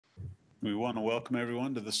We want to welcome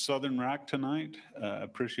everyone to the Southern RAC tonight.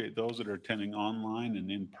 Appreciate those that are attending online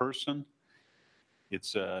and in person.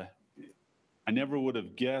 I never would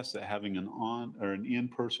have guessed that having an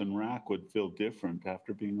in-person RAC would feel different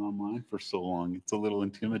after being online for so long. It's a little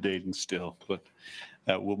intimidating still, but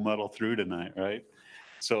we'll muddle through tonight, right?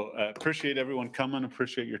 So appreciate everyone coming,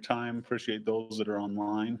 appreciate your time, appreciate those that are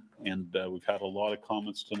online. And we've had a lot of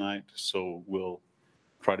comments tonight, so we'll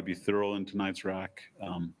try to be thorough in tonight's RAC,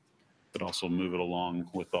 but also move it along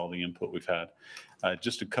with all the input we've had.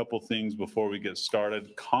 Just a couple things before we get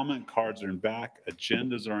started. Comment cards are in back,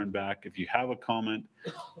 agendas are in back. If you have a comment,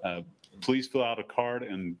 please fill out a card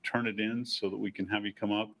and turn it in so that we can have you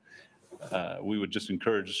come up. We would just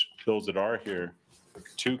encourage those that are here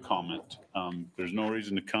to comment. There's no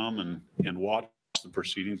reason to come and watch the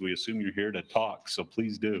proceedings. We assume you're here to talk, so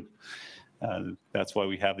please do. That's why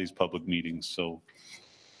we have these public meetings. So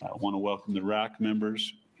I want to welcome the RAC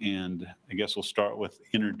members, and I guess we'll start with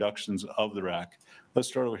introductions of the RAC. Let's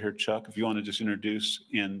start over here, Chuck, if you want to just introduce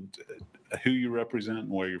and who you represent and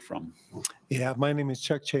where you're from. Yeah, my name is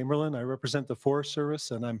Chuck Chamberlain. I represent the Forest Service,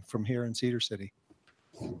 and I'm from here in Cedar City.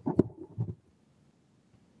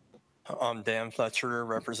 I'm Dan Fletcher,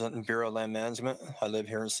 representing Bureau of Land Management. I live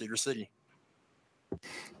here in Cedar City.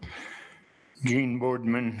 Gene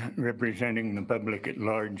Boardman, representing the public at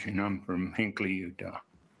large, and I'm from Hinckley, Utah.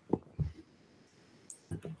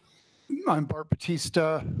 I'm Bart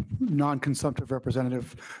Batista, non-consumptive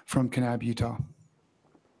representative from Kanab, Utah.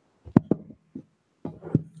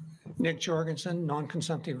 Nick Jorgensen,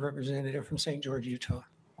 non-consumptive representative from St. George, Utah.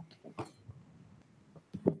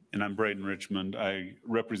 And I'm Braden Richmond. I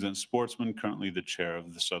represent Sportsman, currently the chair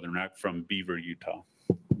of the Southern RAC from Beaver, Utah.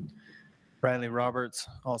 Riley Roberts,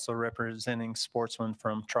 also representing Sportsman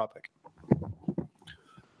from Tropic.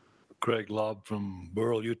 Craig Lobb from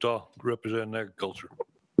Burrell, Utah, representing agriculture.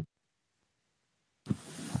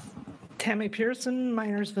 Tammy Pearson,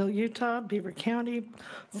 Minersville, Utah, Beaver County,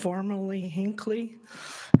 formerly Hinckley.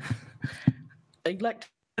 Elected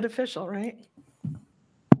official, right?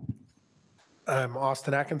 I'm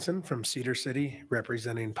Austin Atkinson from Cedar City,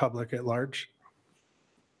 representing public at large.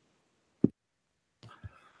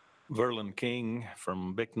 Verlin King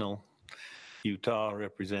from Bicknell, Utah,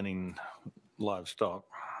 representing livestock.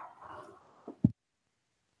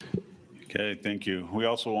 Okay, thank you. We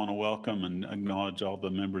also want to welcome and acknowledge all the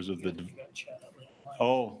members of the...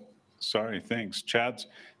 Oh, sorry, thanks. Chad's,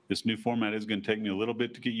 this new format is going to take me a little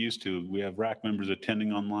bit to get used to. We have RAC members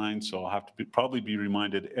attending online, so I'll have to probably be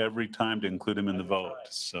reminded every time to include them in the vote.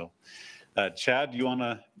 So, Chad, do you want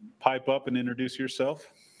to pipe up and introduce yourself?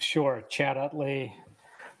 Sure. Chad Utley,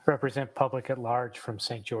 represent public at large from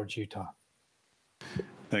St. George, Utah.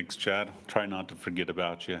 Thanks, Chad. Try not to forget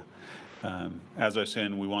about you. As I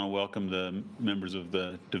said, we want to welcome the members of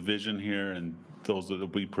the division here and those that will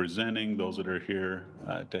be presenting, those that are here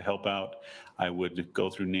to help out. I would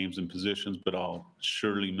go through names and positions, but I'll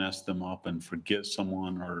surely mess them up and forget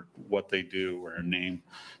someone or what they do or a name.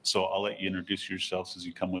 So I'll let you introduce yourselves as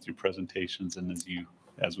you come with your presentations and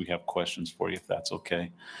as we have questions for you, if that's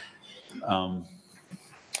okay.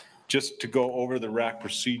 Just to go over the RAC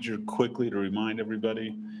procedure quickly to remind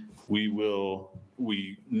everybody, we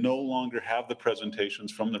no longer have the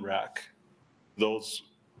presentations from the RAC. Those,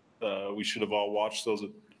 we should have all watched those.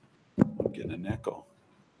 I'm getting an echo.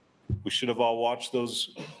 We should have all watched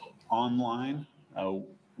those online.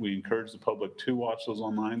 We encourage the public to watch those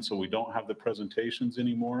online, so we don't have the presentations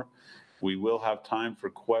anymore. We will have time for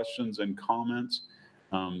questions and comments.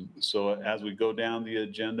 So as we go down the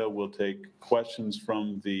agenda, we'll take questions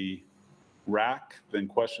from the RAC, then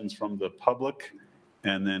questions from the public,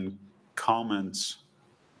 and then comments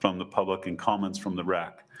from the public and comments from the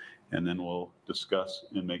RAC. And then we'll discuss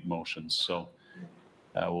and make motions. So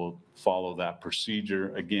we'll follow that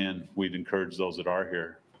procedure. Again, we'd encourage those that are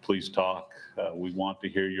here, please talk. We want to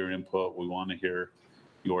hear your input. We want to hear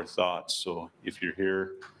your thoughts. So if you're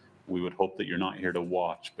here, we would hope that you're not here to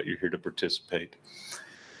watch, but you're here to participate.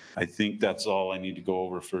 I think that's all I need to go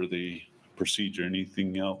over for the procedure.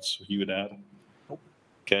 Anything else you would add?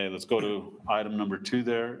 Okay, let's go to item number 2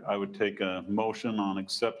 there. I would take a motion on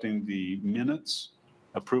accepting the minutes,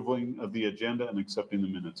 approving of the agenda and accepting the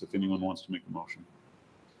minutes, if anyone wants to make a motion.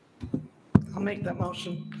 I'll make that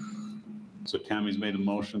motion. So Tammy's made a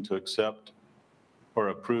motion to accept or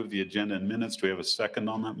approve the agenda and minutes. Do we have a second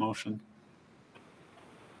on that motion?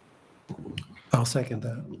 I'll second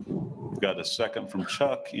that. We've got a second from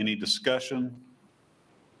Chuck. Any discussion?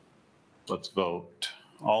 Let's vote.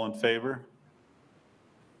 All in favor?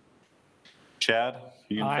 Chad, are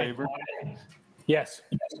you in favor? Yes.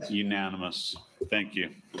 Unanimous. Thank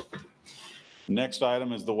you. Next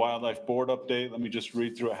item is the Wildlife Board update. Let me just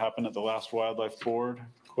read through what happened at the last Wildlife Board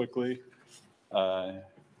quickly.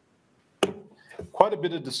 Quite a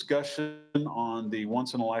bit of discussion on the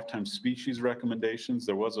once-in-a-lifetime species recommendations.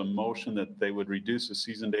 There was a motion that they would reduce the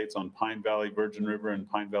season dates on Pine Valley Virgin River and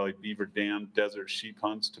Pine Valley Beaver Dam desert sheep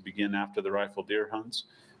hunts to begin after the rifle deer hunts.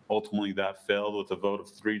 Ultimately, that failed with a vote of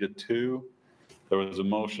 3-2. There was a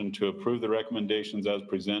motion to approve the recommendations as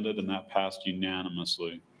presented, and that passed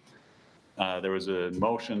unanimously. There was a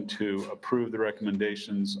motion to approve the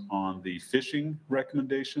recommendations on the fishing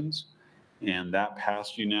recommendations, and that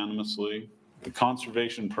passed unanimously. The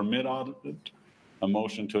conservation permit audit, a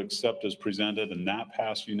motion to accept as presented, and that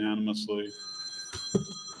passed unanimously.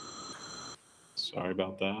 Sorry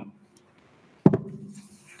about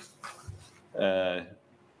that.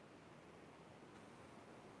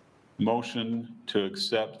 Motion to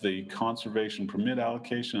accept the conservation permit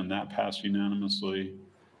allocation, and that passed unanimously.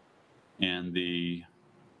 And the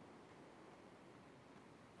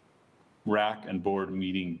RAC and board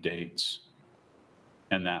meeting dates,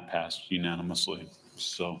 and that passed unanimously.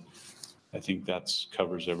 So I think that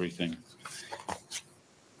covers everything.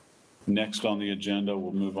 Next on the agenda,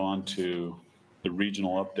 we'll move on to the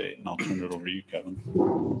regional update, and I'll turn it over to you, Kevin.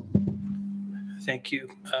 Thank you.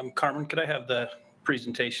 Carmen, could I have the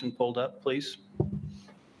presentation pulled up, please?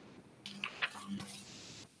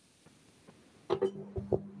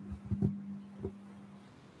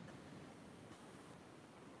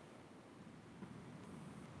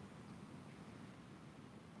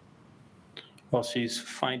 While she's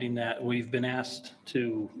finding that, we've been asked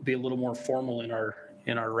to be a little more formal in our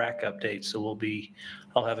RAC updates. So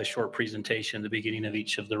I'll have a short presentation at the beginning of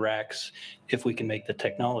each of the RACs if we can make the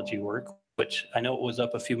technology work, which I know it was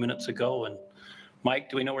up a few minutes ago. And Mike,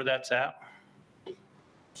 do we know where that's at?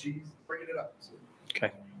 She's bringing it up.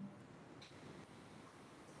 Okay.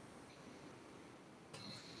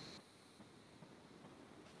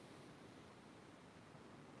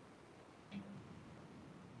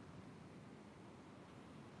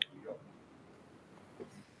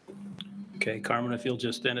 Okay, Carmen, if you'll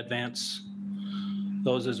just then advance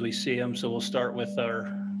those as we see them. So we'll start with the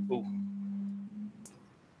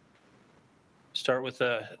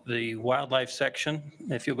wildlife section.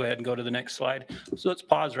 If you'll go ahead and go to the next slide. So let's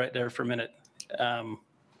pause right there for a minute.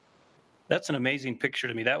 That's an amazing picture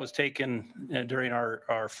to me. That was taken during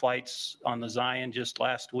our flights on the Zion just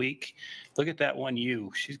last week. Look at that one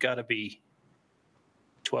ewe. She's got to be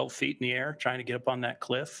 12 feet in the air trying to get up on that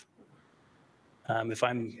cliff. If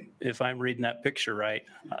I'm reading that picture right,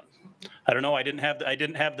 I don't know. I didn't have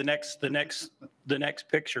the next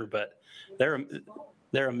picture, but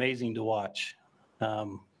they're amazing to watch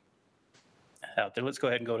out there. Let's go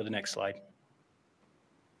ahead and go to the next slide.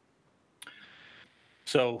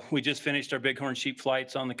 So we just finished our bighorn sheep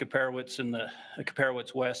flights on the Kaparowitz and the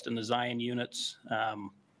Kaparowitz West and the Zion units. I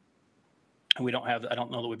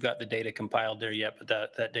don't know that we've got the data compiled there yet, but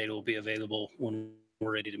that data will be available when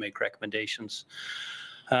we're ready to make recommendations.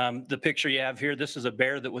 The picture you have here, this is a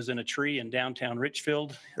bear that was in a tree in downtown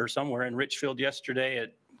Richfield or somewhere in Richfield yesterday.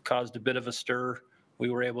 It caused a bit of a stir. We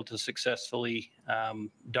were able to successfully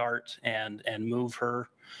dart and move her.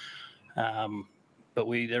 But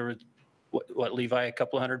there were, what Levi, a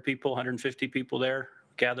couple hundred people, 150 people there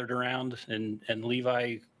gathered around, and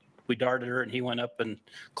Levi, we darted her and he went up and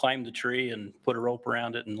climbed the tree and put a rope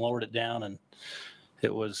around it and lowered it down, and he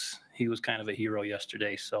was kind of a hero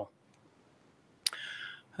yesterday. So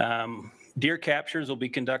deer captures will be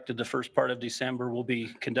conducted the first part of December. We'll be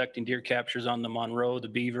conducting deer captures on the Monroe, the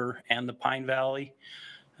Beaver, and the Pine Valley.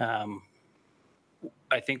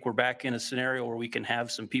 I think we're back in a scenario where we can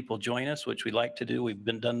have some people join us, which we like to do. We've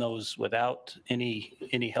done those without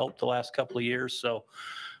any help the last couple of years. So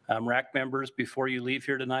RAC members, before you leave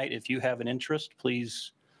here tonight, if you have an interest,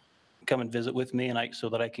 please come and visit with me so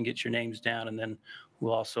that I can get your names down, and then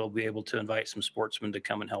we'll also be able to invite some sportsmen to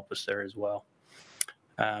come and help us there as well.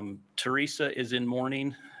 Teresa is in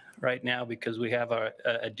mourning right now because we have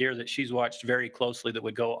a deer that she's watched very closely that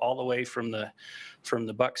would go all the way from the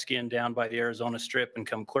Buckskin down by the Arizona Strip and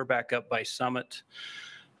come clear back up by Summit.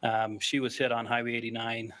 She was hit on Highway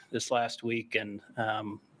 89 this last week,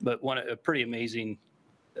 but a pretty amazing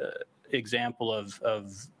example of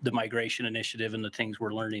the migration initiative and the things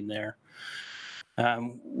we're learning there.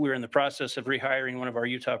 We're in the process of rehiring one of our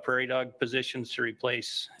Utah prairie dog positions to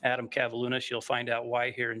replace Adam Cavalunas. You'll find out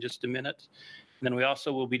why here in just a minute. And then we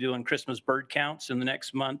also will be doing Christmas bird counts in the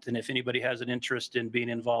next month. And if anybody has an interest in being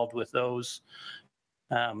involved with those,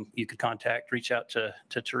 you could reach out to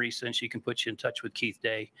Teresa, and she can put you in touch with Keith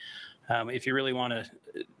Day. If you really want to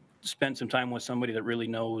spend some time with somebody that really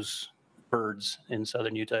knows birds in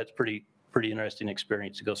southern Utah, it's pretty pretty interesting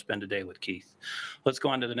experience to go spend a day with Keith. Let's go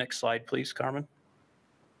on to the next slide, please, Carmen.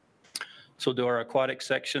 So do our aquatic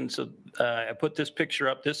section. So I put this picture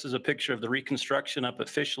up. This is a picture of the reconstruction up at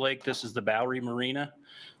Fish Lake. This is the Bowery Marina.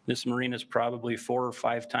 This marina is probably 4 or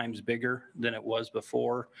 5 times bigger than it was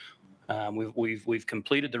before. We've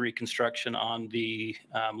completed the reconstruction on the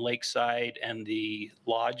lakeside and the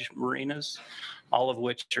lodge marinas, all of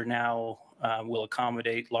which are now will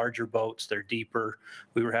accommodate larger boats. They're deeper.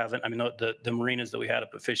 We were having, I mean, the marinas that we had up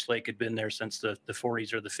at Fish Lake had been there since the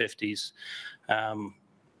 40s or the 50s.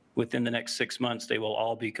 Within the next 6 months, they will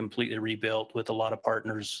all be completely rebuilt with a lot of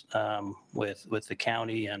partners with the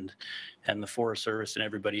county and the Forest Service and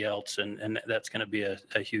everybody else. And that's going to be a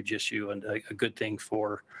huge issue and a good thing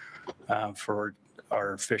for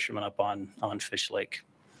our fishermen up on Fish Lake.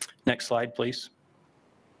 Next slide, please.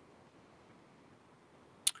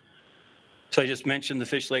 So I just mentioned the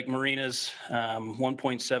Fish Lake Marinas,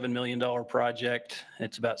 $1.7 million project.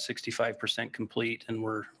 It's about 65% complete, and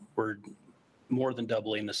we're more than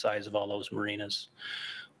doubling the size of all those marinas.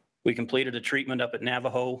 We completed a treatment up at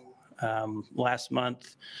Navajo last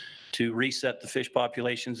month to reset the fish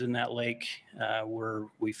populations in that lake.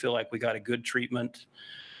 We feel like we got a good treatment.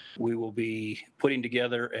 We will be putting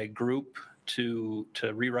together a group to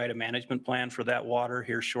rewrite a management plan for that water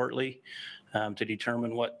here shortly to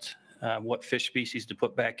determine what fish species to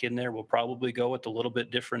put back in there. We'll probably go with a little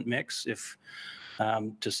bit different mix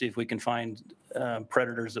to see if we can find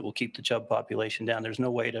predators that will keep the chub population down. There's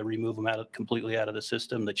no way to remove them completely out of the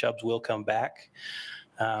system. The chubs will come back,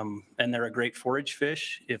 and they're a great forage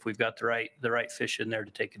fish if we've got the right fish in there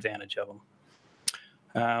to take advantage of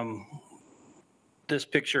them. This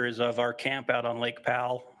picture is of our camp out on Lake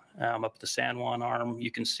Powell, up the San Juan Arm.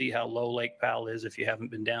 You can see how low Lake Powell is if you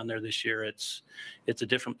haven't been down there this year. It's a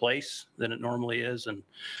different place than it normally is, and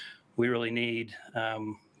we really need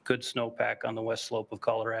good snowpack on the west slope of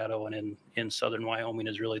Colorado, and in southern Wyoming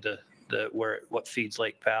is really what feeds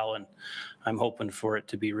Lake Powell, and I'm hoping for it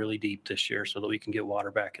to be really deep this year so that we can get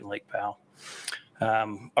water back in Lake Powell.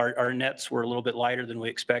 Our nets were a little bit lighter than we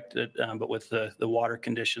expected, but with the water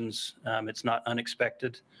conditions, it's not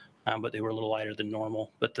unexpected, but they were a little lighter than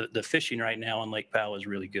normal. But the fishing right now on Lake Powell is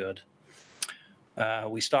really good.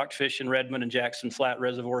 We stocked fish in Redmond and Jackson Flat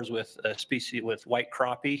reservoirs with a species with white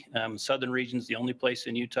crappie. Southern region's the only place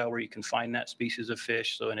in Utah where you can find that species of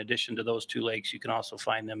fish. So in addition to those 2 lakes, you can also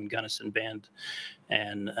find them in Gunnison Bend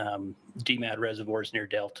and DMAD reservoirs near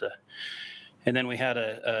Delta. And then we had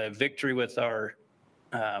a victory with our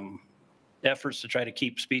efforts to try to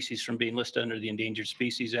keep species from being listed under the Endangered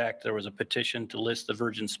Species Act. There was a petition to list the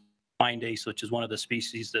virgin spine dace, which is one of the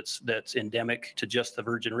species that's endemic to just the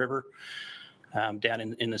Virgin River. Down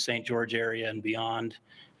in the St. George area and beyond,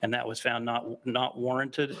 and that was found not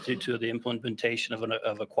warranted due to the implementation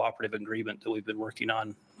of a cooperative agreement that we've been working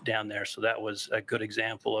on down there. So that was a good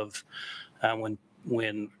example of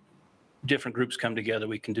when different groups come together,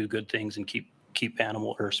 we can do good things and keep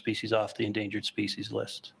animal or species off the endangered species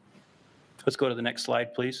list. Let's go to the next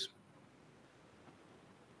slide, please.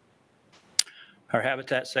 Our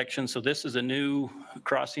habitat section. So this is a new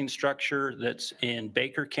crossing structure that's in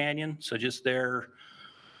Baker Canyon. So just there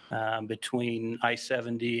between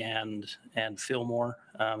I-70 and Fillmore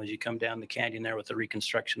as you come down the canyon there with the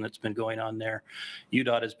reconstruction that's been going on there.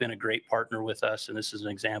 UDOT has been a great partner with us, and this is an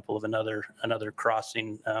example of another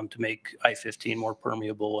crossing to make I-15 more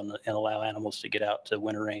permeable and allow animals to get out to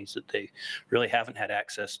winter range that they really haven't had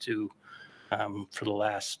access to for the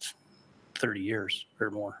last 30 years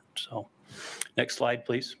or more. So next slide,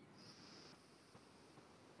 please.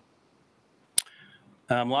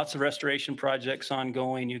 Lots of restoration projects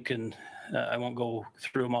ongoing. You can, I won't go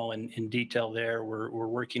through them all in detail there. We're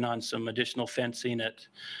working on some additional fencing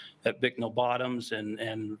at Bicknell Bottoms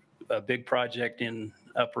and a big project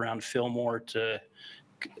up around Fillmore to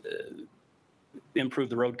improve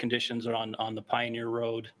the road conditions on the Pioneer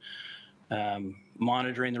Road.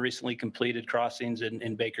 Monitoring the recently completed crossings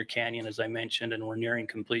in Baker Canyon, as I mentioned, and we're nearing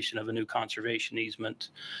completion of a new conservation easement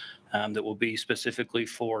that will be specifically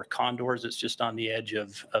for condors. It's just on the edge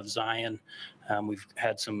of Zion. We've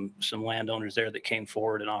had some landowners there that came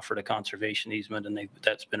forward and offered a conservation easement, and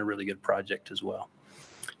that's been a really good project as well.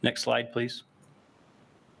 Next slide, please.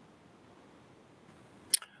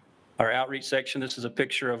 Our outreach section, this is a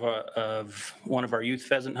picture of one of our youth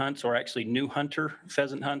pheasant hunts, or actually new hunter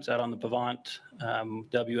pheasant hunts out on the Pavant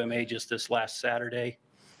WMA just this last Saturday.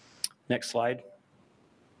 Next slide.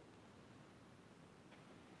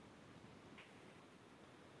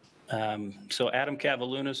 So Adam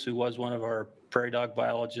Cavalunas, who was one of our prairie dog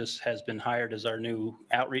biologists, has been hired as our new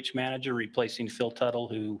outreach manager, replacing Phil Tuttle,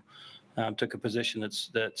 who took a position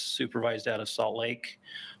that's supervised out of Salt Lake.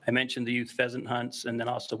 I mentioned the youth pheasant hunts, and then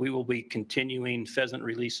also we will be continuing pheasant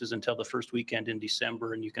releases until the first weekend in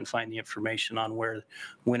December, and you can find the information on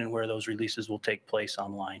when and where those releases will take place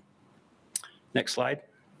online. Next slide.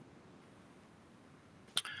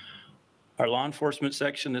 Our law enforcement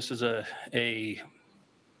section, this is a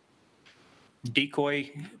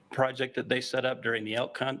decoy project that they set up during the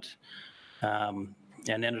elk hunt, and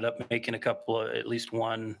ended up making a couple of, at least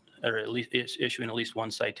issuing at least one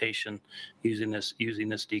citation using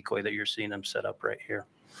this decoy that you're seeing them set up right here.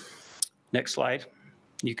 Next slide.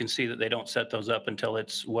 You can see that they don't set those up until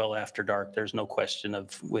it's well after dark. There's no question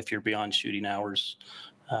of if you're beyond shooting hours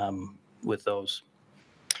with those.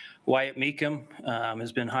 Wyatt Meekum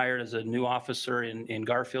has been hired as a new officer in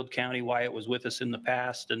Garfield County. Wyatt was with us in the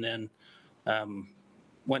past and then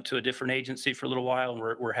went to a different agency for a little while, and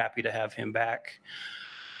we're happy to have him back.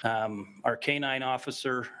 Our canine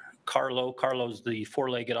officer, Carlo's the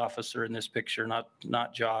four-legged officer in this picture,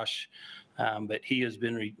 not Josh, but he has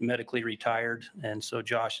been medically retired, and so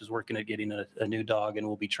Josh is working at getting a new dog, and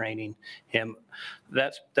we'll be training him.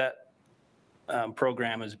 That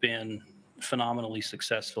program has been phenomenally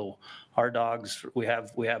successful. Our dogs, we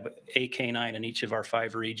have a canine in each of our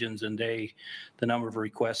 5 regions, and the number of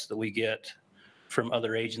requests that we get from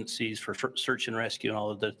other agencies for search and rescue and all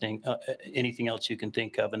of the things, anything else you can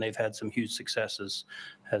think of, and they've had some huge successes,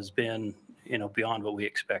 has been, beyond what we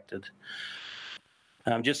expected.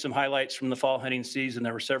 Just some highlights from the fall hunting season.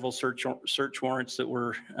 There were several search warrants that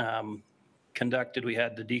were conducted. We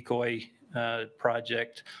had the decoy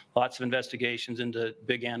project, lots of investigations into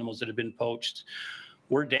big animals that have been poached.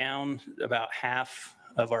 We're down about half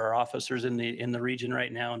of our officers in the region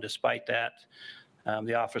right now, and despite that,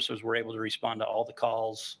 the officers were able to respond to all the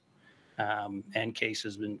calls and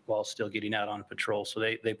cases while still getting out on patrol. So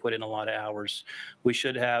they put in a lot of hours. We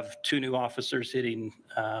should have 2 new officers hitting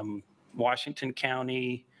Washington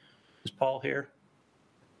County. Is Paul here?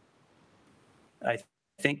 I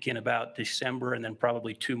think in about December, and then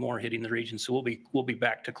probably 2 more hitting the region. So we'll be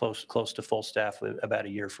back to close to full staff about a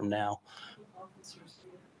year from now.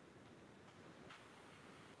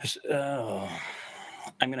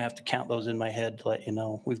 I'm going to have to count those in my head to let you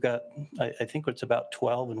know. We've got, I think it's about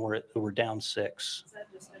 12, and we're down 6. Is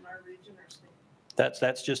that just in our region or state?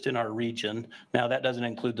 That's just in our region. Now that doesn't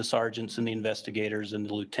include the sergeants and the investigators and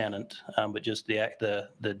the lieutenant, but just the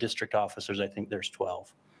district officers. I think there's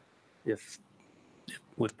 12. If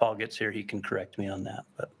Paul gets here, he can correct me on that.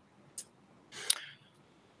 But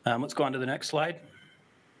let's go on to the next slide.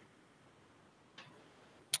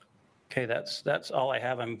 Okay, that's all I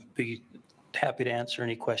have. I'm be happy to answer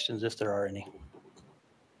any questions if there are any.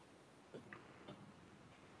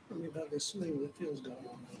 Tell me about this sling that Phil's got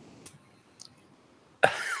on.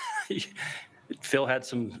 Phil had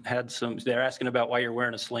some. They're asking about why you're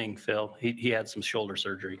wearing a sling, Phil. He had some shoulder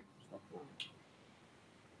surgery.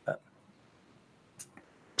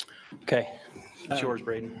 Okay, it's yours,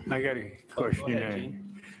 Braden. I got a question. Ahead,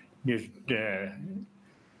 Just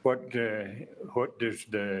what does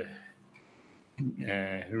the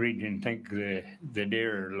region think the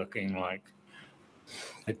deer are looking like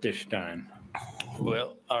at this time?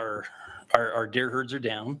 Well, our deer herds are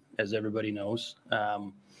down, as everybody knows.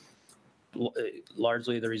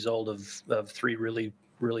 Largely the result of 3 really,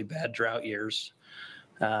 really bad drought years.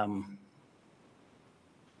 The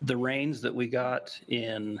rains that we got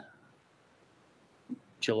in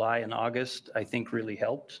July and August, I think, really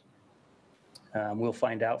helped. We'll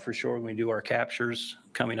find out for sure when we do our captures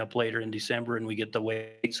coming up later in December and we get the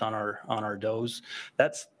weights on our does.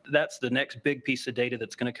 That's the next big piece of data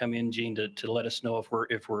that's going to come in, Gene, to let us know if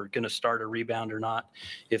we're going to start a rebound or not.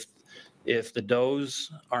 If the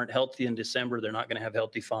does aren't healthy in December, they're not going to have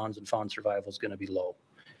healthy fawns, and fawn survival is going to be low.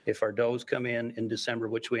 If our does come in December,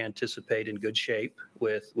 which we anticipate in good shape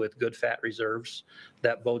with good fat reserves,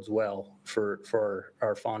 that bodes well for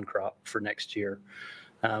our fawn crop for next year.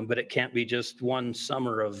 But it can't be just one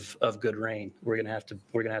summer of good rain. We're gonna have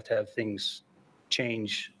to have things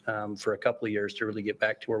change for a couple of years to really get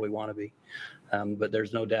back to where we want to be. But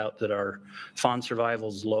there's no doubt that our fawn survival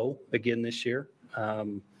is low again this year,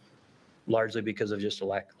 largely because of just a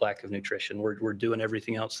lack of nutrition. We're doing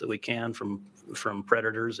everything else that we can from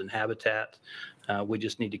predators and habitat. We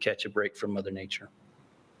just need to catch a break from Mother Nature.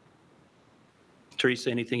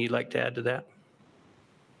 Teresa, anything you'd like to add to that?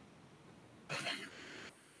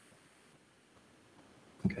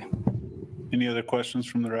 Okay. Any other questions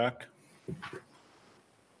from the RAC?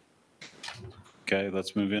 Okay,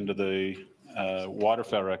 let's move into the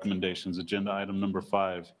Waterfowl Recommendations, agenda item number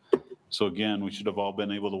 5. So again, we should have all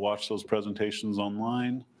been able to watch those presentations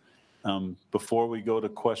online. Before we go to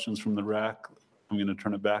questions from the RAC, I'm going to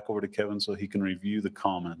turn it back over to Kevin so he can review the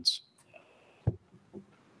comments.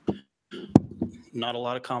 Not a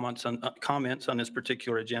lot of comments on this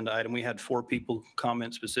particular agenda item. We had 4 people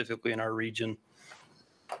comment specifically in our region,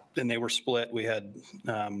 and they were split. We had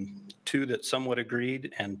 2 that somewhat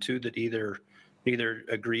agreed and 2 that neither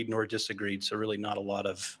agreed nor disagreed. So really not a lot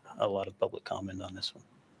of public comment on this one.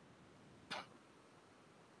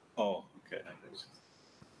 Oh, okay.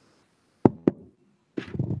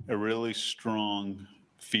 A really strong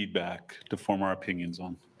feedback to form our opinions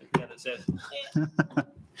on. Yeah, that says.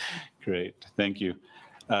 Great, thank you.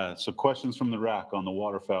 So questions from the RAC on the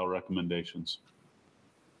waterfowl recommendations.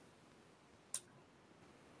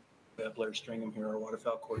 We have Blair Stringham here, our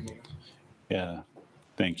waterfowl coordinator. Yeah,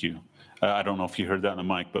 thank you. I don't know if you heard that in the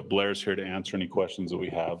mic, but Blair's here to answer any questions that we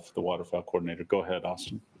have, the waterfowl coordinator. Go ahead,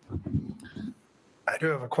 Austin. I do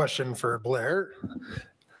have a question for Blair.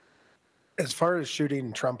 As far as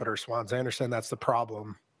shooting trumpeter swans, I understand that's the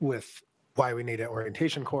problem with why we need an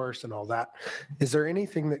orientation course and all that. Is there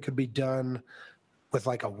anything that could be done with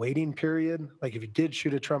like a waiting period? Like if you did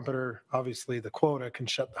shoot a trumpeter, obviously the quota can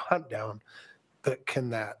shut the hunt down, but can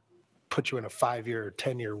that put you in a 5-year or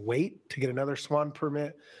 10-year wait to get another swan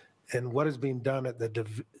permit? And what is being done at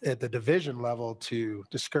the division level to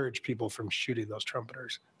discourage people from shooting those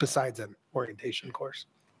trumpeters besides an orientation course?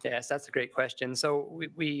 Yes, that's a great question. So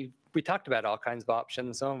we talked about all kinds of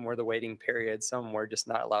options. Some were the waiting period. Some were just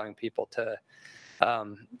not allowing people to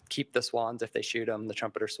keep the swans if they shoot them, the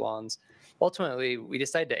trumpeter swans. Ultimately, we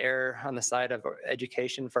decided to err on the side of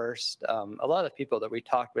education first. A lot of people that we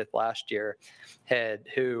talked with last year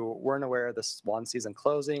who weren't aware of the swan season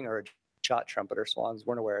closing or shot trumpeter swans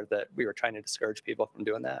weren't aware that we were trying to discourage people from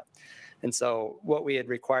doing that. And so what we had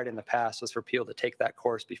required in the past was for people to take that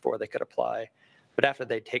course before they could apply. But after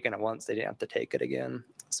they'd taken it once, they didn't have to take it again.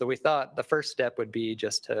 So we thought the first step would be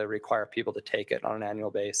just to require people to take it on an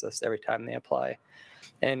annual basis every time they apply.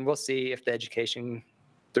 And we'll see if the education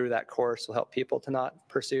through that course will help people to not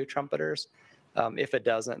pursue trumpeters. If it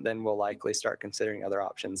doesn't, then we'll likely start considering other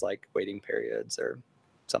options like waiting periods or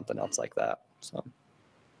something else like that. So,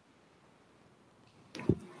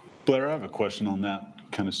 Blair, I have a question on that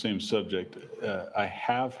kind of same subject. I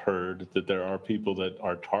have heard that there are people that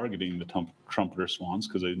are targeting the trumpeter swans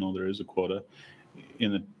because they know there is a quota.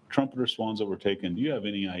 In the trumpeter swans that were taken, do you have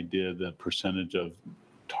any idea the percentage of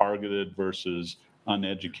targeted versus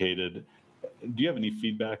uneducated? Do you have any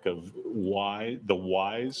feedback of the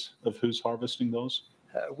whys of who's harvesting those?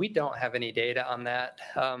 we don't have any data on that.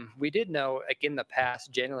 We did know, like in the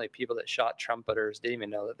past, generally people that shot trumpeters didn't even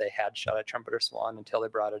know that they had shot a trumpeter swan until they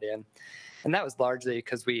brought it in. And that was largely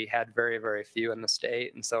because we had very, very few in the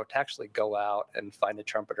state. And so to actually go out and find a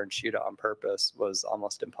trumpeter and shoot it on purpose was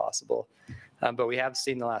almost impossible. But we have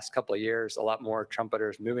seen the last couple of years a lot more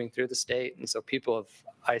trumpeters moving through the state. And so people have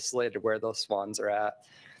isolated where those swans are at.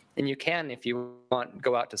 And you can, if you want,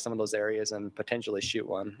 go out to some of those areas and potentially shoot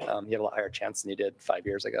one. You have a lot higher chance than you did 5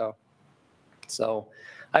 years ago. So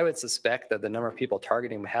I would suspect that the number of people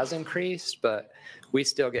targeting has increased, but we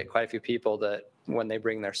still get quite a few people that when they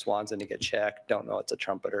bring their swans in to get checked, don't know it's a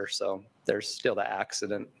trumpeter. So there's still the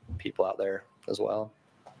accident people out there as well.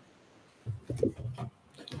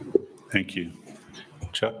 Thank you.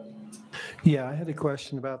 Chuck? Yeah, I had a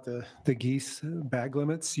question about the geese bag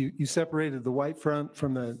limits. You separated the white front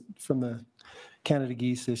from the Canada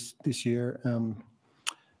geese this year.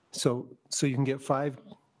 So you can get 5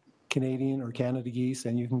 Canadian or Canada geese,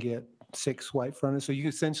 and you can get 6 white fronted. So you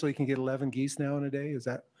essentially can get 11 geese now in a day. Is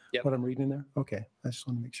that what I'm reading there? Okay, I just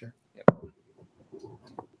want to make sure. Yep.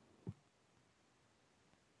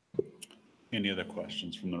 Any other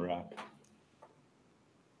questions from the RAC?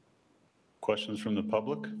 Questions from the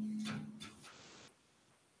public?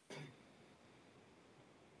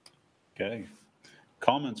 Okay.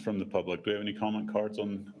 Comments from the public. Do we have any comment cards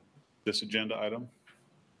on this agenda item?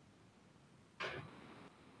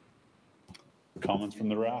 Comments from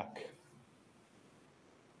the RAC?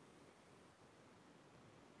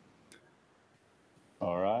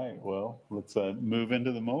 All right, well, let's move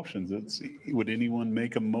into the motions. Would anyone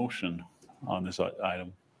make a motion on this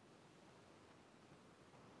item?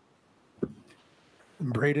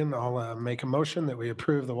 Braden, I'll make a motion that we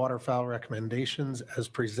approve the waterfowl recommendations as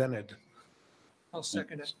presented. I'll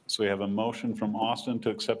second it. So we have a motion from Austin to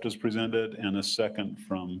accept as presented and a second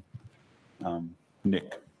from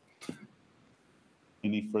Nick.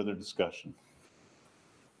 Any further discussion?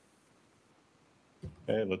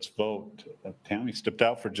 Okay, let's vote. Tammy stepped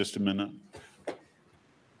out for just a minute,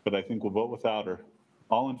 but I think we'll vote without her.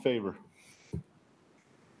 All in favor?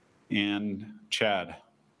 And Chad?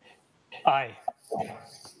 Aye.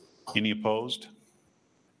 Any opposed?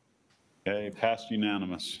 Okay, passed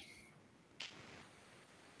unanimous.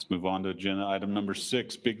 Let's move on to agenda item number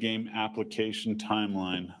 6, big game application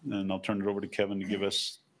timeline. And I'll turn it over to Kevin to give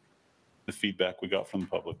us the feedback we got from the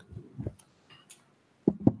public.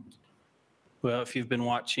 Well, if you've been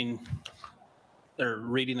watching or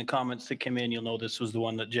reading the comments that came in, you'll know this was the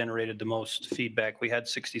one that generated the most feedback. We had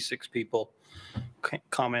 66 people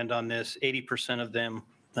comment on this. 80% of them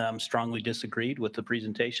strongly disagreed with the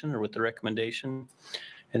presentation or with the recommendation.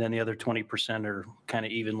 And then the other 20% are kind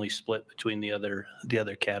of evenly split between the other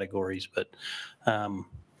categories. But I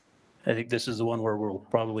think this is the one where we'll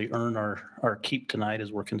probably earn our keep tonight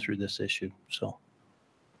as working through this issue. So.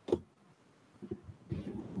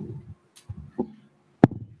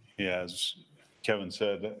 Yeah, as Kevin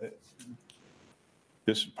said,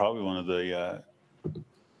 this is probably one of the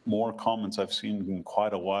more comments I've seen in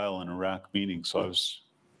quite a while in a RAC meeting. So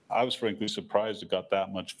I was frankly surprised it got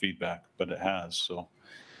that much feedback, but it has. So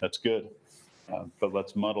that's good. But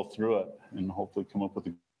let's muddle through it and hopefully come up with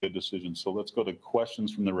a good decision. So let's go to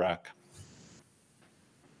questions from the RAC.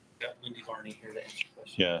 Got Lindy Varney here to answer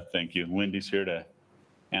questions. Yeah, thank you. Lindy's here to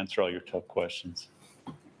answer all your tough questions.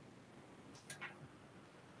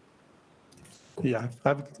 Yeah,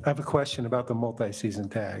 I have a question about the multi-season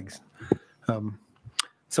tags.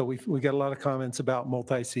 So we got a lot of comments about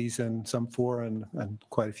multi-season, some for and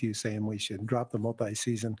quite a few saying we should drop the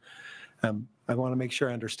multi-season. I want to make sure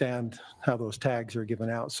I understand how those tags are given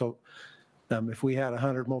out. So if we had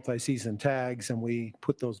 100 multi-season tags and we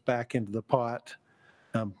put those back into the pot,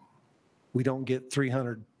 we don't get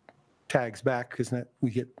 300 tags back because we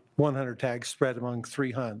get 100 tags spread among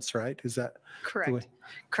 3 hunts, right? Is that correct?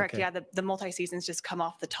 Correct. Okay. Yeah, the multi-seasons just come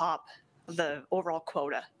off the top of the overall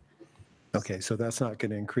quota. Okay, so that's not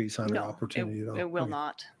going to increase hunter opportunity, though. It will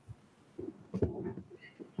not.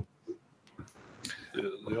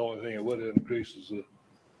 The only thing it would increase is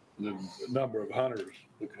the number of hunters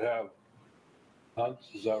that could have hunts.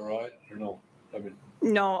 Is that right? Or no? I mean,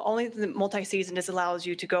 no, only the multi-season just allows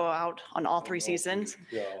you to go out on all 3 seasons,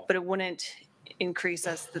 yeah. but it wouldn't increase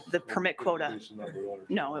us the permit quota.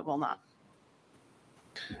 No, it will not.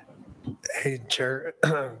 Hey, Chair,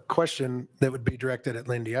 question that would be directed at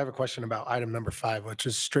Lindy. I have a question about item number 5, which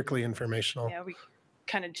is strictly informational. Yeah, we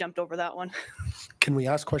kind of jumped over that one. Can we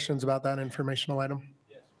ask questions about that informational item?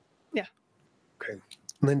 Yeah. Okay.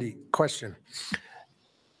 Lindy, question.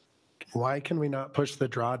 Why can we not push the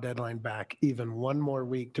draw deadline back even one more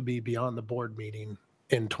week to be beyond the board meeting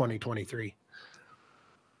in 2023?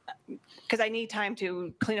 Because I need time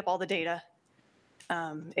to clean up all the data.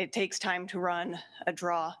 It takes time to run a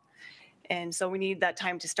draw. And so we need that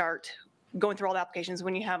time to start going through all the applications.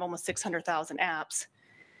 When you have almost 600,000 apps,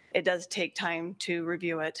 it does take time to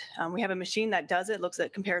review it. We have a machine that does it,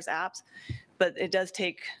 compares apps, but it does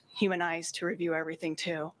take human eyes to review everything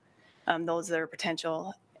too. Those that are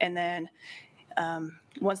potential. And then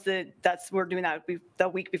once we're doing that the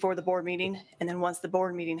week before the board meeting. And then once the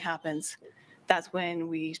board meeting happens, that's when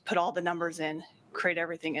we put all the numbers in, create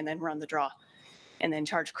everything, and then run the draw, and then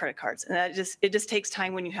charge credit cards. And it just takes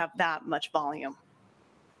time when you have that much volume.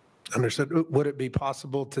 Understood. Would it be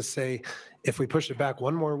possible to say, if we push it back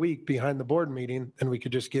one more week behind the board meeting, and we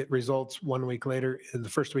could just get results 1 week later in the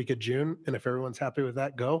first week of June, and if everyone's happy with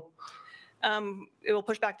that, go? It will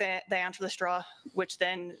push back the answerless draw, which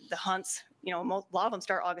then the hunts, a lot of them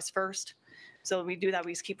start August 1st. So we do that.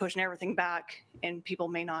 We just keep pushing everything back, and people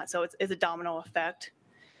may not. So it's a domino effect.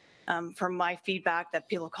 From my feedback that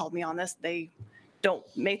people called me on this, May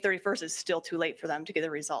 31st is still too late for them to get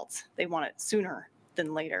the results. They want it sooner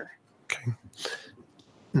than later. Okay.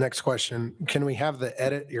 Next question. Can we have the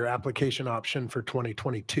edit your application option for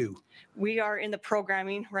 2022? We are in the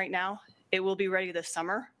programming right now. It will be ready this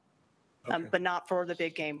summer, but not for the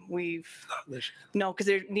big game. No, because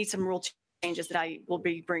there needs some rule changes that I will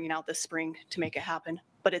be bringing out this spring to make it happen.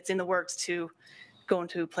 But it's in the works to go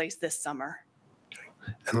into place this summer.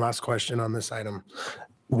 Okay. And last question on this item.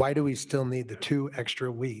 Why do we still need the 2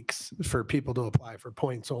 extra weeks for people to apply for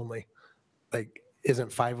points only? Like,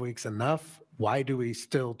 isn't 5 weeks enough? Why do we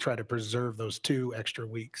still try to preserve those 2 extra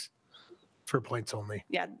weeks for points only?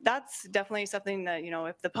 Yeah, that's definitely something that,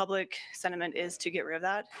 if the public sentiment is to get rid of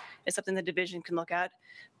that, it's something the division can look at.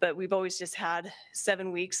 But we've always just had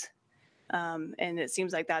 7 weeks. And it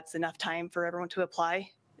seems like that's enough time for everyone to apply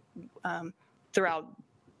throughout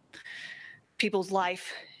people's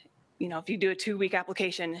life. If you do a 2-week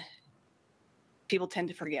application, people tend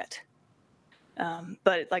to forget.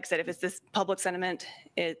 But like I said, if it's this public sentiment,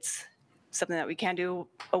 it's something that we can do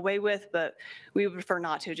away with, but we would prefer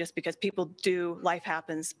not to, just because life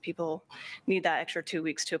happens. People need that extra 2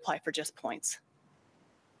 weeks to apply for just points.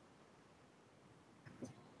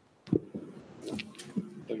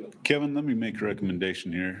 Kevin, let me make a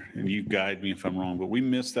recommendation here, and you guide me if I'm wrong, but we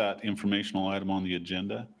missed that informational item on the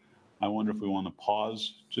agenda. I wonder if we want to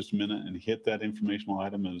pause just a minute and hit that informational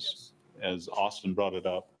item as Austin brought it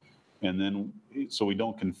up. And then, so we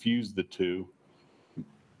don't confuse the two.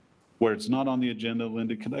 Where it's not on the agenda,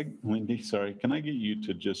 Lindy, can I get you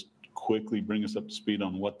to just quickly bring us up to speed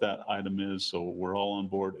on what that item is so we're all on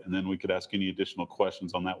board, and then we could ask any additional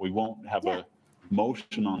questions on that. We won't have a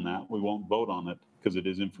motion on that. We won't vote on it because it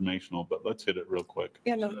is informational, but let's hit it real quick.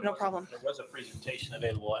 Yeah, no problem. There was a presentation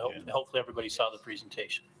available. Hopefully everybody saw the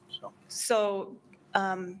presentation. So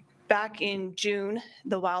back in June,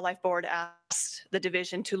 the Wildlife Board asked the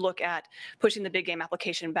division to look at pushing the big game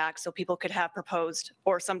application back so people could have proposed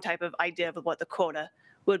or some type of idea of what the quota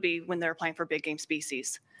would be when they're applying for big game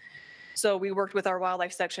species. So we worked with our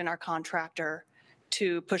wildlife section, our contractor,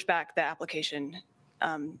 to push back the application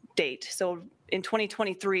date. So in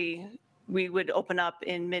 2023, we would open up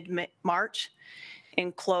in mid-March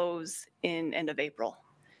and close in end of April.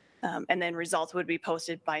 And then results would be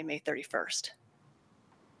posted by May 31st.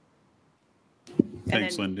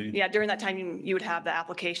 Thanks, Lindy. Yeah, during that time, you would have the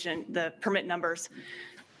application, the permit numbers,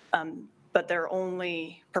 but they're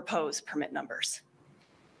only proposed permit numbers.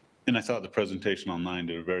 And I thought the presentation online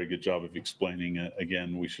did a very good job of explaining it.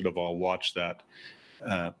 Again, we should have all watched that.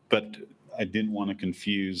 But I didn't want to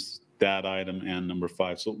confuse that item and number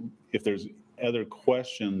 5. So if there's other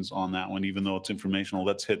questions on that one, even though it's informational,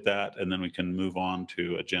 let's hit that, and then we can move on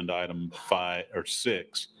to agenda item 5 or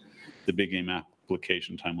 6, the big game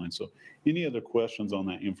application timeline. So any other questions on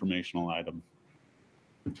that informational item?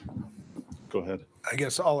 Go ahead. I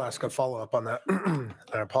guess I'll ask a follow-up on that.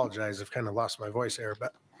 I apologize, I've kind of lost my voice here,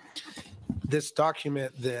 but this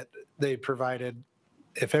document that they provided,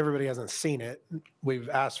 if everybody hasn't seen it, we've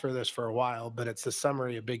asked for this for a while, but it's the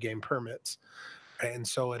summary of big game permits. And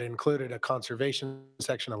so it included a conservation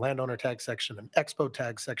section, a landowner tag section, an expo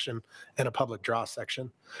tag section, and a public draw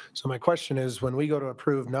section. So my question is, when we go to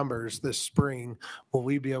approve numbers this spring, will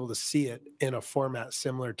we be able to see it in a format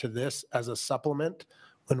similar to this as a supplement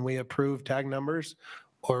when we approve tag numbers,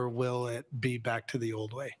 or will it be back to the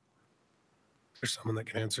old way? There's someone that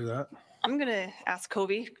can answer that. I'm going to ask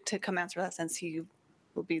Covey to come answer that since he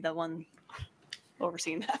will be the one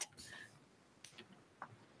overseeing that.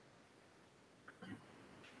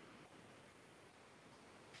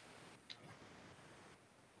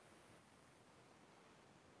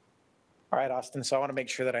 All right, Austin. So I want to make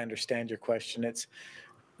sure that I understand your question. It's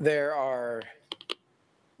the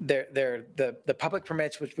public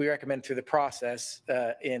permits, which we recommend through the process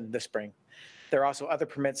in the spring. There are also other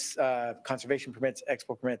permits, conservation permits,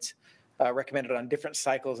 expo permits, recommended on different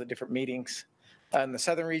cycles at different meetings. In the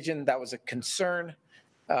southern region, that was a concern.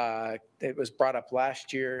 It was brought up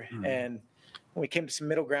last year, and when we came to some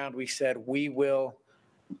middle ground, we said we will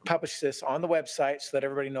publish this on the website so that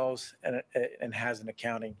everybody knows and has an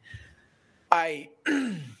accounting. I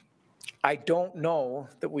don't know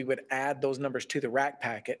that we would add those numbers to the RAC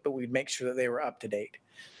packet, but we'd make sure that they were up to date.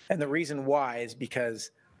 And the reason why is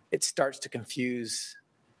because it starts to confuse.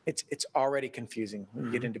 It's already confusing when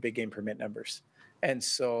you get into big game permit numbers. And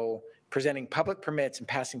so presenting public permits and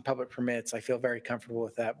passing public permits, I feel very comfortable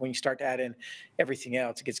with that. When you start to add in everything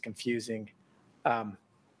else, it gets confusing.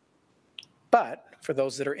 But for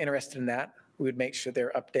those that are interested in that, we would make sure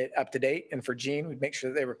they're up to date. And for Gene, we'd make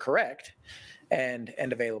sure that they were correct and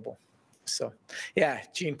available. So yeah,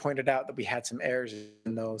 Gene pointed out that we had some errors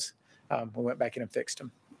in those. We went back in and fixed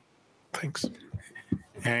them. Thanks.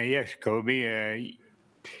 Yes, Kobe,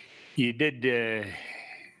 you did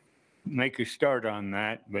make a start on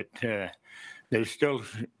that, but there's still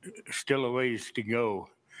a ways to go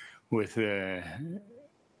with it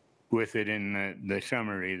in the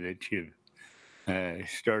summary that you've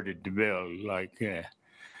started to build. Like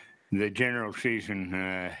the general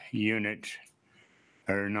season units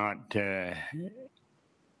are not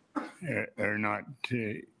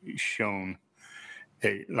shown.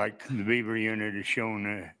 Like the beaver unit is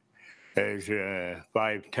shown as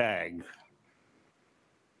 5 tags,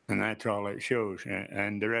 and that's all it shows.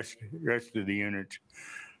 And the rest of the units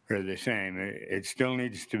are the same. It still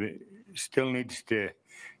needs to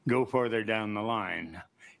go further down the line.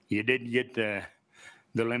 You did get the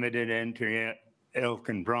limited entry elk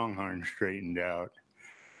and pronghorn straightened out,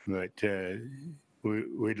 but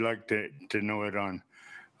we'd like to know it on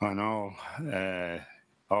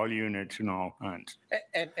all units and all hunts.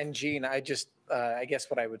 And Gene, I guess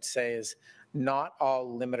what I would say is not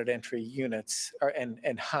all limited entry units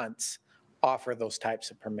and hunts offer those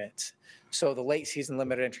types of permits. So the late season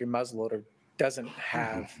limited entry muzzleloader doesn't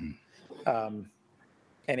have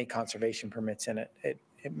any conservation permits in it.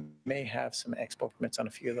 it may have some expo permits on a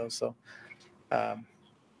few of those. So,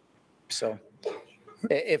 so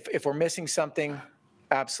if we're missing something,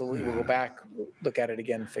 absolutely, we'll go back, look at it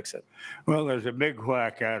again, and fix it. Well, there's a big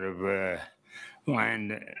whack out of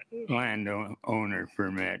landowner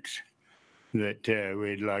permits that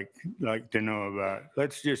we'd like to know about.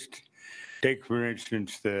 Let's just take, for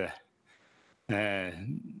instance, the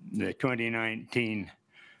 2019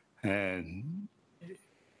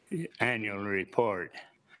 annual report.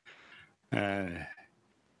 On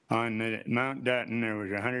the Mount Dutton, there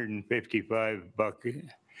was 155 buck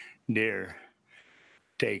deer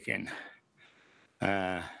taken.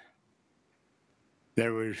 There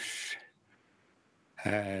was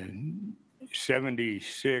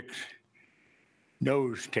 76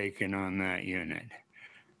 does taken on that unit.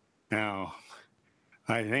 Now,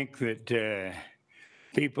 I think that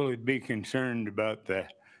people would be concerned about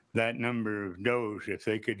that number of does if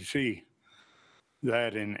they could see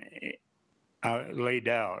that laid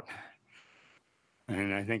out.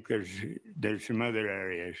 And I think there's some other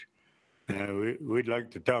areas. We'd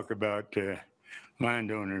like to talk about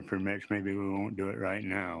landowner permits. Maybe we won't do it right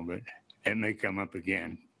now, but it may come up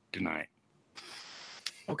again tonight.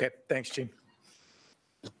 Okay, thanks, Gene.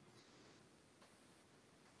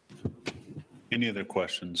 Any other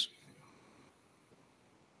questions?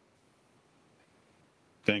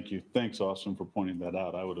 Thank you. Thanks, Austin, for pointing that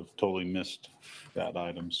out. I would have totally missed that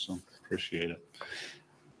item, so appreciate it.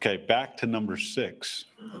 Okay, back to number 6.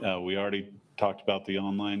 We already talked about the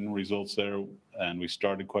online results there, and we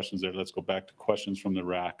started questions there. Let's go back to questions from the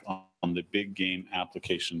RAC on the big game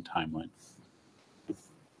application timeline.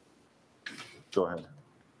 Go ahead.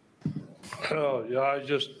 Oh, yeah, I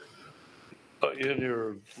just, in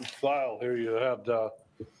your file here, you had the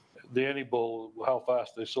Any Bowl, how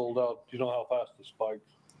fast they sold out. Do you know how fast the spikes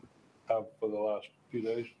have for the last few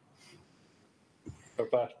days? Or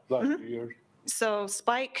last few years? So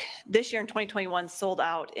Spike this year in 2021 sold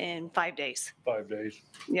out in 5 days. 5 days.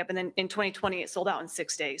 Yep, and then in 2020 it sold out in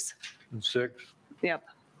 6 days. 6? Yep.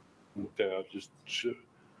 Okay, I just should.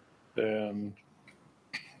 And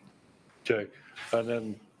okay, and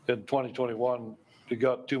then in 2021, you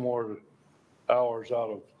got 2 more hours out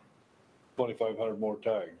of 2,500 more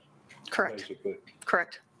tags. Correct. Basically.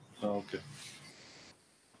 Correct. Okay.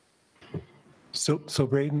 So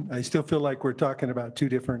Braden, I still feel like we're talking about two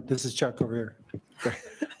different, this is Chuck over here.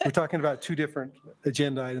 We're talking about two different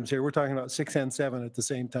agenda items here. We're talking about 6 and 7 at the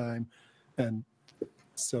same time. And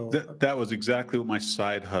so. That was exactly what my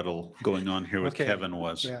side huddle going on here with Okay. Kevin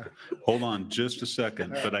was. Yeah. Hold on just a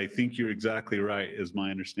second, but I think you're exactly right, is my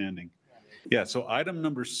understanding. Yeah, so item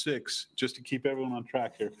number 6, just to keep everyone on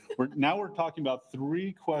track here, we're talking about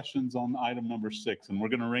 3 questions on item number 6, and we're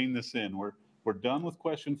going to rein this in. We're done with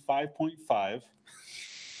question 5.5.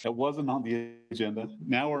 That wasn't on the agenda.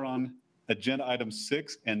 Now we're on agenda item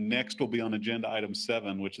 6, and next we'll be on agenda item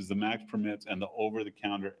 7, which is the max permits and the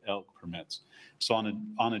over-the-counter elk permits. So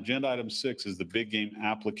on agenda item 6 is the big game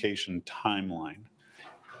application timeline.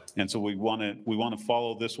 And so we want to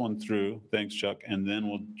follow this one through. Thanks, Chuck. And then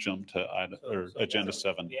we'll jump to agenda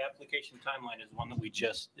 7. The application timeline is the one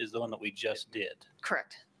that we just did.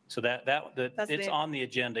 Correct. So it's on the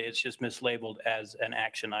agenda. It's just mislabeled as an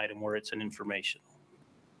action item where it's an informational.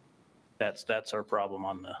 That's our problem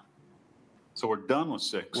on the. So we're done with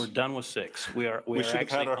 6. We're done with 6. We should have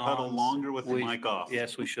had our huddle longer with the mic off.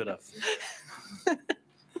 Yes, we should have.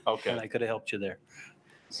 Okay. And I could have helped you there.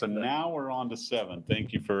 So now we're on to 7.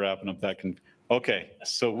 Thank you for wrapping up that. Okay,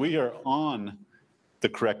 so we are on the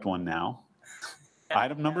correct one now.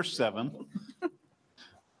 Item number 7.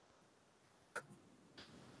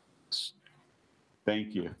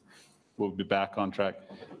 Thank you. We'll be back on track.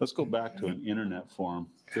 Let's go back to an internet forum.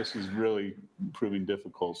 This is really proving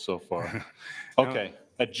difficult so far. Okay,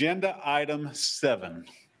 agenda item 7.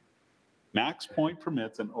 Max point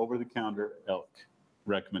permits and over-the-counter elk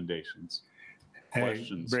recommendations.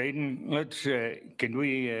 Questions? Hey, Braden, let's, can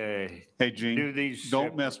we hey, Gene, do these?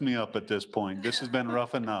 Don't mess me up at this point. This has been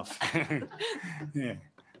rough enough. Yeah,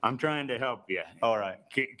 I'm trying to help you. All right.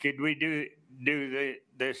 Could we do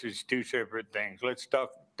this as 2 separate things? Let's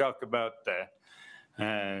talk about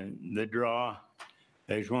the draw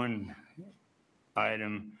as one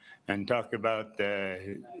item and talk about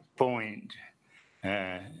the point.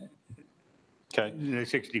 Okay. The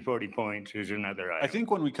 60-40 points is another item. I think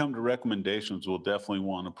when we come to recommendations, we'll definitely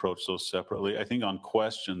want to approach those separately. I think on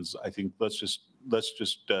questions, I think let's just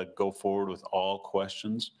go forward with all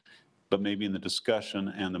questions, but maybe in the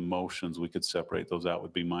discussion and the motions, we could separate those out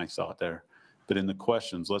would be my thought there. But in the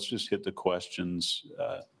questions, let's just hit the questions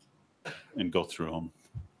and go through them.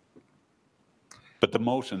 But the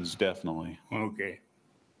motions, definitely. Okay.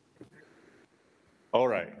 All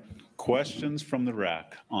right. Questions from the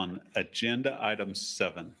RAC on agenda item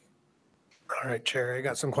 7. All right, Chair, I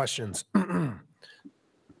got some questions.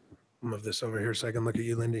 Move this over here so I can look at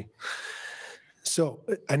you, Lindy. So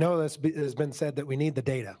I know this has been said that we need the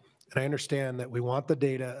data, and I understand that we want the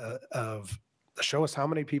data of show us how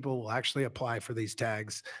many people will actually apply for these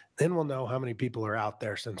tags. Then we'll know how many people are out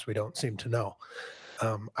there, since we don't seem to know.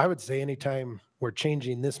 I would say anytime we're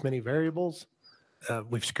changing this many variables,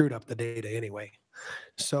 we've screwed up the data anyway.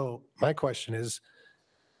 So my question is,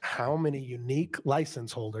 how many unique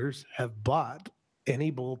license holders have bought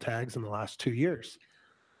any bull tags in the last 2 years?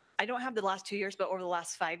 I don't have the last 2 years, but over the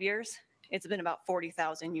last 5 years, it's been about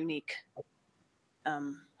 40,000 unique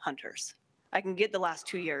hunters. I can get the last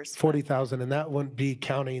 2 years. 40,000, and that wouldn't be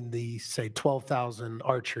counting the, say, 12,000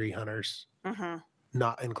 archery hunters,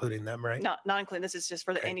 not including them, right? Not including, this is just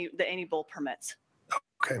for the any bull permits.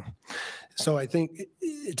 Okay. So I think,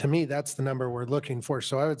 to me, that's the number we're looking for.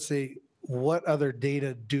 So I would say, what other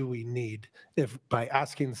data do we need? If by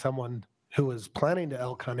asking someone who is planning to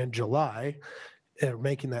elk hunt in July,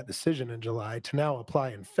 making that decision in July, to now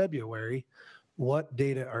apply in February, what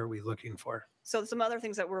data are we looking for? So some other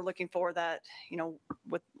things that we're looking for that,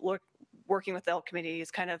 with working with the elk committee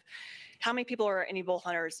is kind of how many people are any bull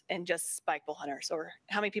hunters and just spike bull hunters, or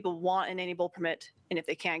how many people want an any bull permit, and if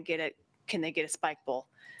they can't get it, can they get a spike bull?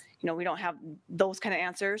 We don't have those kind of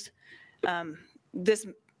answers. This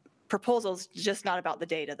proposal is just not about the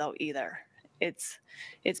data though either. It's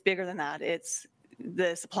bigger than that. It's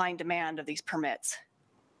the supply and demand of these permits.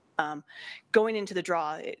 Going into the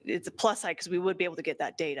draw, it's a plus side because we would be able to get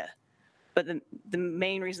that data. But the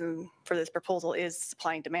main reason for this proposal is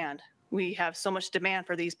supply and demand. We have so much demand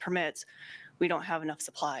for these permits, we don't have enough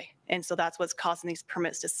supply. And so that's what's causing these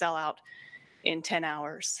permits to sell out in 10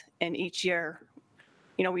 hours. And each year,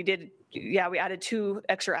 we added 2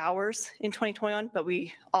 extra hours in 2021, but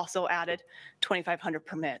we also added 2,500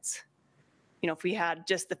 permits. If we had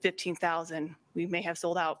just the 15,000, we may have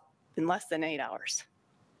sold out in less than 8 hours.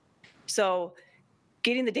 So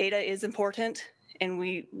getting the data is important, and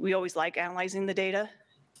we always like analyzing the data,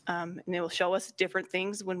 and it will show us different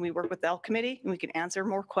things when we work with the elk committee, and we can answer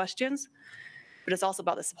more questions, but it's also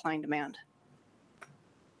about the supply and demand.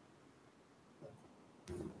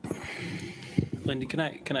 Lindy, can I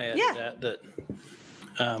add to that?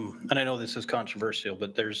 And I know this is controversial,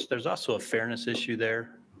 but there's also a fairness issue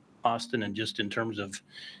there, Austin, and just in terms of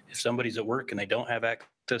if somebody's at work and they don't have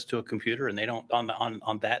access to a computer and they don't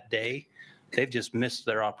on that day, they've just missed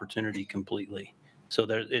their opportunity completely. So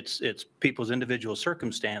it's people's individual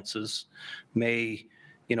circumstances may,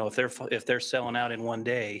 if they're selling out in one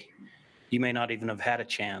day, you may not even have had a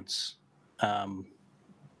chance.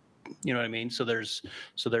 You know what I mean? So there's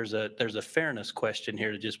a fairness question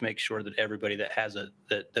here to just make sure that everybody that has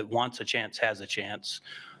that wants a chance has a chance,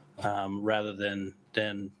 rather than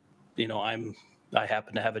I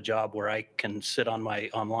happen to have a job where I can sit on my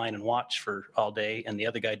online and watch for all day, and the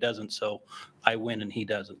other guy doesn't, so I win and he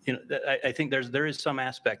doesn't. I think there is some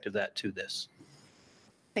aspect of that to this.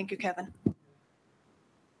 Thank you, Kevin.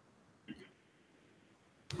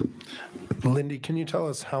 Lindy, can you tell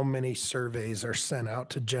us how many surveys are sent out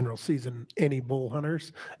to general season any bull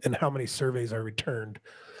hunters, and how many surveys are returned?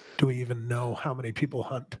 Do we even know how many people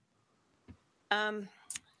hunt? I'm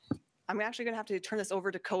actually going to have to turn this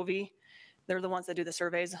over to Covey. They're the ones that do the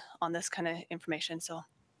surveys on this kind of information. So,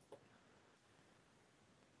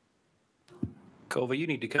 Covey, you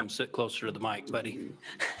need to come sit closer to the mic, buddy.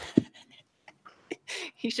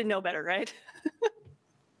 He should know better, right?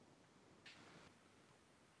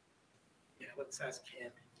 Let's ask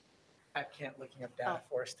Kent. I have Kent looking up data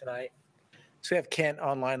for us tonight. So we have Kent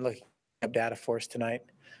online looking up data for us tonight.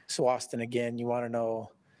 So Austin, again, you want to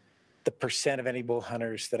know the % of any bull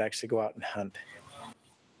hunters that actually go out and hunt.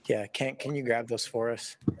 Yeah, Kent, can you grab those for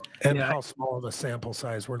us? And how small of a sample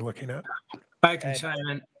size we're looking at? I can chime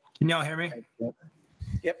in. Can y'all hear me?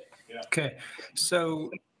 Yep. Okay. So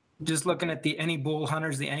just looking at the any bull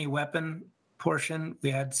hunters, the any weapon portion,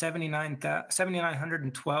 we had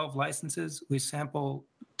 7,912 licenses. We sample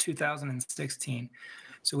 2,016.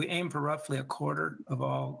 So we aim for roughly a quarter of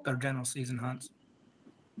all our general season hunts.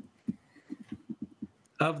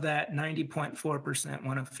 Of that, 90.4%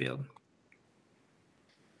 went afield.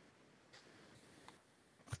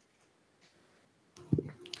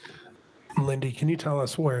 Lindy, can you tell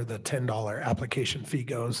us where the $10 application fee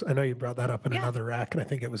goes? I know you brought that up in another rack, and I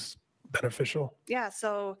think it was beneficial. Yeah,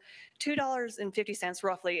 so $2.50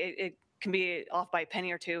 roughly. It can be off by a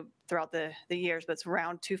penny or two throughout the years, but it's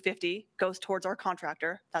around $2.50 goes towards our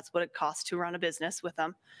contractor. That's what it costs to run a business with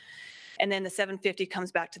them. And then the $7.50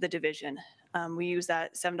 comes back to the division. We use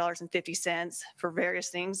that $7.50 for various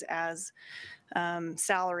things as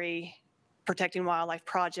salary, protecting wildlife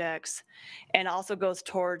projects, and also goes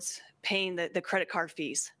towards paying the credit card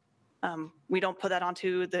fees. We don't put that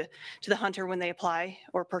onto the hunter when they apply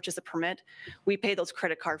or purchase a permit. We pay those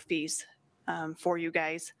credit card fees for you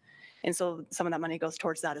guys. And so some of that money goes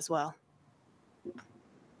towards that as well.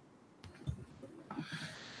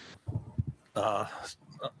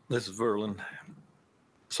 This is Verlin.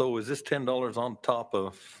 So is this $10 on top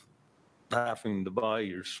of having to buy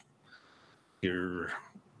your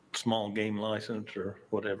small game license or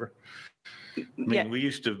whatever? I mean, we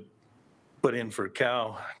used to put in for a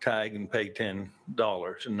cow tag and pay $10,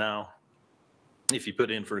 and now if you put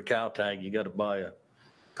in for a cow tag, you got to buy a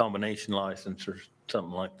combination license or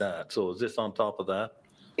something like that. So is this on top of that?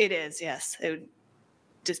 It is, yes. It would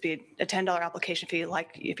just be a $10 application fee,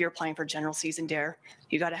 like if you're applying for general season deer.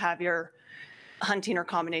 You got to have your hunting or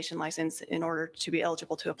combination license in order to be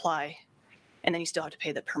eligible to apply, and then you still have to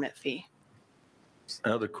pay the permit fee.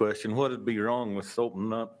 Another question, what would be wrong with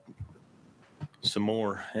opening up some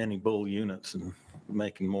more anti-bull units and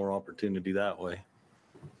making more opportunity that way?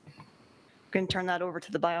 Going to turn that over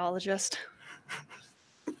to the biologist.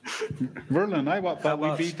 Verlin, I thought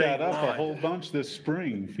we beat that up a whole bunch this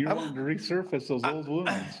spring. You wanted to resurface those old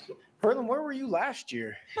wounds. Verlin, where were you last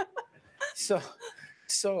year?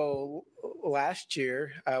 So last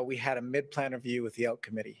year, we had a mid-plan review with the elk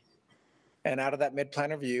committee. And out of that mid-plan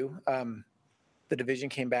review, the division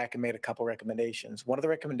came back and made a couple recommendations. One of the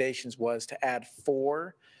recommendations was to add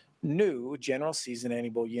 4 new general season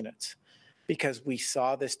anti-bull units, because we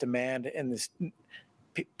saw this demand and this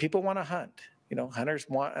people want to hunt. You know, hunters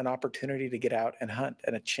want an opportunity to get out and hunt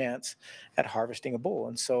and a chance at harvesting a bull.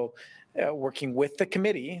 And so working with the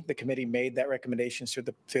committee made that recommendation through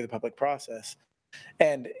the public process.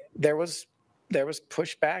 And there was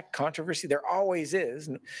pushback, controversy. There always is.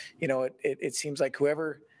 You know, it seems like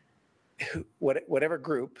whatever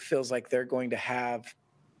group feels like they're going to have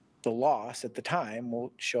the loss at the time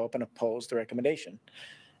will show up and oppose the recommendation.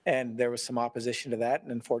 And there was some opposition to that,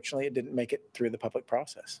 and unfortunately it didn't make it through the public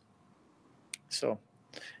process. So,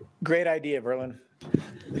 great idea, Verlin.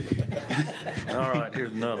 All right,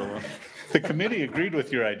 here's another one. The committee agreed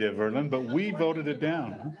with your idea, Verlin, but we voted it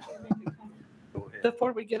down.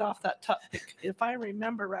 Before we get off that topic, if I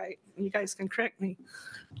remember right, you guys can correct me,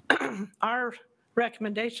 our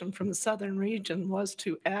recommendation from the southern region was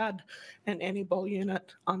to add an anti-bull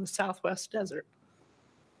unit on the Southwest Desert.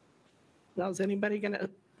 Now, is anybody going to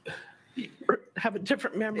have a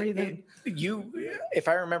different memory than you? If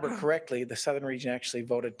I remember correctly, the southern region actually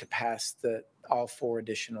voted to pass all 4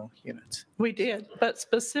 additional units. We did, but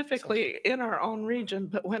specifically in our own region.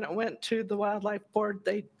 But when it went to the Wildlife Board,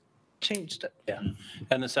 they changed it. Yeah,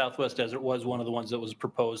 and the Southwest Desert was one of the ones that was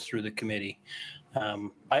proposed through the committee.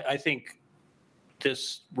 I think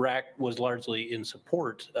this RAC was largely in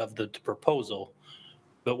support of the proposal,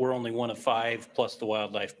 but we're only one of 5 plus the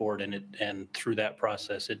Wildlife Board, and through that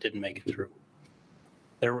process, it didn't make it through.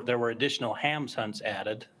 There were additional hams hunts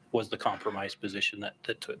added, was the compromise position that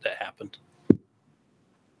happened.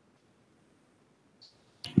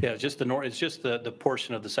 Yeah, it's just the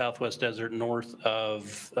portion of the Southwest Desert north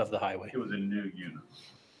of the highway. It was a new unit.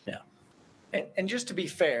 Yeah. And just to be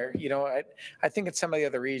fair, you know, I think in some of the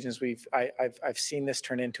other regions I've seen this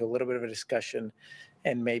turn into a little bit of a discussion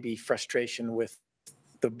and maybe frustration with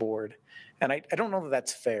the board, and I don't know that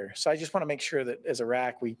that's fair. So I just want to make sure that as a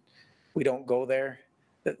RAC we don't go there.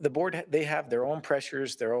 The board, they have their own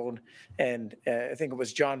pressures, their own, and I think it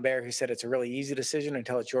was John Baer who said it's a really easy decision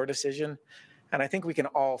until it's your decision, and I think we can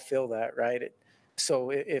all feel that, right?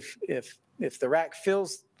 So if the RAC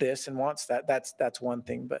feels this and wants that, that's one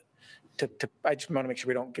thing, but I just want to make sure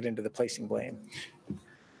we don't get into the placing blame.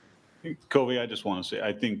 Covey, I just want to say,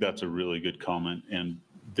 I think that's a really good comment. And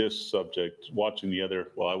this subject, I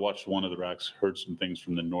watched one of the RACs, heard some things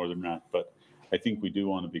from the Northern RAC, but I think we do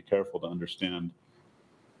want to be careful to understand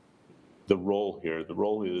the role here. The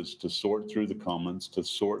role is to sort through the comments, to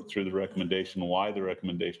sort through the recommendation, why the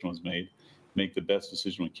recommendation was made, make the best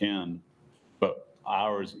decision we can. But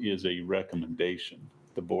ours is a recommendation.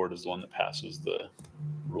 The board is the one that passes the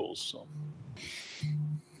rules. So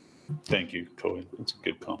thank you, Cody. That's a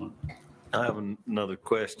good comment. I have another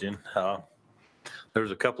question.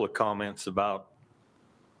 There's a couple of comments about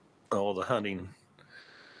all the hunting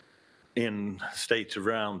in states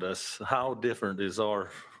around us. How different is our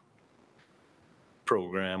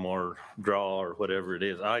program or draw or whatever it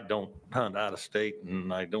is? I don't hunt out of state,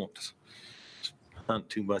 and I don't hunt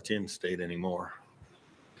too much in state anymore.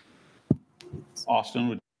 Austin,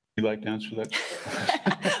 would you like to answer that?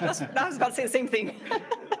 I was about to say the same thing.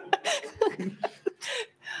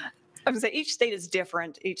 I would say each state is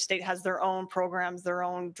different. Each state has their own programs, their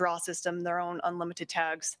own draw system, their own unlimited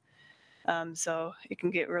tags. So it can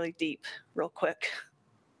get really deep real quick.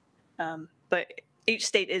 But each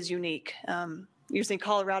state is unique. Usually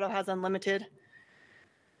Colorado has unlimited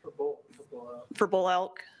for bull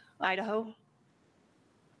elk. Idaho,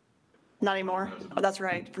 not anymore. Oh, that's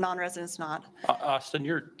right. For non-residents, not. Austin,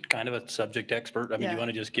 you're kind of a subject expert. I mean, Yeah. you want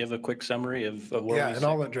to just give a quick summary of where we Yeah, and sit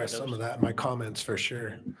I'll with address those? some of that in my comments for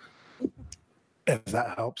sure. If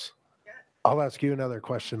that helps. I'll ask you another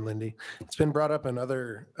question, Lindy. It's been brought up in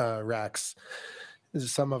other racks.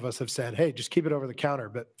 Some of us have said, hey, just keep it over the counter,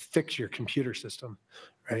 but fix your computer system,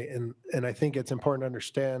 right? And I think it's important to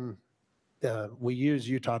understand we use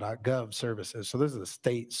utah.gov services. So this is a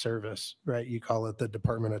state service, right? You call it the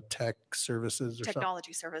Department of Tech Services or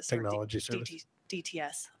Technology Service. Technology Service.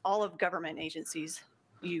 DTS. All of government agencies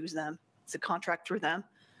use them. It's a contract through them.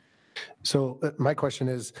 So my question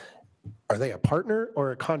is, are they a partner or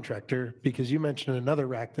a contractor? Because you mentioned another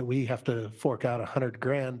rack that we have to fork out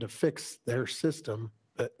 $100,000 to fix their system.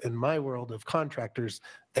 But in my world of contractors,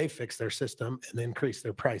 they fix their system and increase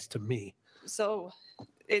their price to me. So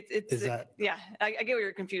Is that- yeah, I get what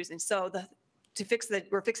you're confusing. So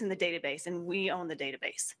we're fixing the database and we own the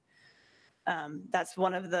database. That's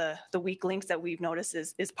one of the weak links that we've noticed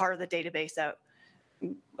is part of the database that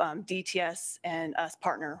DTS and us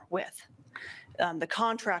partner with. The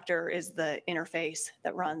contractor is the interface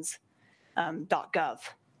that runs .gov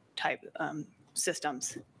type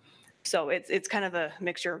systems. So it's kind of a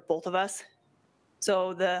mixture of both of us.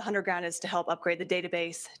 So the $100,000 is to help upgrade the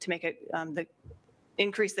database to make it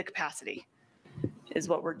increase the capacity is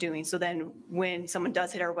what we're doing. So then when someone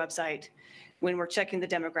does hit our website, when we're checking the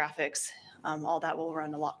demographics, all that will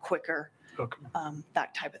run a lot quicker,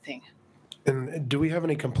 that type of thing. And do we have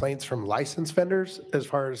any complaints from licensed vendors as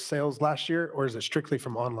far as sales last year, or is it strictly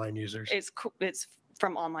from online users? It's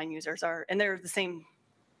from online users and they're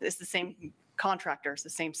it's the same contractors, the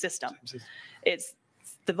same system. It's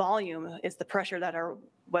the volume, it's the pressure that our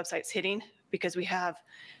website's hitting because we have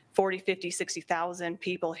 40, 50, 60,000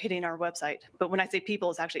 people hitting our website. But when I say people,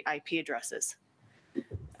 it's actually IP addresses.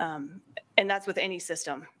 And that's with any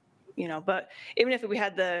system, but even if we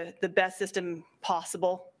had the best system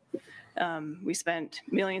possible, we spent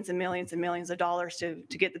millions and millions and millions of dollars to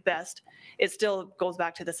get the best. It still goes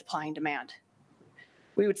back to the supply and demand.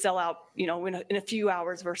 We would sell out, in a few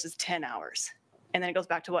hours versus 10 hours. And then it goes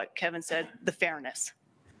back to what Kevin said, the fairness.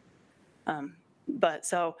 But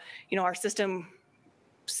so, our system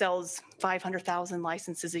sells 500,000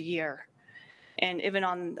 licenses a year. And even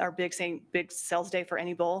on our big sales day for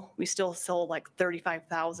any bull, we still sold like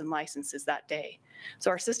 35,000 licenses that day. So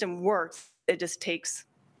our system works. It just takes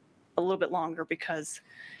a little bit longer because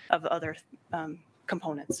of other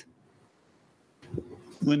components.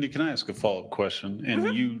 Lindy, can I ask a follow-up question?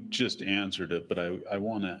 And you just answered it, but I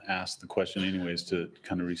want to ask the question anyways to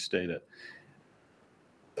kind of restate it.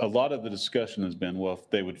 A lot of the discussion has been, well, if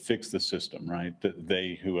they would fix the system, right?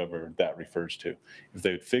 They, whoever that refers to, if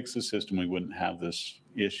they would fix the system, we wouldn't have this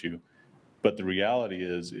issue. But the reality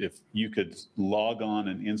is, if you could log on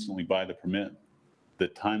and instantly buy the permit, the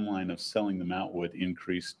timeline of selling them out would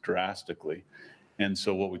increase drastically. And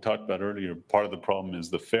so what we talked about earlier, part of the problem is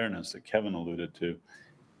the fairness that Kevin alluded to.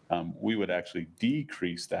 We would actually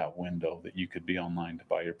decrease that window that you could be online to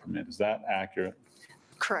buy your permit. Is that accurate?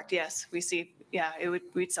 Correct, yes. We see, yeah,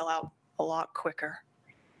 we'd sell out a lot quicker.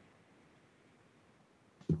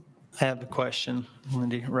 I have a question,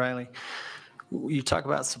 Lindy Riley. You talk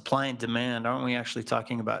about supply and demand. Aren't we actually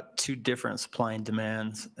talking about two different supply and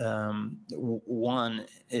demands? One,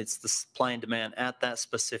 it's the supply and demand at that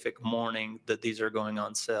specific morning that these are going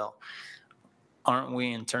on sale. Aren't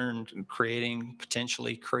we in turn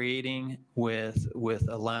potentially creating with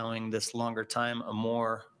allowing this longer time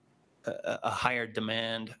a higher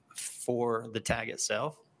demand for the tag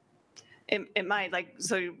itself? It might,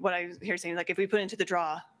 so what I hear saying, if we put into the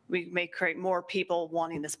draw, we may create more people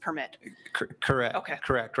wanting this permit. Correct. Okay.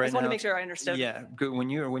 Correct. I just want to make sure I understood. Yeah. Good. When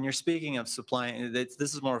you're speaking of supply, this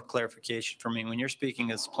is more clarification for me. When you're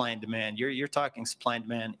speaking of supply and demand, you're talking supply and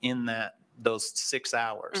demand in those 6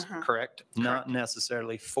 hours, correct? Not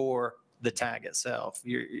necessarily for the tag itself.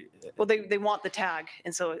 Well, they want the tag,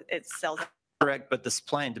 and so it sells. Correct, but the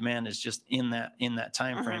supply and demand is just in that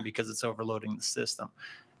time frame because it's overloading the system.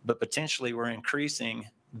 But potentially, we're increasing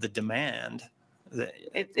the demand.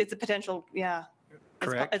 It's a potential, yeah.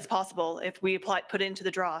 Correct. It's possible. If we put it into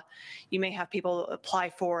the draw, you may have people apply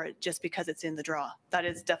for it just because it's in the draw. That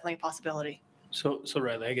is definitely a possibility. So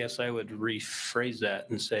Riley, I guess I would rephrase that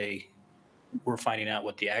and say, we're finding out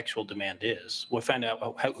what the actual demand is. We'll find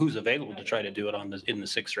out who's available to try to do it in the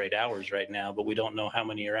 6 or 8 hours right now, but we don't know how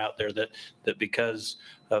many are out there that because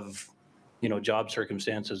of, job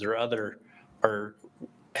circumstances or other, or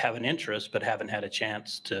have an interest but haven't had a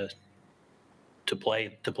chance to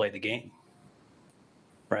play the game,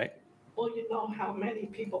 right? Well, you know how many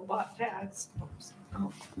people bought tags.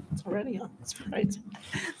 Oh, it's already on. It's right.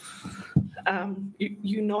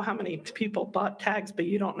 You know how many people bought tags, but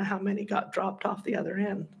you don't know how many got dropped off the other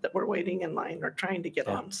end that were waiting in line or trying to get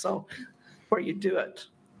on. So where you do it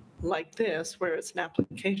like this, where it's an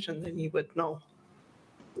application, then you would know.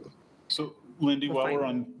 So Lindy, while we're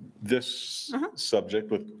on this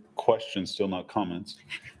subject with questions, still not comments,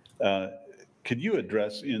 could you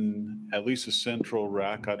address in at least the central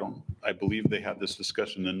RAC, I believe they had this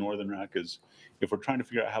discussion, the northern RAC, is if we're trying to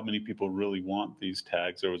figure out how many people really want these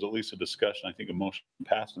tags, there was at least a discussion, I think a motion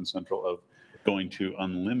passed in central, of going to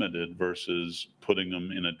unlimited versus putting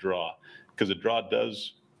them in a draw. Because a draw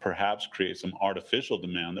does perhaps create some artificial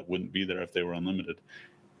demand that wouldn't be there if they were unlimited.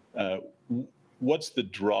 What's the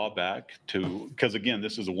drawback to, because again,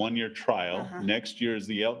 this is a 1-year trial. Next year is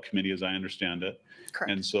the elk committee, as I understand it.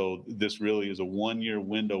 Correct. And so this really is a 1-year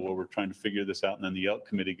window where we're trying to figure this out. And then the elk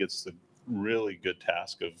committee gets the really good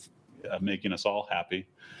task of making us all happy.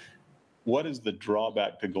 What is the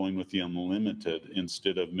drawback to going with the unlimited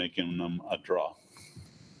instead of making them a draw?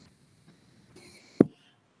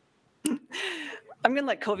 I'm going to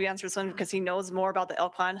let Covey answer this one because he knows more about the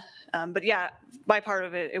elk plan. But yeah, by part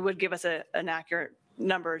of it, it would give us an accurate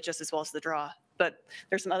number just as well as the draw. But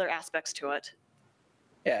there's some other aspects to it.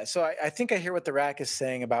 Yeah, so I think I hear what the RAC is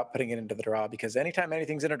saying about putting it into the draw, because anytime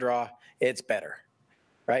anything's in a draw, it's better,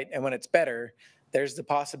 right? And when it's better, there's the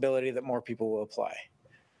possibility that more people will apply.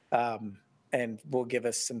 And will give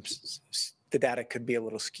us the data could be a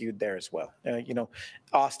little skewed there as well.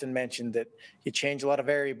 Austin mentioned that you change a lot of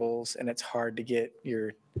variables and it's hard to get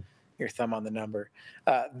your thumb on the number.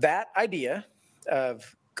 That idea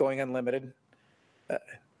of going unlimited,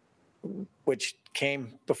 which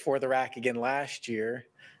came before the RAC again last year,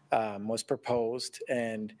 was proposed.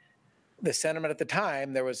 And the sentiment at the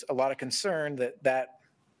time, there was a lot of concern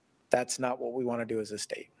that's not what we want to do as a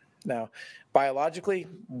state. Now, biologically,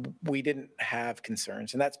 we didn't have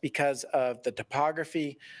concerns, and that's because of the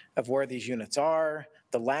topography of where these units are,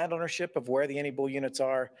 the land ownership of where the any bull units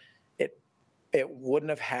are. It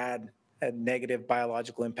wouldn't have had a negative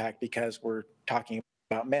biological impact because we're talking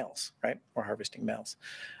about males, right? We're harvesting males.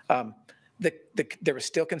 There was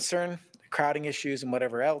still concern, crowding issues and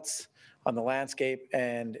whatever else on the landscape,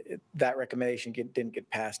 and that recommendation didn't get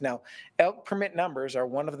passed. Now, elk permit numbers are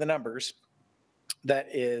one of the numbers that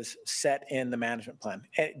is set in the management plan.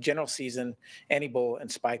 General season, any bull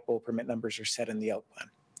and spike bull permit numbers are set in the elk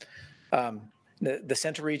plan. The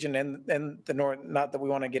central region and the north, not that we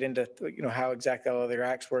want to get into how exactly all their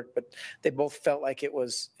acts work, but they both felt like it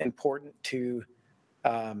was important to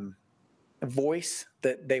voice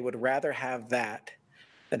that they would rather have that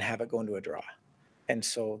than have it go into a draw. And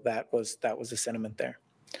so that was the sentiment there.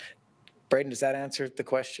 Braden, does that answer the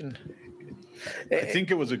question? I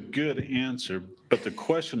think it was a good answer, but the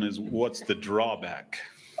question is, what's the drawback?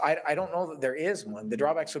 I don't know that there is one. The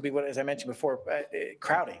drawbacks would be what, as I mentioned before,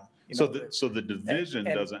 crowding. So the division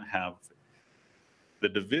doesn't have, the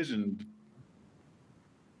division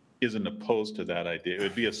isn't opposed to that idea. It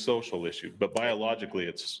would be a social issue, but biologically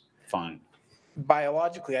it's fine.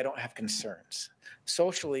 Biologically, I don't have concerns.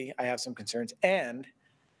 Socially, I have some concerns. And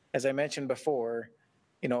as I mentioned before,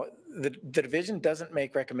 the division doesn't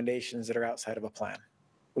make recommendations that are outside of a plan.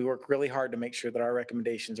 We work really hard to make sure that our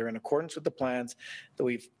recommendations are in accordance with the plans that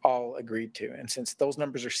we've all agreed to. And since those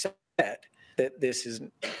numbers are set, that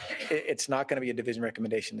it's not going to be a division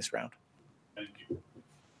recommendation this round. Thank you.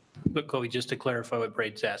 But Cody, just to clarify what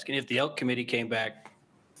Braid's asking, if the elk committee came back,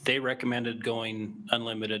 they recommended going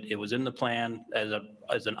unlimited, it was in the plan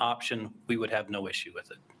as an option, we would have no issue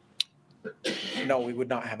with it. No, we would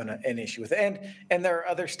not have an issue with it. And there are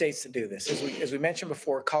other states that do this. As we mentioned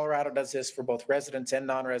before, Colorado does this for both residents and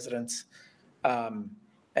non-residents,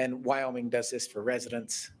 and Wyoming does this for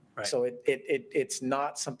residents. Right. So it's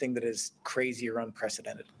not something that is crazy or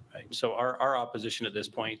unprecedented. Right. So our opposition at this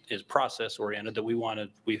point is process oriented, that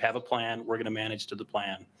we have a plan, we're going to manage to the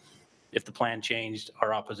plan. If the plan changed,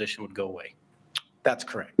 our opposition would go away. That's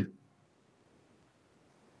correct.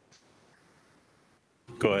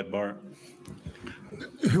 Go ahead, Bart.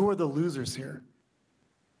 Who are the losers here?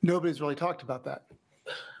 Nobody's really talked about that.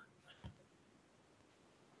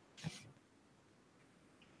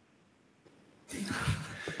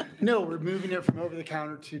 No, we're moving it from over the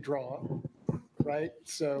counter to draw, right?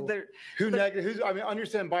 So There- I mean,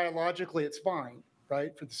 understand biologically it's fine,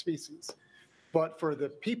 right, for the species. But for the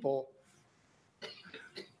people,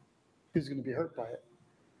 who's going to be hurt by it?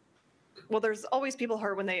 Well, there's always people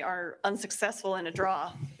hurt when they are unsuccessful in a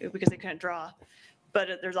draw because they couldn't draw.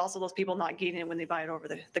 But there's also those people not getting it when they buy it over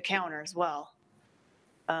the counter as well.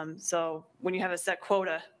 So when you have a set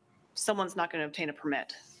quota, someone's not going to obtain a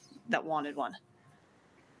permit that wanted one.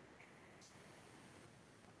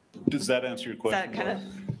 Does that answer your Is question? that kind of,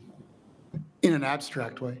 In an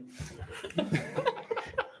abstract way.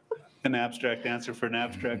 An abstract answer for an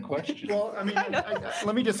abstract question. Well, I mean,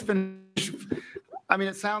 let me just finish. I mean,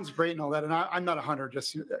 it sounds great and all that, and I'm not a hunter,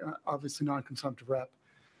 just obviously non-consumptive rep.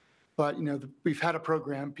 But, you know, we've had a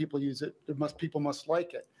program, people use it, people must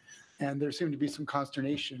like it. And there seemed to be some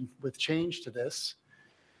consternation with change to this.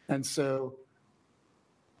 And so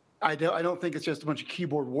I don't think it's just a bunch of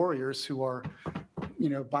keyboard warriors who are, you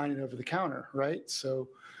know, buying it over the counter, right? So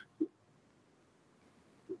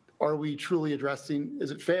are we truly addressing, is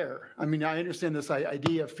it fair? I mean, I understand this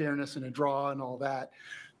idea of fairness in a draw and all that,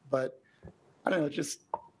 but I don't know, just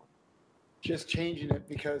changing it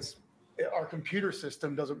because our computer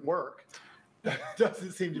system doesn't work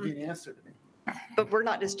doesn't seem to be an answer to me. but we're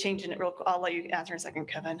not just changing it real quick. I'll let you answer in a second,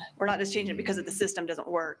 Kevin. We're not just changing it because the system doesn't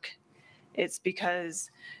work. It's because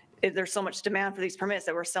there's so much demand for these permits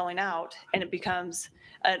that we're selling out, and it becomes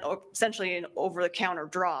essentially an over-the-counter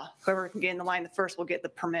draw. Whoever can get in the line the first will get the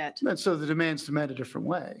permit. And so the demand's met a different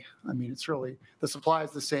way. I mean, it's really, the supply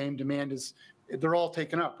is the same, demand is, they're all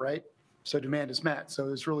taken up, right? So demand is met, so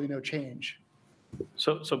there's really no change.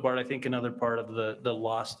 So Bart, I think another part of the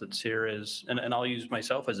loss that's here is, and I'll use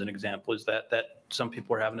myself as an example, is that some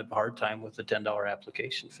people are having a hard time with the $10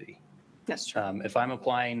 application fee. That's true. If I'm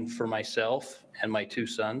applying for myself and my two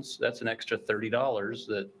sons, that's an extra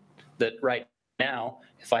 $30 that right now,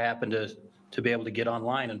 if I happen to be able to get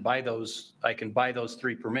online and buy those, I can buy those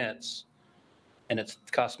 3 permits, and it's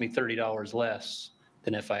cost me $30 less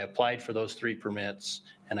than if I applied for those 3 permits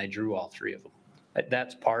and I drew all 3 of them.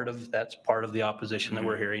 That's part of the opposition that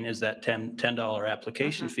we're hearing, is that $10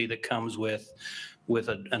 application fee that comes with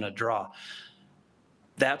a draw.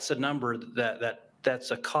 That's a number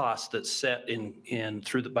that's a cost that's set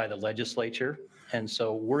by the legislature, and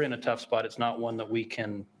so we're in a tough spot. It's not one that we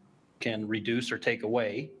can reduce or take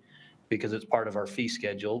away because it's part of our fee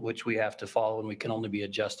schedule, which we have to follow, and we can only be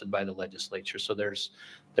adjusted by the legislature. So there's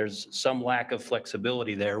some lack of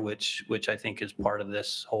flexibility there, which I think is part of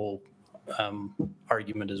this whole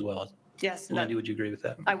argument as well. Yes. Lindy, would you agree with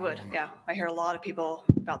that? I would, yeah. I hear a lot of people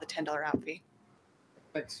about the $10 app fee.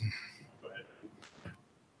 Thanks.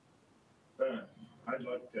 I'd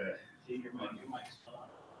like to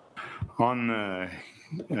on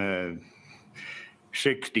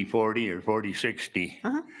 60-40 or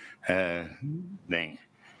 40-60 thing.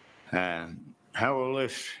 How will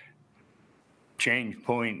this change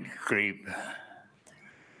point creep?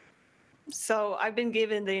 So I've been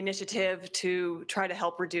given the initiative to try to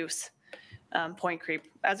help reduce point creep.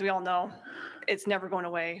 As we all know, it's never going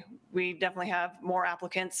away. We definitely have more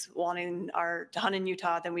applicants wanting to hunt in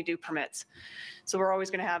Utah than we do permits. So we're always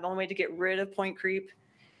going to have, the only way to get rid of point creep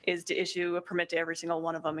is to issue a permit to every single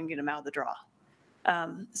one of them and get them out of the draw.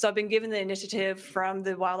 So I've been given the initiative from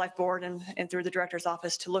the Wildlife Board and through the Director's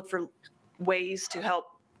Office to look for ways to help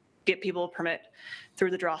get people a permit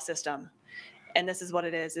through the draw system. And this is what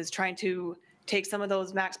it is trying to take some of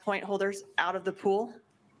those max point holders out of the pool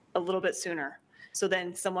a little bit sooner. So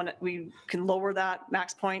then we can lower that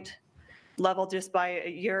max point level just by a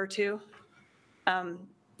year or two.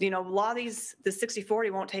 You know, a lot of the 60-40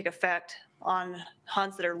 won't take effect on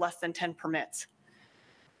hunts that are less than 10 permits.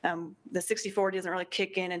 The 60-40 doesn't really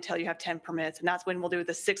kick in until you have 10 permits. And that's when we'll do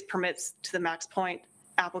the 6 permits to the max point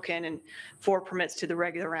applicant and 4 permits to the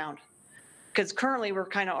regular round. Because currently we're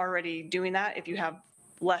kind of already doing that if you have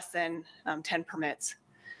less than 10 permits.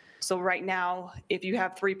 So right now, if you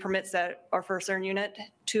have 3 permits that are for a certain unit,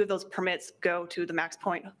 2 of those permits go to the max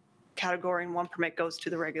point category and 1 permit goes to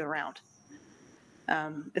the regular round.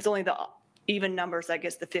 It's only the even numbers that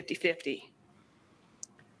gets the 50-50.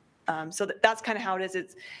 So that's kind of how it is.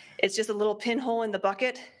 It's just a little pinhole in the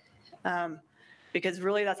bucket because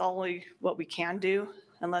really that's only what we can do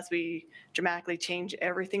unless we dramatically change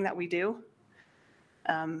everything that we do.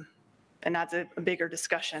 And that's a bigger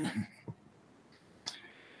discussion.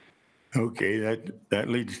 Okay, that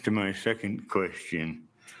leads to my second question.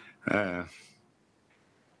 Can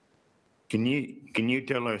you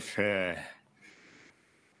tell us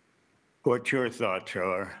what your thoughts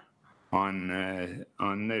are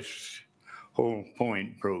on this whole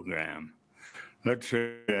point program? Let's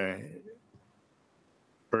say,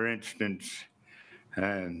 for instance,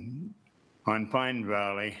 On Pine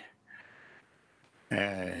Valley,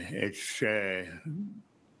 it's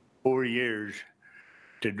 4 years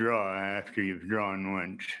to draw after you've drawn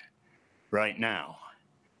once right now.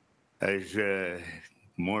 As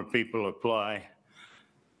more people apply,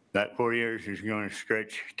 that 4 years is going to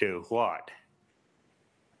stretch to what?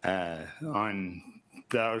 On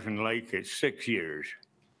Thousand Lake, it's 6 years.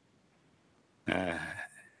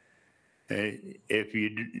 If you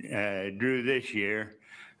drew this year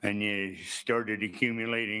and you started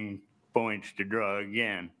accumulating points to draw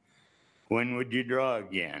again, when would you draw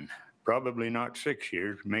again? Probably not 6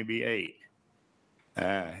 years, maybe 8.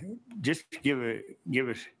 Just give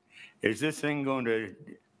us, is this thing going to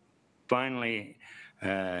finally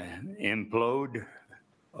implode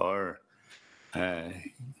or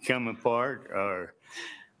come apart, or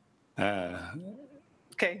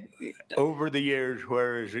Okay. over the years,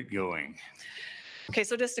 where is it going? Okay,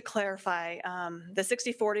 so just to clarify, the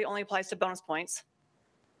 60/40 only applies to bonus points,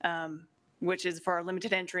 which is for our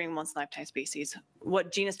limited entry and once lifetime species.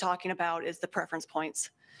 What Gene is talking about is the preference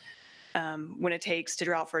points when it takes to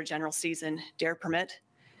draw out for a general season DARE permit.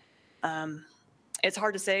 It's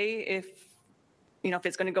hard to say if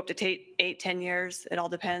it's going to go up to 8, 10 years. It all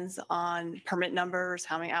depends on permit numbers,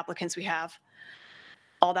 how many applicants we have.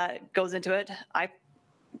 All that goes into it.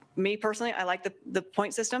 Me personally, I like the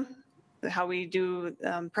point system, how we do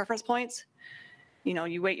preference points.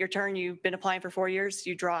 You wait your turn, you've been applying for 4 years,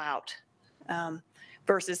 you draw out,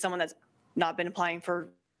 versus someone that's not been applying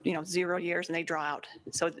for 0 years and they draw out.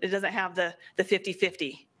 So it doesn't have the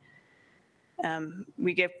 50-50.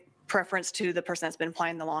 We give preference to the person that's been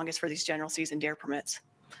applying the longest for these general season DARE permits.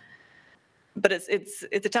 But it's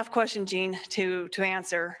a tough question, Gene, to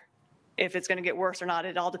answer if it's going to get worse or not.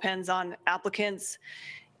 It all depends on applicants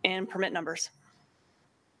and permit numbers.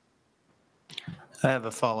 I have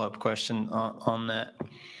a follow-up question on that.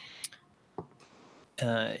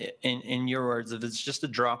 In your words, if it's just a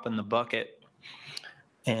drop in the bucket,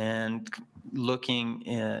 and looking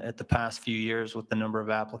at the past few years with the number of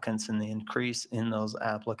applicants and the increase in those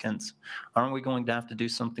applicants, aren't we going to have to do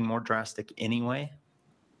something more drastic anyway?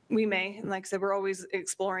 We may, and like I said, we're always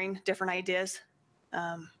exploring different ideas.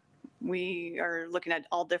 We are looking at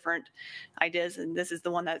all different ideas, and this is the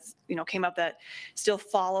one that's came up that still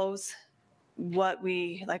follows what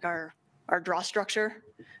we like our draw structure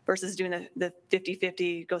versus doing the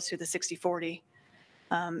 50-50 goes to the 60-40,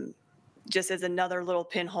 just as another little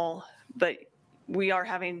pinhole. But we are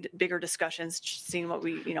having bigger discussions, seeing what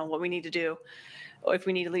we need to do, if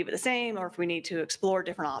we need to leave it the same or if we need to explore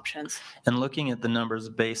different options. And looking at the numbers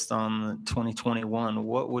based on 2021,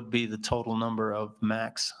 what would be the total number of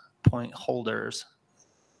max point holders?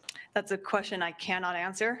 That's a question I cannot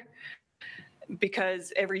answer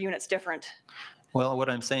because every unit's different. Well, what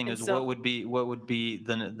I'm saying And is so- what would be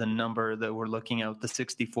the number that we're looking at, the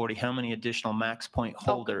 60-40, how many additional max point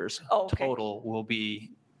holders okay. total will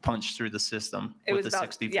be punched through the system It with was the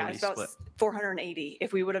about 60-40 it's about split? 480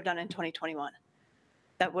 if we would have done it in 2021.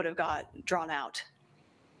 That would have got drawn out.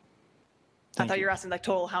 I thought you were asking like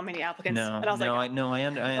total how many applicants. No, and I was no, like, I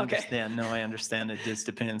Okay. understand. No, I understand. It just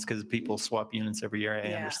depends because people swap units every year. I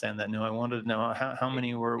Yeah. understand that. No, I wanted to know how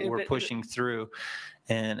many we're but- pushing through,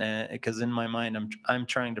 and because in my mind I'm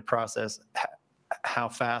trying to process how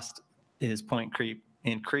fast is point creep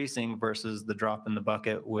increasing versus the drop in the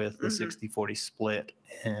bucket with the 60-40 split.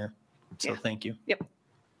 So thank you. Yep.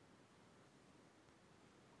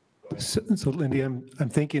 So Lindy, I'm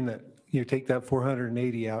thinking that you take that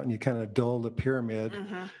 480 out and you kind of dull the pyramid,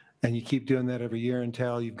 and you keep doing that every year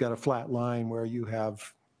until you've got a flat line where you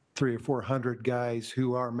have 300 or 400 guys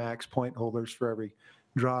who are max point holders for every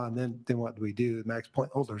draw. And then what do we do? The max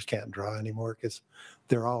point holders can't draw anymore because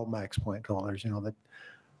they're all max point holders.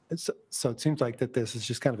 So it seems like that this is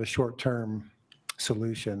just kind of a short-term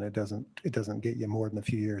solution. It doesn't get you more than a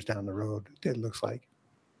few years down the road, it looks like.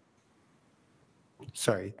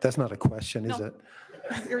 Sorry, that's not a question, is it?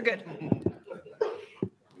 You're good.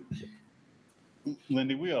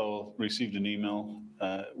 Lindy, we all received an email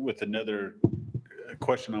with another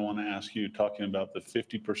question I want to ask you, talking about the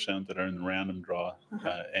 50% that are in the random draw,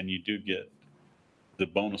 and you do get the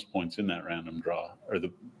bonus points in that random draw, or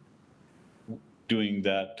doing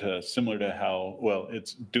that similar to how, well,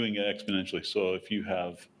 it's doing it exponentially. So if you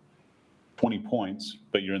have 20 points,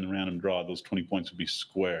 but you're in the random draw, those 20 points would be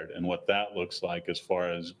squared. And what that looks like as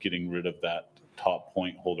far as getting rid of that top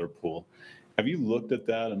point holder pool. Have you looked at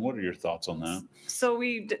that, and what are your thoughts on that? So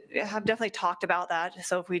we have definitely talked about that.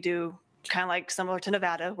 So if we do kind of like similar to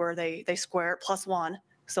Nevada where they square it +1,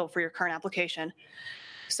 so for your current application.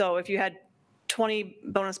 So if you had 20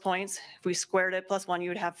 bonus points, if we squared it +1, you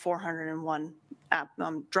would have 401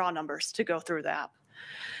 draw numbers to go through the app.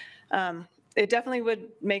 It definitely would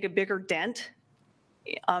make a bigger dent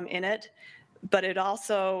in it, but it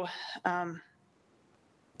also kind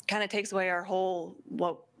of takes away our whole,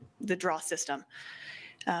 the draw system.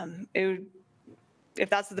 If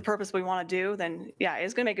that's the purpose we want to do, then yeah,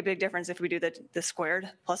 it's going to make a big difference if we do the squared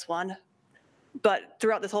 +1. But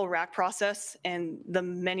throughout this whole RAC process and the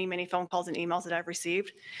many, many phone calls and emails that I've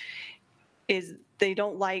received, is they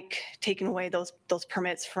don't like taking away those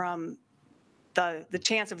permits from the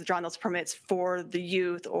chance of drawing those permits for the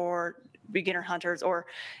youth or beginner hunters or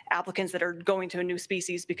applicants that are going to a new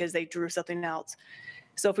species because they drew something else.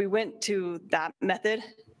 So if we went to that method,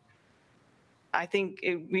 I think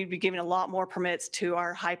we'd be giving a lot more permits to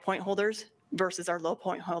our high point holders versus our low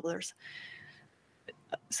point holders.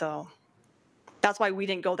 So that's why we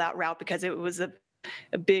didn't go that route, because it was a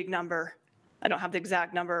big number. I don't have the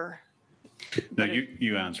exact number. No,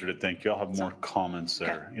 you answered it. Thank you. I'll have more comments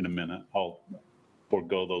there in a minute. I'll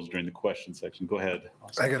forego those during the question section. Go ahead.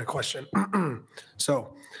 I got a question.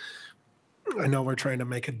 So I know we're trying to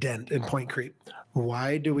make a dent in point creep.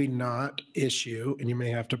 Why do we not issue, and you may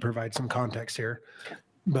have to provide some context here,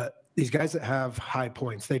 but these guys that have high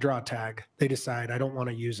points, they draw a tag, they decide, I don't want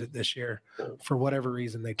to use it this year. For whatever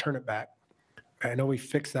reason, they turn it back. I know we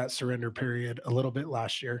fixed that surrender period a little bit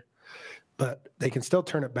last year, but they can still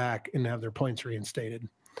turn it back and have their points reinstated.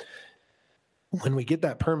 When we get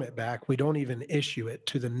that permit back, we don't even issue it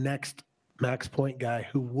to the next max point guy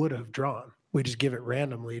who would have drawn. We just give it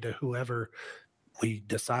randomly to whoever we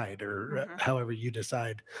decide, or however you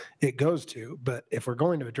decide it goes to. But if we're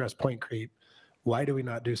going to address point creep, why do we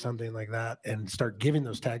not do something like that and start giving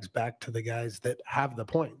those tags back to the guys that have the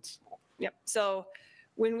points? Yep. So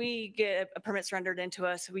when we get a permit surrendered into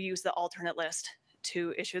us, we use the alternate list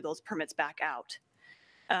to issue those permits back out.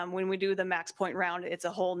 When we do the max point round, it's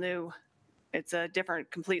a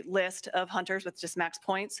different complete list of hunters with just max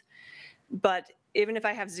points. But even if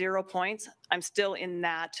I have 0 points, I'm still in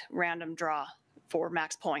that random draw for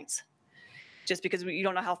max points, just because you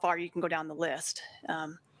don't know how far you can go down the list.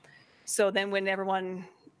 So then when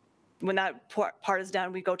that part is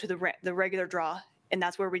done, we go to the regular draw, and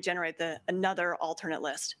that's where we generate another alternate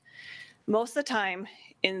list. Most of the time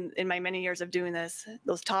in my many years of doing this,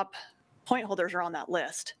 those top point holders are on that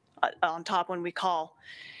list on top when we call.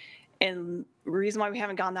 And the reason why we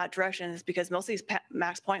haven't gone that direction is because most of these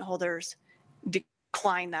max point holders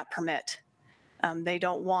decline that permit. They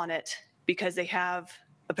don't want it because they have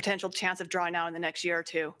a potential chance of drawing out in the next year or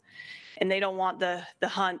two. And they don't want the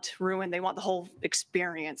hunt ruined. They want the whole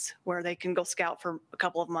experience where they can go scout for a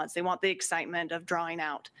couple of months. They want the excitement of drawing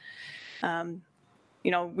out.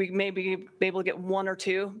 We may be able to get 1 or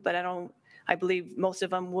 2, but I believe most of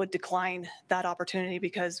them would decline that opportunity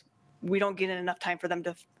because we don't get enough time for them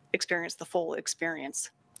to experience the full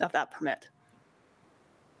experience of that permit.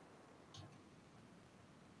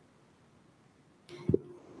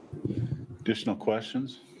 Additional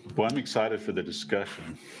questions? Well, I'm excited for the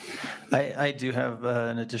discussion. I do have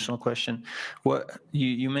an additional question. What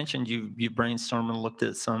you mentioned, you brainstormed and looked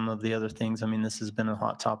at some of the other things. I mean, this has been a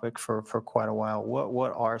hot topic for quite a while.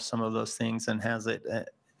 What are some of those things, and has it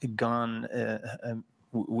gone?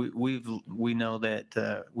 We know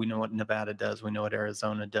that we know what Nevada does. We know what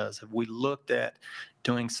Arizona does. Have we looked at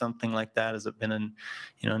doing something like that? Has it been in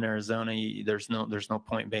Arizona? There's no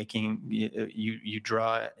point making. You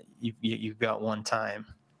draw. You've got one time,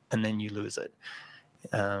 and then you lose it.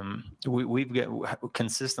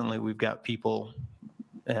 We've got people,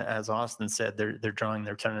 as Austin said, they're drawing,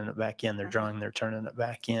 they're turning it back in. They're drawing, they're turning it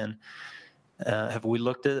back in. Have we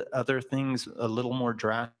looked at other things a little more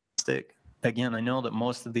drastic? Again, I know that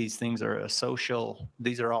most of these things are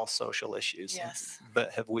these are all social issues. Yes.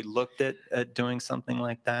 But have we looked at doing something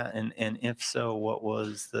like that? And if so, what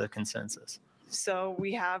was the consensus? So I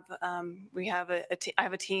have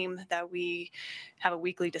a team that we have a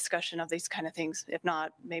weekly discussion of these kind of things, if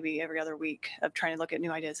not maybe every other week, of trying to look at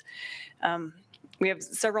new ideas. We have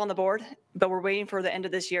several on the board, but we're waiting for the end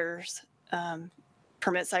of this year's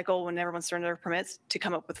permit cycle, when everyone's surrendered their permits, to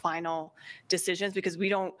come up with final decisions, because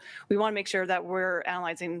we want to make sure that we're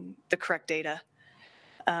analyzing the correct data.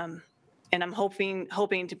 And I'm hoping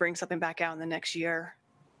to bring something back out in the next year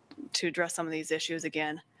to address some of these issues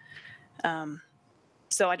again.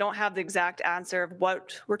 So I don't have the exact answer of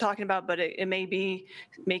what we're talking about, but it may be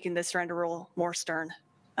making the surrender rule more stern,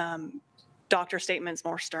 doctor statements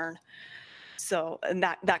more stern, so, and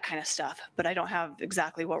that kind of stuff. But I don't have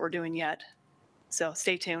exactly what we're doing yet. So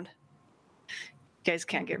stay tuned. You guys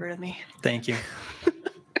can't get rid of me. Thank you.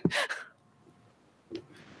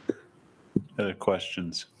 Other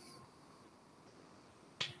questions?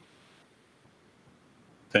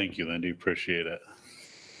 Thank you, Lindy. Appreciate it.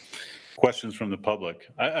 Questions from the public?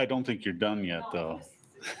 I don't think you're done yet, though.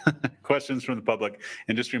 Questions from the public.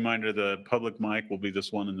 And just a reminder, the public mic will be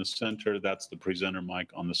this one in the center. That's the presenter mic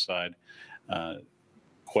on the side.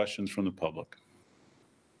 Questions from the public?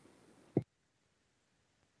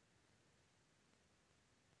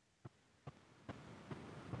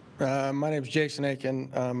 My name is Jason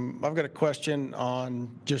Aiken. I've got a question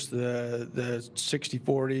on just the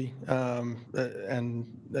 60/40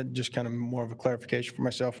 and just kind of more of a clarification for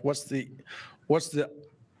myself. What's the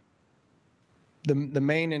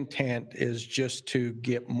main intent is just to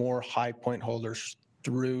get more high point holders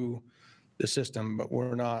through the system, but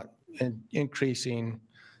we're not increasing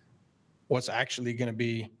what's actually going to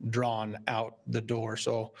be drawn out the door.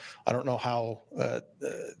 So I don't know how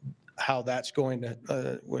that's going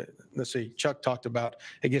to, let's see, Chuck talked about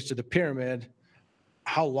it gets to the pyramid.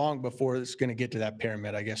 How long before it's going to get to that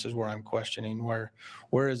pyramid, I guess, is where I'm questioning.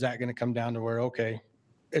 Where is that going to come down to where, okay,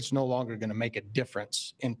 it's no longer going to make a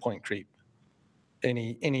difference in point creep?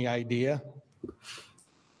 Any idea?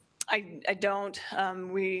 I don't.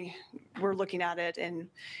 We're looking at it, and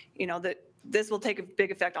that this will take a big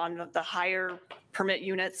effect on the higher permit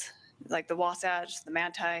units, like the Wasatch, the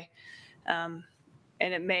Manti.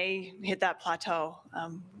 And it may hit that plateau.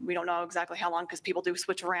 We don't know exactly how long because people do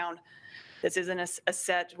switch around. This isn't a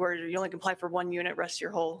set where you only can apply for one unit rest of your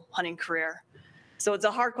whole hunting career. So it's a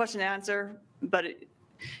hard question to answer, but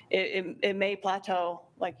it may plateau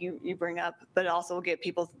like you bring up, but it also will get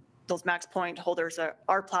people, those max point holders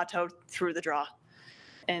are plateaued through the draw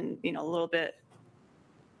and a little bit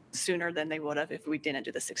sooner than they would have if we didn't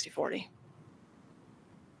do the 60/40.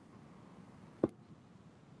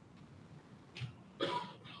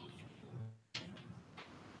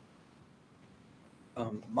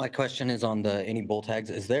 My question is on the any bull tags.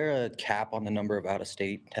 Is there a cap on the number of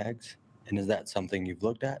out-of-state tags? And is that something you've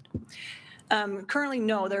looked at? Currently,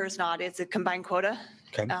 no, there is not. It's a combined quota.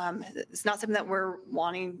 Okay. It's not something that we're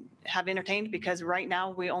wanting to have entertained because right now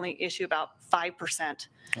we only issue about 5%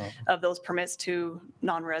 of those permits to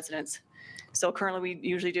non-residents. So currently we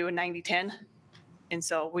usually do a 90-10. And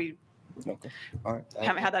so we All right.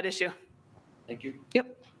 haven't had that issue. Thank you.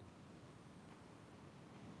 Yep.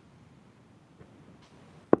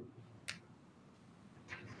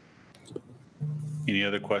 Any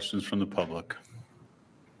other questions from the public?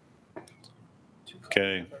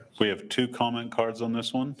 Okay, we have 2 comment cards on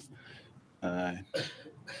this one.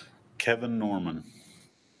 Kevin Norman.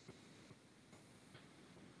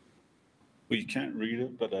 Well, you can't read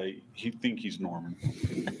it, but he think he's Norman.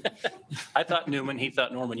 I thought Newman, he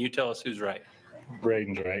thought Norman. You tell us who's right.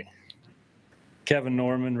 Braden's right. Kevin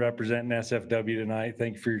Norman representing SFW tonight.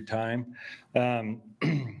 Thank you for your time.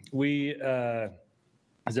 We,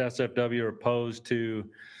 as SFW, are opposed to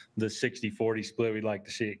the 60/40 split. We'd like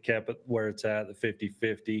to see it kept where it's at, the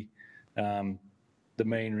 50/50. The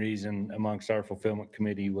main reason amongst our fulfillment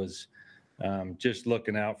committee was just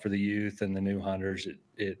looking out for the youth and the new hunters.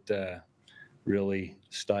 It really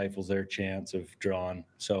stifles their chance of drawing.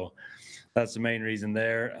 So that's the main reason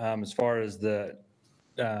there. As far as the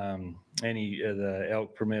any of the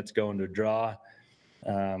elk permits going to draw,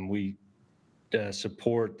 we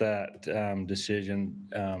support that decision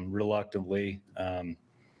reluctantly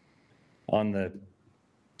on the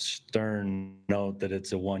stern note that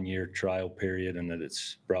it's a 1-year trial period and that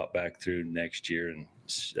it's brought back through next year and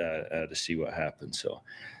to see what happens. So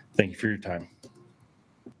thank you for your time.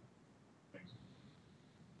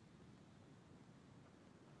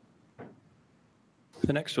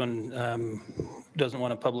 The next one doesn't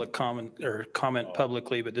want a public comment or comment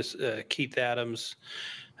publicly, but this Keith Adams,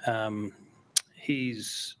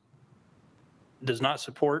 he's does not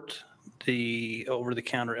support the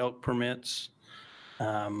over-the-counter elk permits.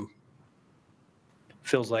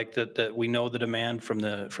 Feels like that we know the demand from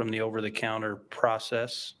the over-the-counter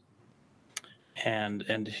process,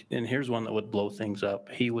 and here's one that would blow things up.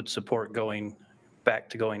 He would support going back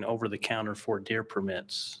to going over-the-counter for deer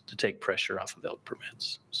permits to take pressure off of elk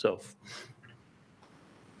permits. So,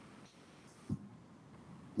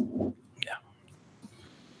 yeah.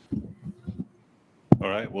 All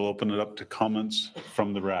right, we'll open it up to comments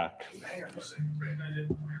from the RAC.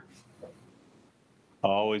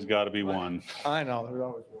 Always got to be one. I know, there's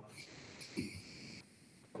always one.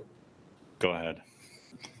 Go ahead.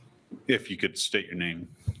 If you could state your name.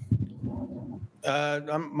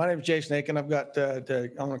 My name is Jason Aiken. I've got, I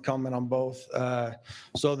want to comment on both.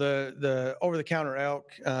 So the over-the-counter elk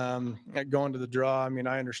going to the draw, I mean,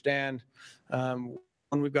 I understand when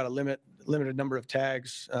we've got a limited number of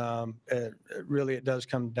tags, it does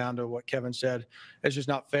come down to what Kevin said. It's just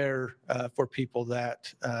not fair for people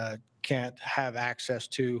that can't have access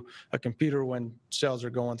to a computer when cells are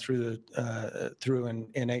going through in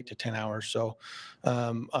 8 to 10 hours. So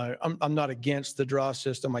I'm not against the draw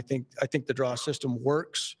system. I think the draw system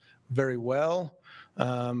works very well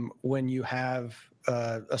when you have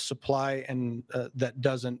a supply and that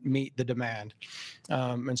doesn't meet the demand.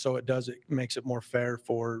 And so it makes it more fair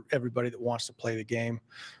for everybody that wants to play the game.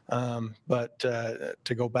 But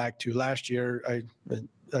to go back to last year,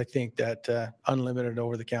 I think that unlimited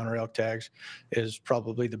over-the-counter elk tags is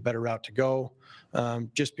probably the better route to go,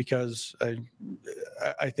 just because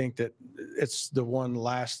I think that it's the one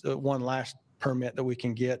last permit that we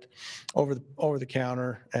can get over the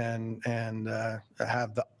counter and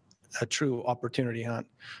have a true opportunity hunt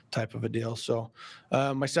type of a deal. So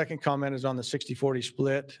my second comment is on the 60-40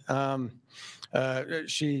 split.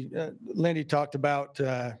 Lindy talked about,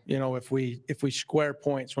 if we square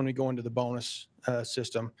points when we go into the bonus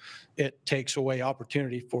system, it takes away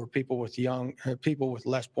opportunity for people with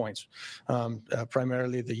less points,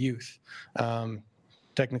 primarily the youth.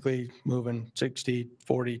 Technically moving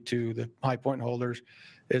 60-40 to the high point holders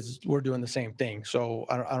we're doing the same thing. So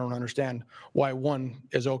I don't understand why one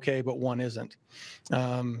is okay, but one isn't.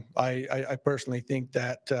 I personally think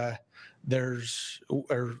that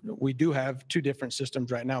we do have two different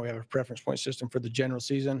systems right now. We have a preference point system for the general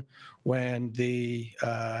season when the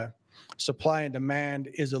supply and demand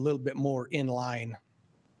is a little bit more in line.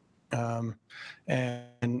 And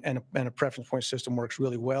a preference point system works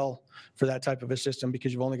really well for that type of a system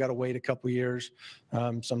because you've only got to wait a couple of years.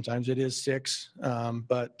 Sometimes it is 6,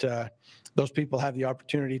 but those people have the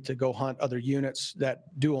opportunity to go hunt other units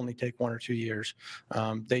that do only take 1 or 2 years.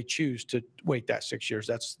 They choose to wait that 6 years.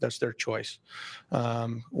 That's their choice.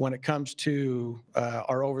 When it comes to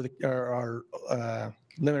our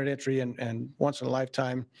limited entry and once in a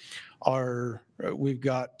lifetime, we've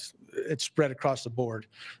got it's spread across the board.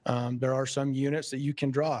 There are some units that you can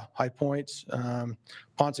draw high points,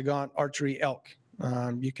 Ponsagant, archery, elk.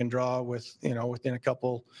 You can draw within a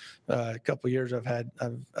couple years.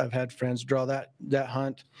 I've had friends draw that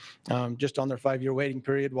hunt just on their 5-year waiting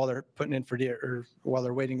period while they're putting in for deer, or while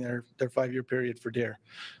they're waiting their 5-year period for deer.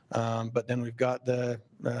 But then we've got the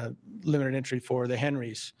limited entry for the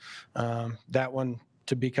Henrys. That one,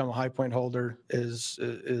 to become a high point holder, is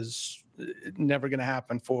never going to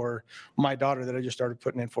happen for my daughter that I just started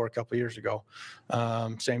putting in for a couple of years ago.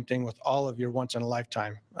 Same thing with all of your once in a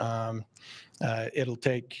lifetime. It'll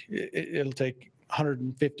take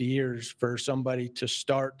 150 years for somebody to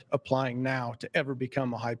start applying now to ever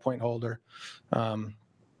become a high point holder.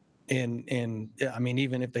 Even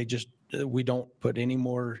if we don't put any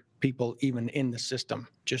more people even in the system,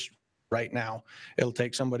 just right now, it'll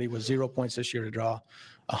take somebody with 0 points this year to draw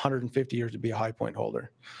 150 years to be a high point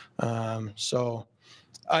holder. So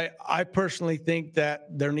I personally think that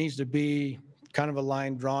there needs to be kind of a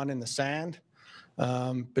line drawn in the sand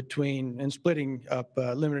between splitting up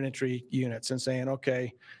limited entry units and saying,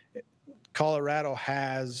 okay, Colorado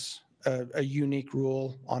has a unique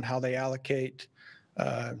rule on how they allocate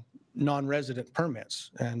non-resident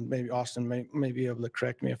permits, and maybe Austin may be able to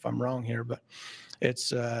correct me if I'm wrong here, but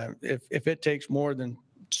it's if it takes more than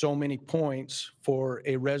so many points for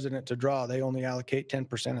a resident to draw, they only allocate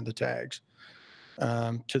 10% of the tags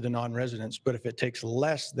to the non-residents. But if it takes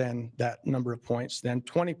less than that number of points, then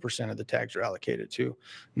 20% of the tags are allocated to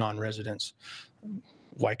non-residents.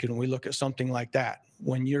 Why couldn't we look at something like that?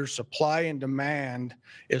 When your supply and demand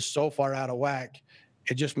is so far out of whack,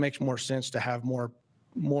 it just makes more sense to have more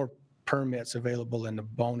permits available in the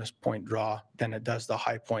bonus point draw than it does the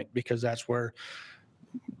high point, because that's where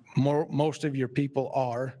most of your people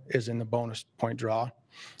is in the bonus point draw,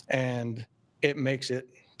 and it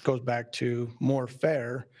goes back to more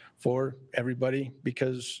fair for everybody,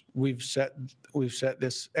 because we've set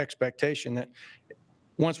this expectation that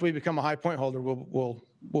once we become a high point holder,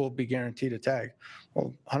 we'll be guaranteed a tag. Well,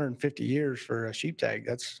 150 years for a sheep tag,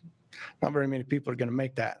 that's not very many people are going to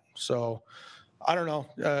make that. So I don't know,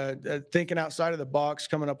 thinking outside of the box,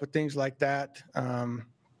 coming up with things like that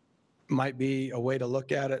might be a way to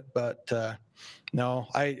look at it. But no,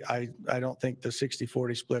 I don't think the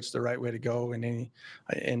 60-40 split's the right way to go. And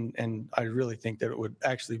I really think that it would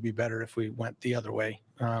actually be better if we went the other way.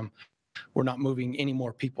 We're not moving any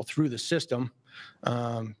more people through the system.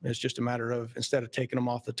 It's just a matter of, instead of taking them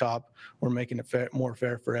off the top, we're making it more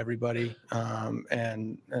fair for everybody,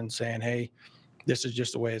 and saying, hey, this is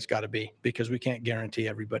just the way it's got to be, because we can't guarantee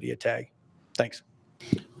everybody a tag. Thanks.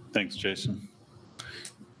 Thanks, Jason.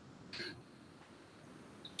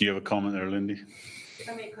 Do you have a comment there, Lindy?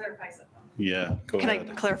 Let me clarify something. Yeah, go ahead. Can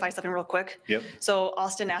I clarify something real quick? Yep. So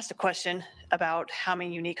Austin asked a question about how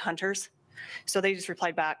many unique hunters. So they just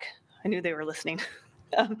replied back, I knew they were listening.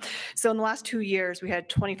 So in the last 2 years, we had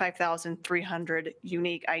 25,300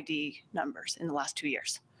 unique ID numbers in the last 2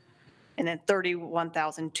 years. And then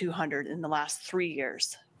 31,200 in the last 3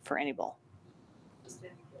 years for any bull.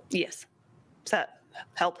 Yes. Does that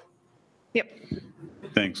help? Yep.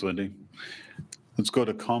 Thanks, Lindy. Let's go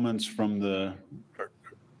to comments from the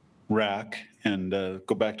RAC and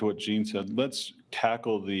go back to what Jean said. Let's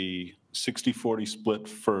tackle the 60-40 split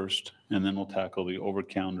first, and then we'll tackle the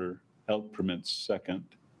over-counter elk permits second.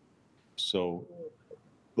 So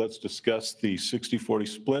let's discuss the 60-40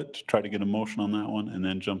 split, try to get a motion on that one, and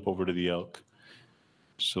then jump over to the elk.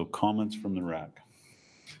 So comments from the RAC.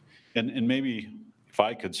 And maybe if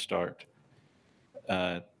I could start.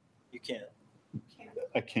 You can't.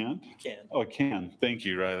 I can't? You can. Oh, I can. Thank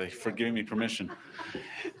you, Riley, for giving me permission.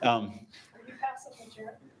 Are you passing the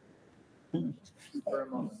chair? For a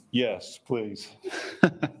moment. Yes, please.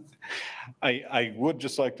 I would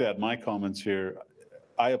just like to add my comments here.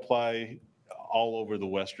 I apply all over the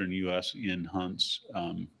Western U.S. in hunts,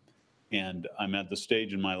 and I'm at the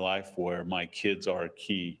stage in my life where my kids are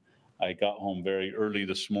key. I got home very early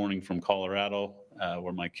this morning from Colorado,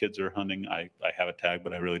 where my kids are hunting. I have a tag,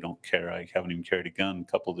 but I really don't care. I haven't even carried a gun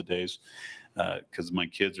a couple of the days because my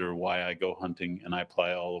kids are why I go hunting, and I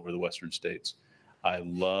apply all over the Western states. I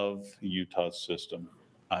love Utah's system.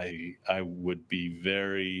 I would be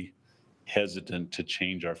very hesitant to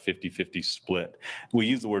change our 50-50 split. We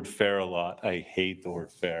use the word fair a lot. I hate the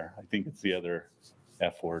word fair. I think it's the other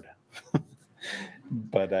F word.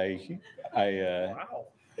 But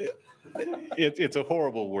it's a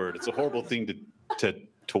horrible word. It's a horrible thing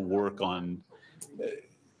to work on.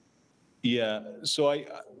 Yeah, so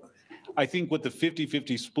I think with the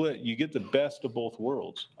 50-50 split, you get the best of both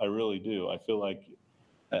worlds. I really do. I feel like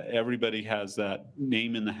everybody has that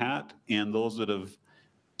name in the hat, and those that have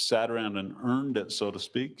sat around and earned it, so to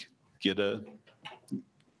speak, get an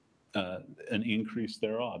increase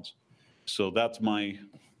their odds. So that's my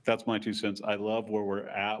 2 cents. I love where we're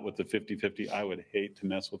at with the 50-50. I would hate to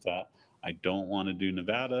mess with that. I don't want to do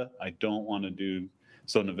Nevada. I don't want to do,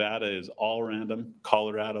 so Nevada is all random.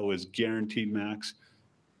 Colorado is guaranteed max.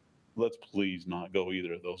 Let's please not go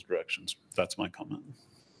either of those directions. That's my comment.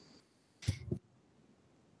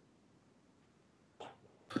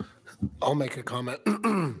 I'll make a comment.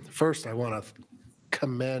 First, I want to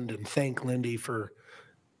commend and thank Lindy for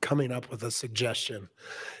coming up with a suggestion,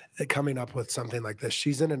 coming up with something like this.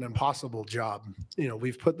 She's in an impossible job. You know,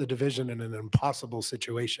 we've put the division in an impossible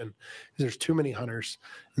situation. There's too many hunters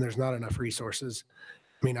and there's not enough resources.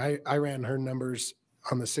 I mean, I ran her numbers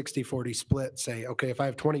on the 60-40 split, say, okay, if I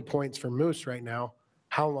have 20 points for moose right now,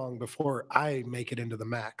 how long before I make it into the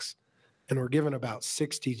max? And we're given about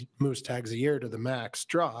 60 moose tags a year to the max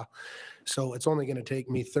draw. So it's only going to take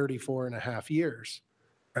me 34 and a half years,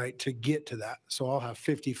 right, to get to that. So I'll have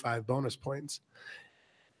 55 bonus points.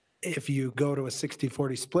 If you go to a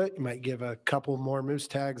 60-40 split, you might give a couple more moose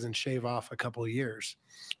tags and shave off a couple of years.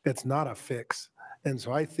 It's not a fix. And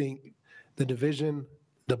so I think the division,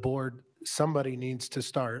 the board, somebody needs to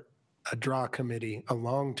start a draw committee, a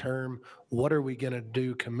long-term, what are we going to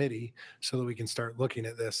do committee so that we can start looking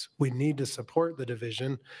at this. We need to support the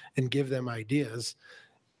division and give them ideas.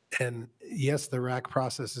 And yes, the RAC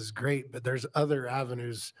process is great, but there's other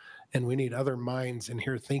avenues and we need other minds in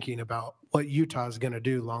here thinking about what Utah is going to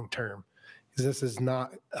do long-term. Because this is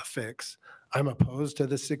not a fix. I'm opposed to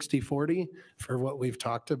the 60-40 for what we've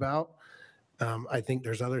talked about. I think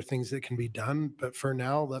there's other things that can be done, but for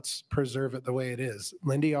now, let's preserve it the way it is.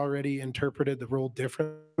 Lindy already interpreted the rule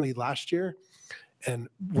differently last year. And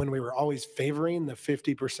when we were always favoring the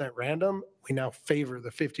 50% random, we now favor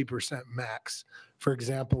the 50% max. For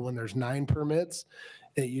example, when there's 9 permits,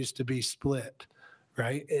 it used to be split,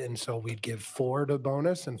 right? And so we'd give 4 to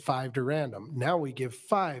bonus and 5 to random. Now we give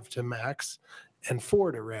 5 to max and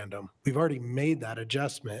 4 to random. We've already made that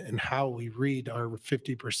adjustment in how we read our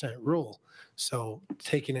 50% rule. So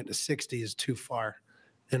taking it to 60 is too far,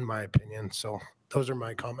 in my opinion. So those are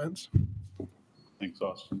my comments. Thanks,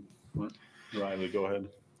 Austin. Riley, go ahead.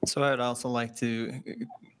 So I'd also like to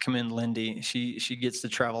commend Lindy. She gets to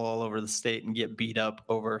travel all over the state and get beat up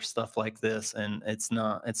over stuff like this, and it's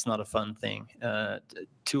not a fun thing.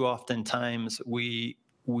 Too often times we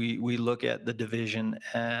look at the division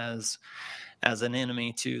as an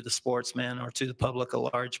enemy to the sportsman or to the public at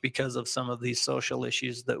large because of some of these social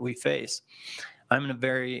issues that we face. I'm a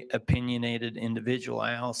very opinionated individual.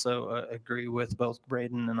 I also agree with both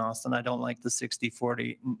Braden and Austin. I don't like the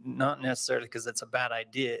 60-40, not necessarily because it's a bad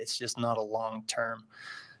idea. It's just not a long-term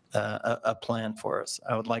a plan for us.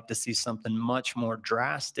 I would like to see something much more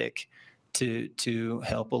drastic to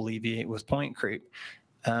help alleviate with point creep.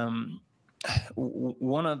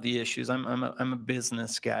 One of the issues, I'm a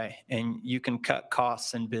business guy, and you can cut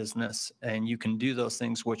costs in business, and you can do those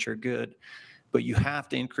things which are good, but you have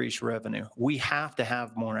to increase revenue. We have to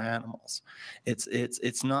have more animals.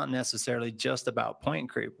 It's not necessarily just about point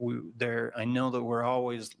creep. I know that we're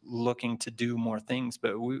always looking to do more things,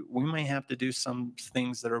 but we may have to do some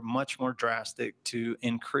things that are much more drastic to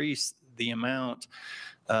increase the amount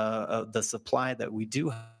of the supply that we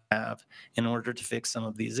do have in order to fix some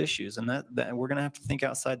of these issues. And that we're going to have to think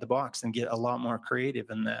outside the box and get a lot more creative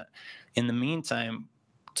in that. In the meantime,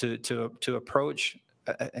 to approach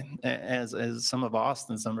as some of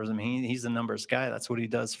Austin's numbers, I mean, he's a numbers guy. That's what he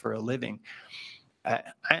does for a living.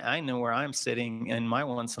 I know where I'm sitting in my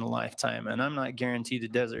once in a lifetime, and I'm not guaranteed a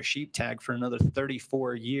desert sheep tag for another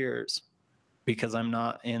 34 years because I'm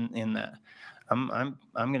not in that. I'm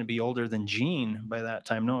going to be older than Gene by that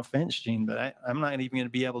time. No offense, Gene, but I'm not even going to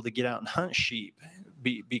be able to get out and hunt sheep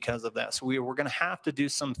because of that. So we're going to have to do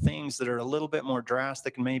some things that are a little bit more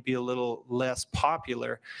drastic and maybe a little less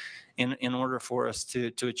popular in order for us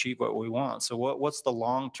to achieve what we want. So what's the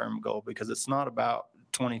long-term goal? Because it's not about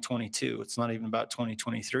 2022. It's not even about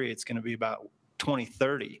 2023. It's going to be about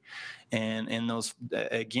 2030. And those,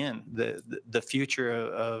 again, the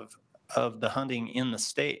future of the hunting in the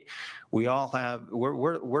state.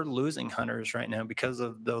 We're losing hunters right now because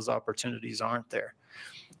of those opportunities aren't there.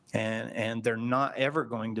 And they're not ever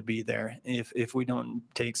going to be there if we don't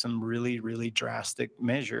take some really, really drastic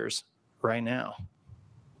measures right now.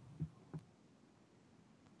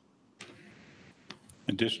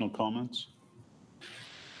 Additional comments?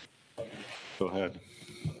 Go ahead.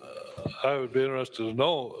 I would be interested to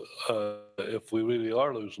know if we really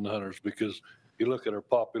are losing hunters, because you look at our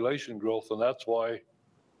population growth, and that's why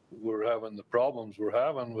we're having the problems we're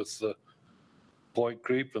having with the point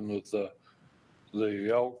creep and with the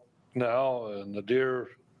elk now and the deer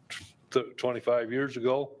 25 years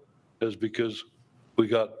ago, is because we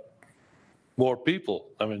got more people.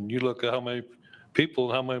 I mean, you look at how many people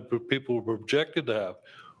we're projected to have.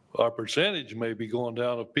 Our percentage may be going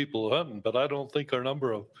down of people hunting, but I don't think our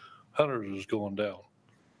number of hunters is going down.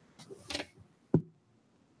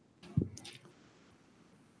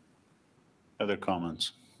 Other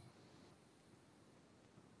comments?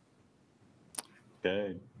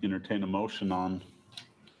 Okay, entertain a motion on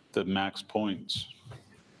the max points.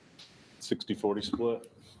 60-40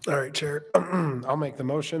 split. All right, Chair. I'll make the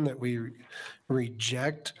motion that we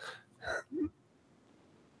reject.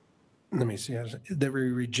 Let me see. That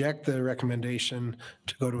we reject the recommendation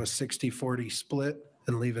to go to a 60-40 split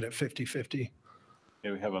and leave it at 50-50.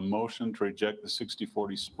 Okay, we have a motion to reject the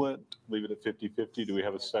 60-40 split, leave it at 50-50. Do we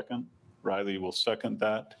have a second? Riley will second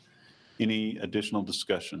that. Any additional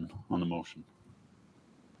discussion on the motion?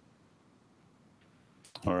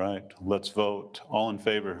 All right, let's vote. All in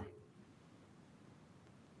favor?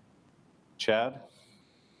 Chad?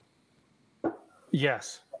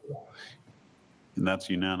 Yes. And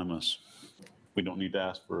that's unanimous. We don't need to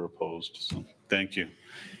ask for opposed, so thank you.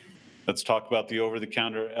 Let's talk about the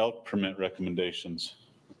over-the-counter elk permit recommendations.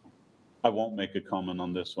 I won't make a comment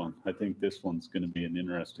on this one. I think this one's going to be an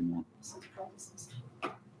interesting one.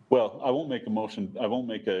 Well, I won't make a motion. I won't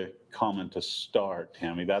make a comment to start,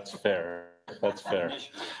 Tammy. That's fair. That's fair.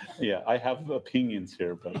 Yeah, I have opinions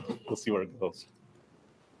here, but we'll see where it goes.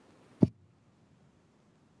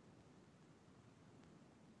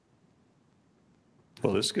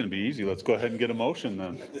 Well, this is going to be easy. Let's go ahead and get a motion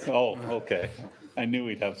then. Oh, okay. I knew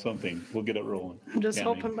we'd have something. We'll get it rolling. I'm just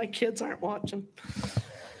Tammy. hoping my kids aren't watching.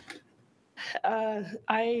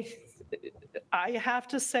 I have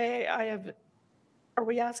to say are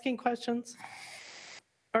we asking questions?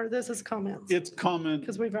 Or this is comments? It's comment,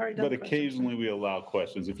 because we've already done but questions. occasionally we allow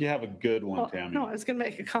questions. If you have a good one, Tammy. No, I was going to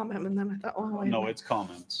make a comment and then I thought, oh, wait a No, minute. it's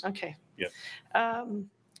comments. Okay. Yep.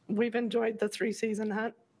 We've enjoyed the 3-season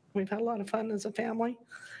hunt. We've had a lot of fun as a family,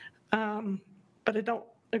 but I don't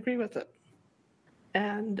agree with it.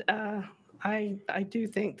 And I do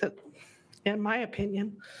think that, in my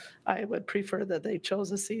opinion, I would prefer that they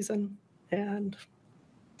chose a season and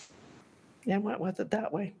went with it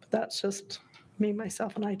that way. But that's just me,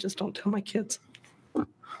 myself, and I just don't tell my kids.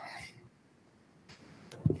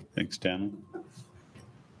 Thanks, Tammy.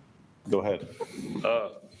 Go ahead.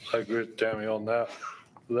 I agree with Tammy on that.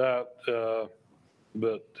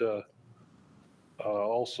 But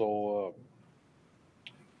also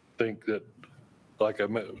think that, like I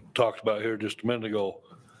talked about here just a minute ago,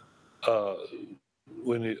 I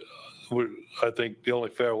think the only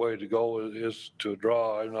fair way to go is to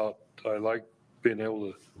draw. I like being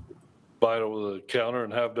able to buy it over the counter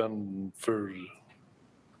and have done for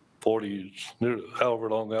 40, however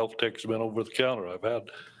long elf tick's been over the counter. I've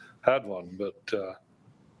had one, but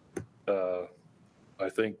I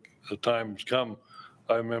think the time's come.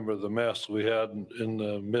 I remember the mess we had in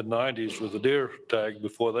the mid-90s with the deer tag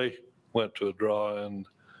before they went to a draw, and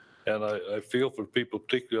I feel for people,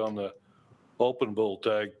 particularly on the open bull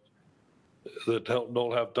tag, that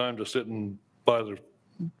don't have time to sit and buy their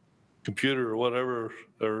computer or whatever,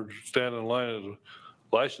 or stand in line at a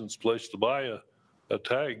license place to buy a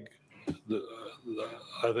tag.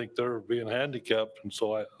 I think they're being handicapped, and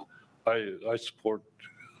so I support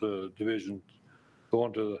the division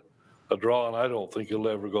going to a draw, and I don't think it'll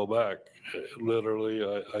ever go back. Literally,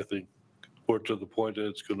 I think we're to the point that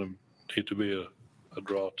it's going to need to be a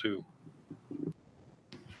draw too.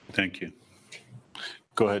 Thank you.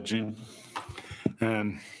 Go ahead, Gene.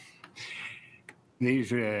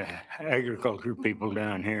 These agriculture people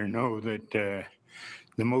down here know that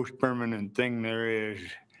the most permanent thing there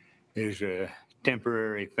is a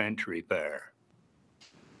temporary fence repair.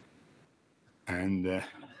 And the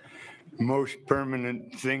most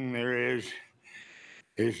permanent thing there is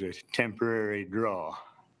a temporary draw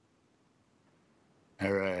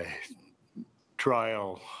or a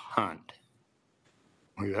trial hunt.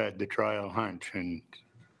 We've had the trial hunts, and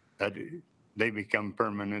they become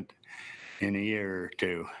permanent in a year or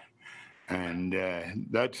two. And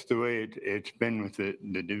that's the way it's been with the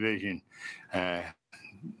division. The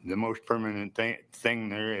most permanent thing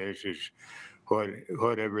there is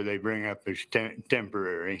whatever they bring up is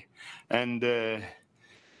temporary. And the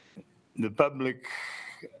public,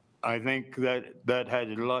 I think that had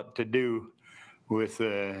a lot to do with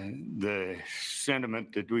the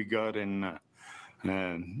sentiment that we got in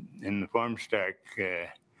the farm stack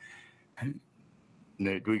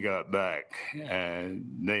that we got back.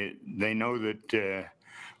 They know that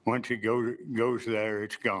once it goes there,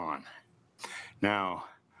 it's gone. Now,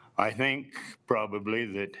 I think probably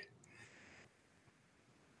that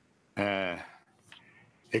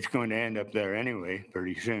it's going to end up there anyway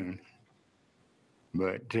pretty soon.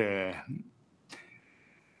 But the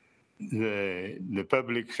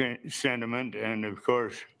public sentiment, and of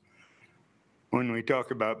course, when we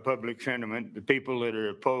talk about public sentiment, the people that are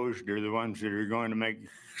opposed are the ones that are going to make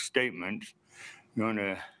statements, going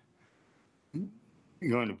to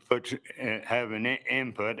have an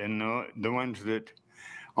input, and the ones that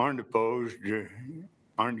aren't opposed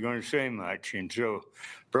aren't going to say much. And so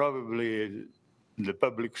probably the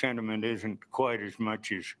public sentiment isn't quite as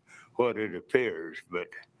much as what it appears. But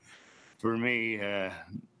for me,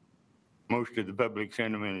 most of the public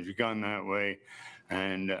sentiment has gone that way,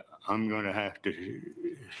 and I'm going to have to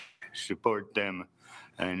support them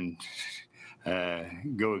and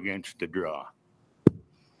go against the draw.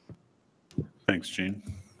 Thanks, Gene.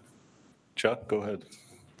 Chuck, go ahead.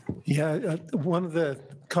 Yeah, one of the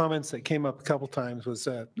comments that came up a couple times was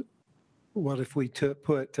what if we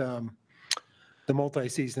put the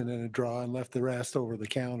multi-season in a draw and left the rest over the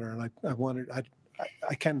counter? And I wondered,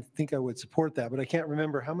 I kind of think I would support that, but I can't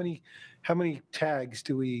remember how many tags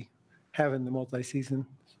do we have in the multi-season?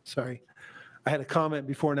 Sorry, I had a comment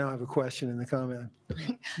before. Now I have a question in the comment.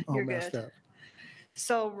 All You're messed good. up.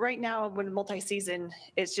 So right now, when multi-season,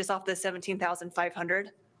 it's just off the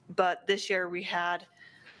 17,500, but this year we had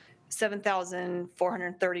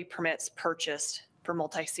 7,430 permits purchased for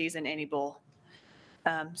multi-season any bull.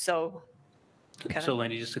 So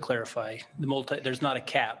Landy, just to clarify, there's not a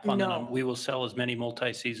cap on the number. We will sell as many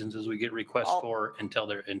multi-seasons as we get requests for until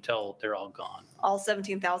they're all gone. all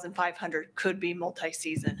 17,500 could be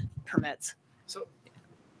multi-season permits. So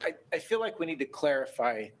I feel like we need to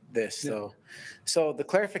clarify this though. So the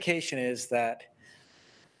clarification is that,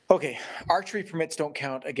 okay, archery permits don't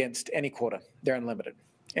count against any quota. They're unlimited.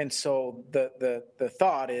 And so the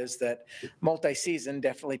thought is that multi-season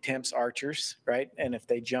definitely tempts archers, right? And if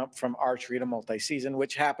they jump from archery to multi-season,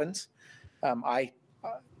 which happens, I'm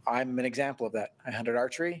an example of that. I hunted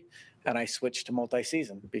archery and I switched to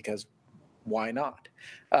multi-season because why not?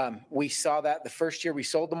 We saw that the first year we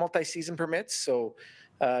sold the multi-season permits. So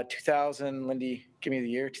 2000, Lindy, give me the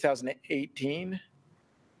year, 2018.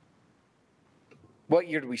 What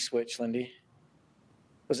year did we switch, Lindy?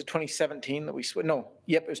 Was it 2017 that we switched? No,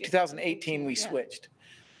 yep, it was 2018 we switched.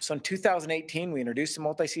 So in 2018, we introduced the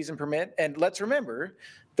multi-season permit. And let's remember,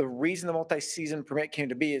 the reason the multi-season permit came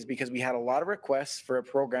to be is because we had a lot of requests for a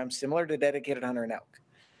program similar to Dedicated Hunter and Elk.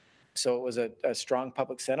 So it was a strong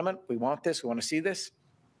public sentiment. We want this, we want to see this.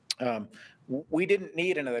 We didn't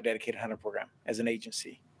need another Dedicated Hunter program as an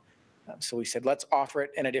agency. So we said, let's offer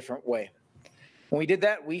it in a different way. When we did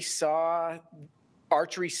that, we saw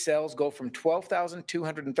archery sales go from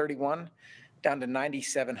 12,231 down to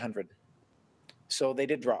 9,700. So they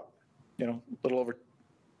did drop. a little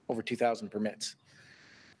over 2,000 permits.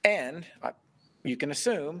 And you can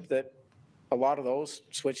assume that a lot of those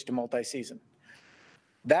switch to multi-season.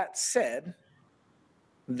 That said,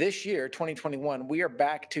 this year, 2021, we are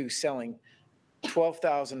back to selling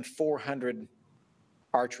 12,400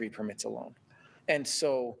 archery permits alone. And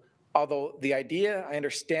so, although the idea, I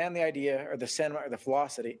understand the idea or the sentiment or the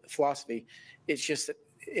philosophy, it's just that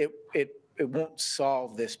it won't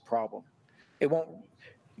solve this problem. It won't,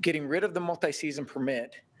 getting rid of the multi-season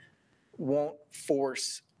permit won't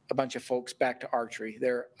force a bunch of folks back to archery.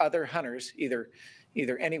 There are other hunters, either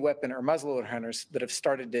any weapon or muzzleloader hunters, that have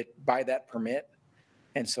started to buy that permit.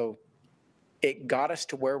 And so it got us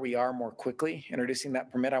to where we are more quickly, introducing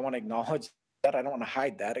that permit. I want to acknowledge that. I don't want to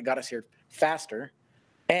hide that. It got us here faster.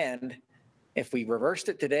 And if we reversed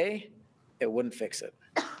it today, it wouldn't fix it.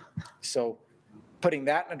 So putting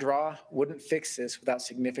that in a draw wouldn't fix this without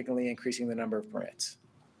significantly increasing the number of permits.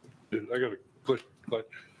 Dude, I got a question.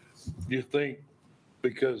 You think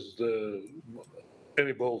because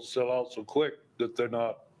any bulls sell out so quick that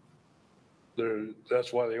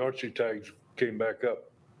that's why the archery tags came back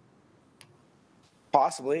up?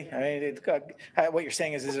 Possibly. I mean, what you're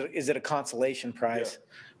saying is it a consolation prize? Yeah.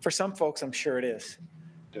 For some folks, I'm sure it is.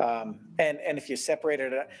 Yeah. And if you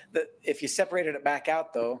separated it back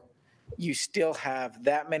out, though, you still have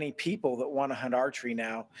that many people that want to hunt archery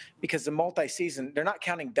now, because the multi-season, they're not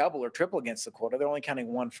counting double or triple against the quota. They're only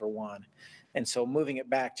counting 1 for 1. And so moving it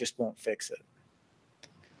back just won't fix it.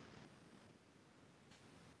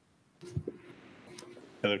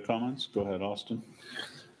 Other comments? Go ahead, Austin.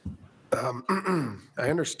 I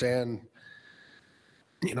understand,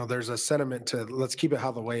 there's a sentiment to let's keep it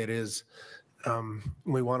how the way it is.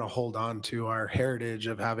 We want to hold on to our heritage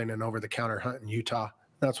of having an over-the-counter hunt in Utah.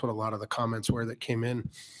 That's what a lot of the comments were that came in.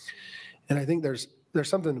 And I think there's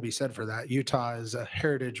something to be said for that. Utah is a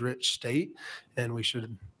heritage-rich state, and we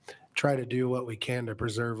should try to do what we can to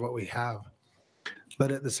preserve what we have.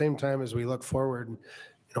 But at the same time, as we look forward,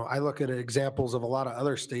 I look at examples of a lot of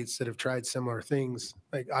other states that have tried similar things.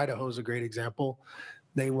 Like Idaho is a great example.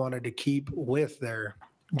 They wanted to keep with their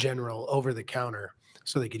general over-the-counter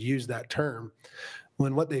so they could use that term,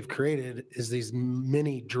 when what they've created is these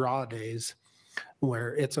mini draw days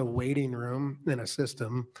where it's a waiting room in a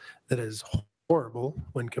system that is horrible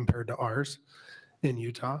when compared to ours in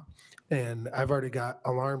Utah. And I've already got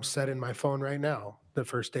alarms set in my phone right now. The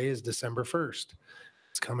first day is December 1st.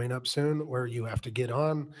 It's coming up soon where you have to get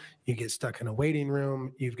on, you get stuck in a waiting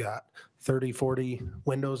room, you've got 30, 40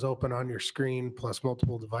 windows open on your screen plus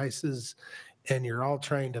multiple devices, and you're all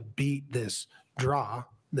trying to beat this draw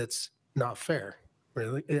that's not fair,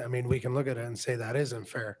 really. I mean, we can look at it and say that isn't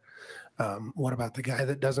fair. What about the guy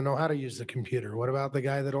that doesn't know how to use the computer? What about the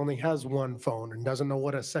guy that only has one phone and doesn't know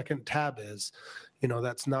what a second tab is?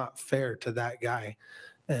 That's not fair to that guy.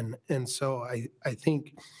 And so I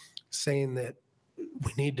think saying that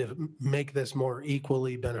we need to make this more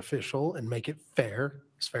equally beneficial and make it fair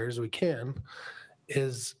as we can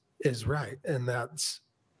is right. And that's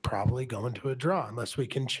probably going to a draw unless we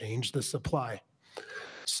can change the supply.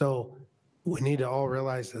 So we need to all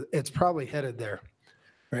realize that it's probably headed there,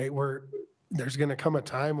 right? There's going to come a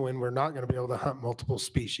time when we're not going to be able to hunt multiple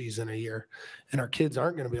species in a year, and our kids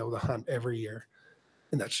aren't going to be able to hunt every year.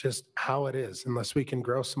 And that's just how it is. Unless we can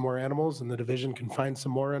grow some more animals and the division can find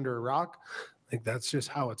some more under a rock, like that's just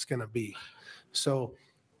how it's going to be. So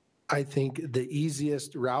I think the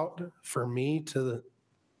easiest route for me to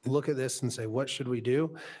look at this and say, what should we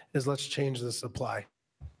do, is let's change the supply.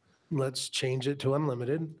 Let's change it to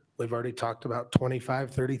unlimited. We've already talked about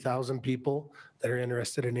 25, 30,000 people that are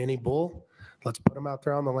interested in any bull. Let's put them out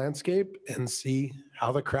there on the landscape and see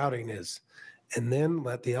how the crowding is. And then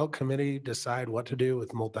let the elk committee decide what to do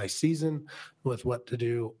with multi-season, with what to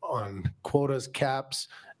do on quotas, caps,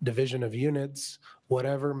 division of units,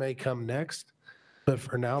 whatever may come next. But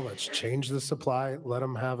for now, let's change the supply, let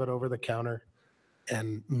them have it over the counter,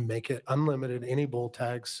 and make it unlimited, any bull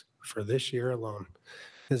tags for this year alone.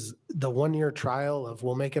 Is the 1 year trial of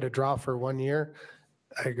we'll make it a draw for 1 year,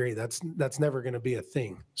 I agree, that's never going to be a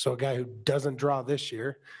thing. So a guy who doesn't draw this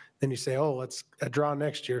year, then you say, oh, let's a draw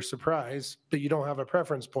next year, surprise, but you don't have a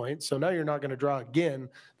preference point. So now you're not going to draw again.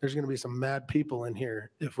 There's going to be some mad people in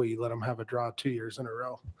here if we let them have a draw 2 years in a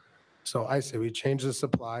row. So I say we change the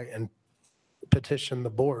supply and petition the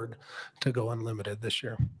board to go unlimited this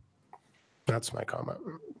year. That's my comment.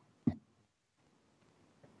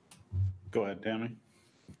 Go ahead, Tammy.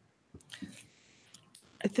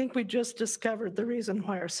 I think we just discovered the reason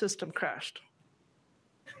why our system crashed.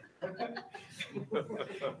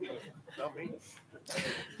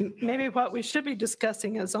 Maybe what we should be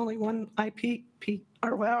discussing is only one IP,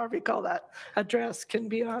 or however you call that, address can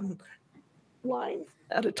be online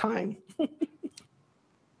at a time.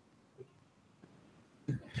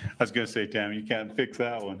 I was going to say, Tammy, you can't fix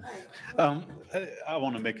that one. I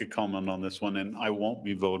want to make a comment on this one, and I won't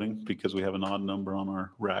be voting because we have an odd number on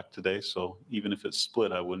our rack today. So even if it's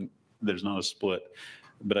split, there's not a split,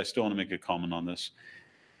 but I still want to make a comment on this.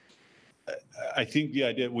 I think the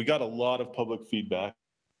idea, we got a lot of public feedback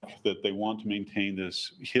that they want to maintain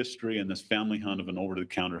this history and this family hunt of an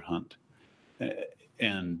over-the-counter hunt.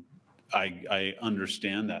 And I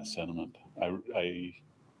understand that sentiment. I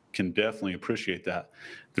can definitely appreciate that.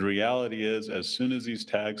 The reality is, as soon as these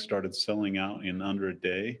tags started selling out in under a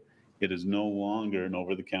day, it is no longer an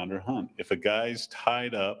over-the-counter hunt. If a guy's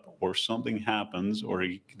tied up or something happens or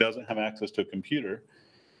he doesn't have access to a computer,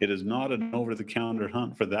 it is not an over-the-counter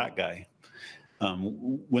hunt for that guy.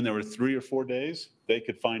 When there were 3 or 4 days, they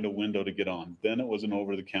could find a window to get on. Then it was an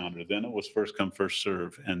over-the-counter. Then it was first come, first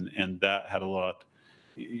serve, and that had a lot.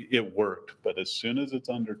 It worked, but as soon as it's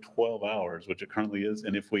under 12 hours, which it currently is,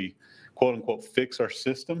 and if we quote unquote fix our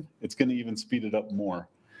system, it's going to even speed it up more.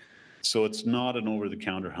 So it's not an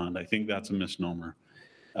over-the-counter hunt. I think that's a misnomer.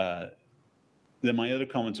 Then my other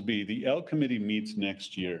comments would be the L committee meets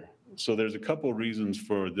next year. So there's a couple of reasons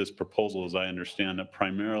for this proposal, as I understand it.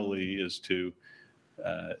 Primarily is to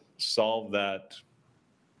solve that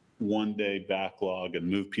one-day backlog and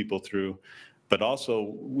move people through. But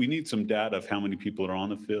also, we need some data of how many people are on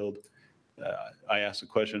the field. I asked a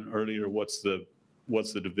question earlier, what's the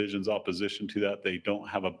division's opposition to that? They don't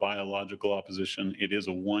have a biological opposition. It is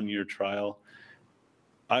a one-year trial.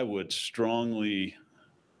 I would strongly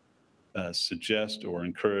suggest or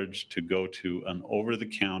encourage to go to an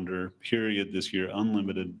over-the-counter period this year,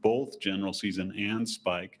 unlimited, both general season and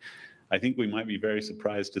spike. I think we might be very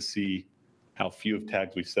surprised to see how few of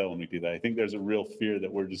tags we sell when we do that. I think there's a real fear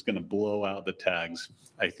that we're just going to blow out the tags.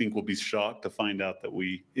 I think we'll be shocked to find out that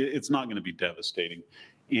it's not going to be devastating.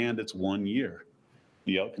 And it's 1 year.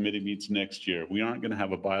 The L committee meets next year. We aren't going to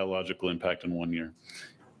have a biological impact in 1 year.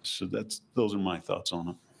 So those are my thoughts on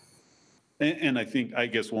it. And I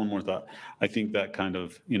guess one more thought. I think that kind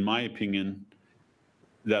of, in my opinion,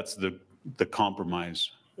 that's the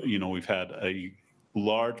compromise. You know, we've had a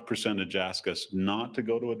large percentage ask us not to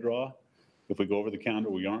go to a draw. If we go over the counter,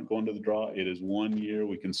 we aren't going to the draw. It is 1 year.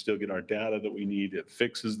 We can still get our data that we need. It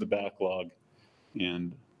fixes the backlog.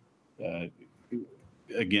 And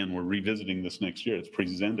again, we're revisiting this next year. It's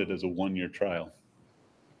presented as a 1-year trial.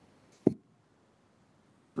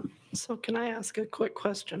 So can I ask a quick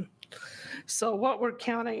question? So what we're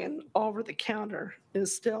counting in over the counter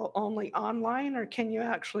is still only online, or can you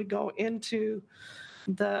actually go into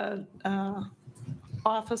the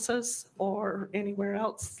offices or anywhere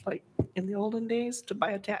else, like in the olden days, to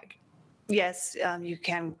buy a tag? Yes, you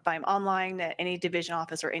can buy them online at any division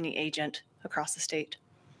office or any agent across the state.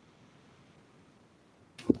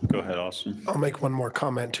 Go ahead, Austin. I'll make one more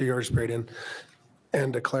comment to yours, Braden.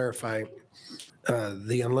 And to clarify,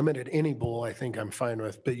 the unlimited any bowl, I think I'm fine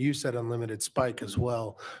with, but you said unlimited spike as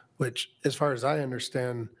well, which, as far as I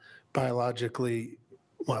understand, biologically,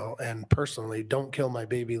 well, and personally, don't kill my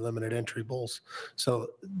baby limited entry bulls. So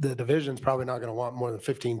the division's probably not going to want more than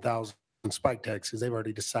 15,000 spike tags because they've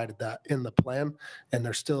already decided that in the plan, and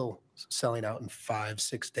they're still selling out in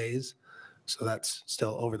 5-6 days. So that's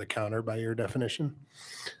still over the counter by your definition.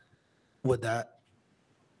 Would that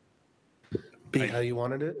be how you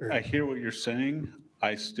wanted it? Or? I hear what you're saying.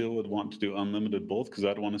 I still would want to do unlimited both because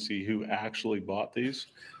I'd want to see who actually bought these.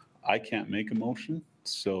 I can't make a motion,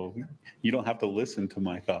 so you don't have to listen to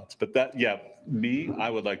my thoughts. But I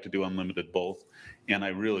would like to do unlimited both. And I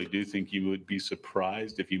really do think you would be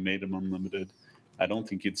surprised if you made them unlimited. I don't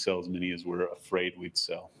think you'd sell as many as we're afraid we'd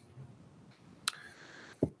sell.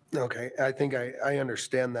 Okay, I think I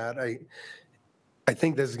understand that. I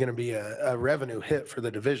think this is going to be a revenue hit for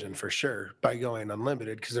the division for sure by going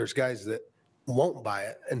unlimited, because there's guys that won't buy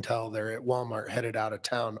it until they're at Walmart headed out of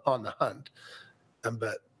town on the hunt.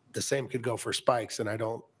 But the same could go for spikes, and I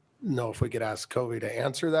don't know if we could ask Covey to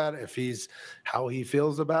answer that, if how he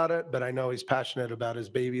feels about it, but I know he's passionate about his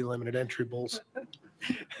baby limited entry bulls.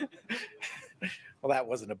 Well, that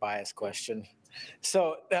wasn't a biased question.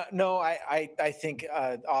 So no, I think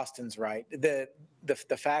Austin's right.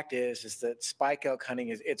 The fact is that spike elk hunting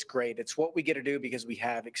it's great. It's what we get to do because we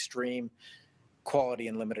have extreme quality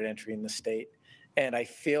and limited entry in the state, and I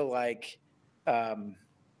feel like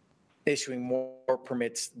issuing more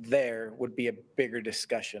permits there would be a bigger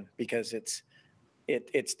discussion because it's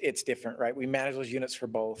different, right? We manage those units for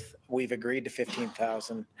both. We've agreed to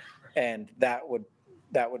 15,000, and that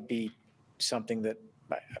would be something that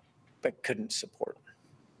I couldn't support.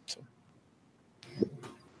 So.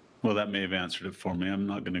 Well, that may have answered it for me. I'm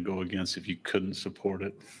not going to go against if you couldn't support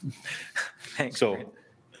it. Thanks. So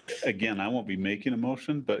again, I won't be making a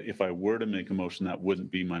motion, but if I were to make a motion, that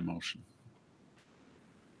wouldn't be my motion.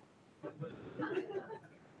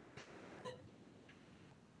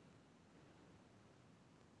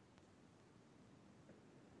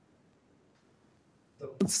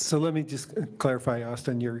 So let me just clarify,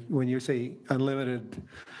 Austin, when you say unlimited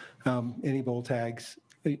any bull tags,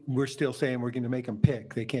 we're still saying we're going to make them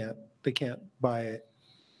pick. They can't buy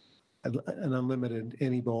an unlimited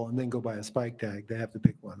any bull and then go buy a spike tag. They have to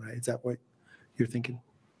pick one, right? Is that what you're thinking?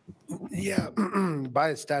 Yeah, by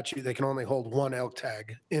a statute, they can only hold one elk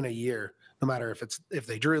tag in a year, no matter if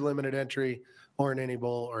they drew limited entry or an any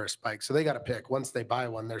bull or a spike. So they got to pick. Once they buy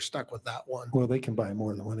one, they're stuck with that one. Well, they can buy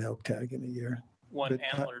more than one elk tag in a year. One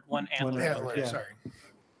antler. Antler, sorry.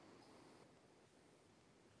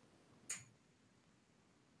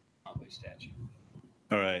 Statute.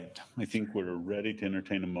 All right, I think we're ready to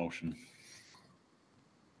entertain a motion.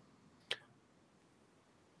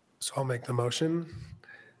 So I'll make the motion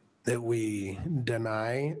that we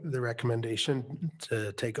deny the recommendation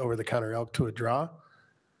to take over-the-counter elk to a draw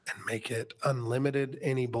and make it unlimited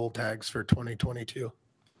any bull tags for 2022.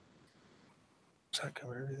 Does that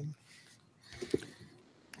cover everything?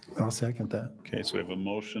 I'll second that. Okay, so we have a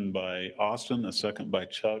motion by Austin, a second by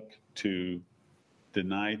Chuck to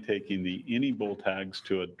deny taking the any bull tags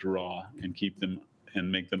to a draw and keep them and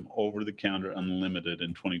make them over the counter unlimited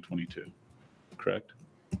in 2022. Correct?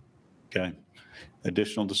 Okay.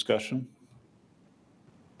 Additional discussion?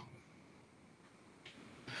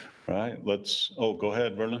 All right, go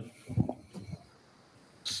ahead, Verlin.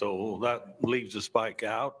 So that leaves the spike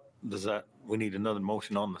out. We need another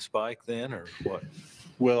motion on the spike then, or what?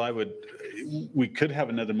 Well, we could have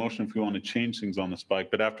another motion if we want to change things on the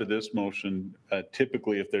spike, but after this motion,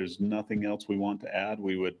 typically if there's nothing else we want to add,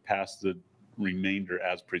 we would pass the remainder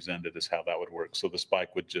as presented is how that would work. So the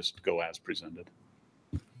spike would just go as presented.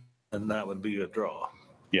 And that would be a draw.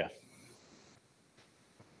 Yeah.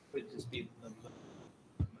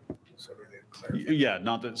 Yeah,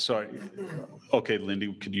 not that, sorry. Okay,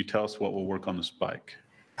 Lindy, could you tell us what will work on the spike?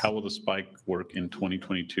 How will the spike work in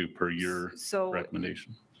 2022 per your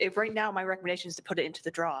recommendation? If right now my recommendation is to put it into the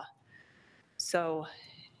draw. So,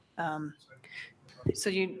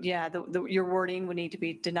 your wording would need to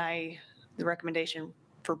be deny the recommendation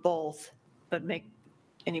for both, but make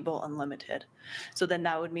any bull unlimited. So then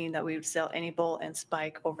that would mean that we would sell any bull and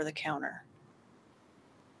spike over the counter.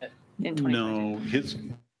 No,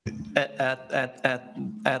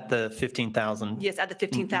 at the 15,000. Yes, at the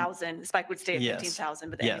 15,000, the spike would stay at Yes. 15,000,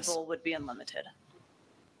 but the any bull would be unlimited.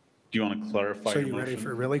 Do you want to clarify So your you ready motion?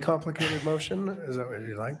 for a really complicated motion? Is that what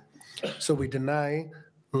you like? So we deny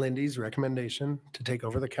Lindy's recommendation to take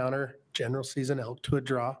over the counter general season elk to a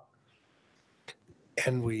draw.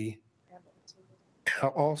 And we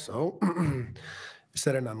also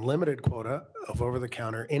set an unlimited quota of over the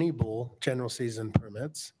counter any bull general season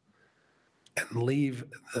permits and leave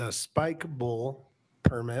the spike bull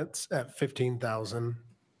permits at 15,000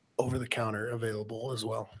 over the counter available as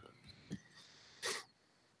well.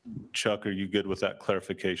 Chuck, are you good with that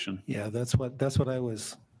clarification? Yeah, that's what I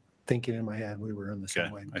was thinking in my head. We were on the same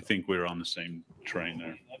Okay, way. I think we're on the same train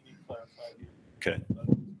there. Okay.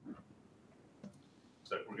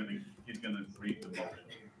 So he's gonna read the motion.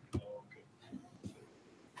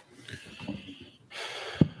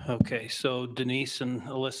 Okay, so Denise and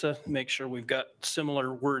Alyssa, make sure we've got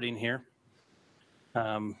similar wording here.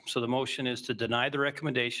 So the motion is to deny the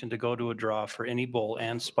recommendation to go to a draw for any bull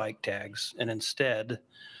and spike tags, and instead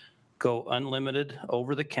go unlimited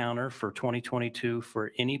over the counter for 2022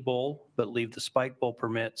 for any bull, but leave the spike bull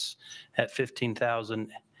permits at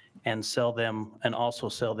 15,000 and sell them, and also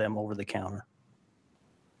sell them over the counter.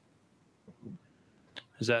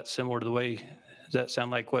 Is that similar to the way, does that sound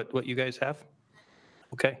like what you guys have?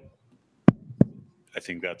 Okay. I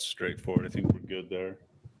think that's straightforward. I think we're good there.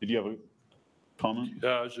 Did you have a comment? Yeah,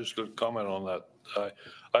 I was just going to comment on that.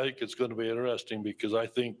 I think it's going to be interesting because I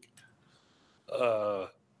think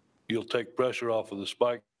you'll take pressure off of the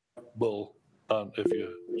spike bull if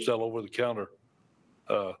you sell over the counter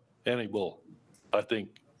any bull. I think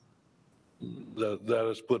that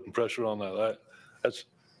is putting pressure on that. That's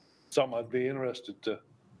something I'd be interested to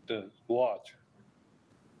watch.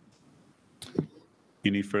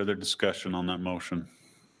 Any further discussion on that motion?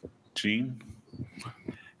 Gene?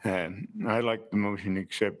 I like the motion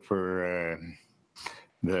except for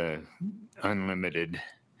the unlimited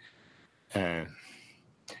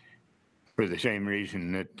for for the same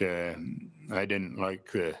reason that I didn't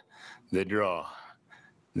like the draw.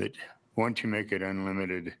 That once you make it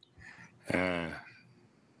unlimited,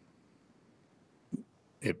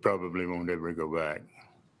 it probably won't ever go back.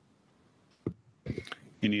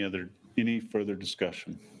 Any further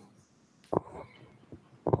discussion?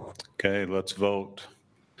 Okay, let's vote.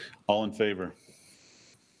 All in favor?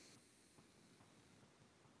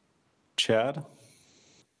 Chad?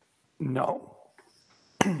 No.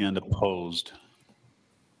 And opposed?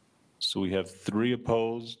 So we have 3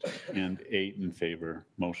 opposed and 8 in favor.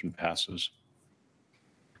 Motion passes.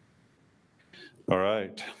 All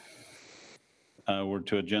right. We're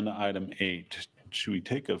to agenda item 8. Should we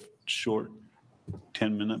take a short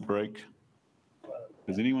 10-minute break?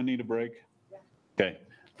 Does anyone need a break? Okay,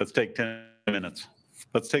 let's take 10 minutes.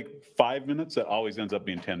 Let's take 5 minutes. That always ends up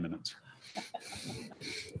being 10 minutes.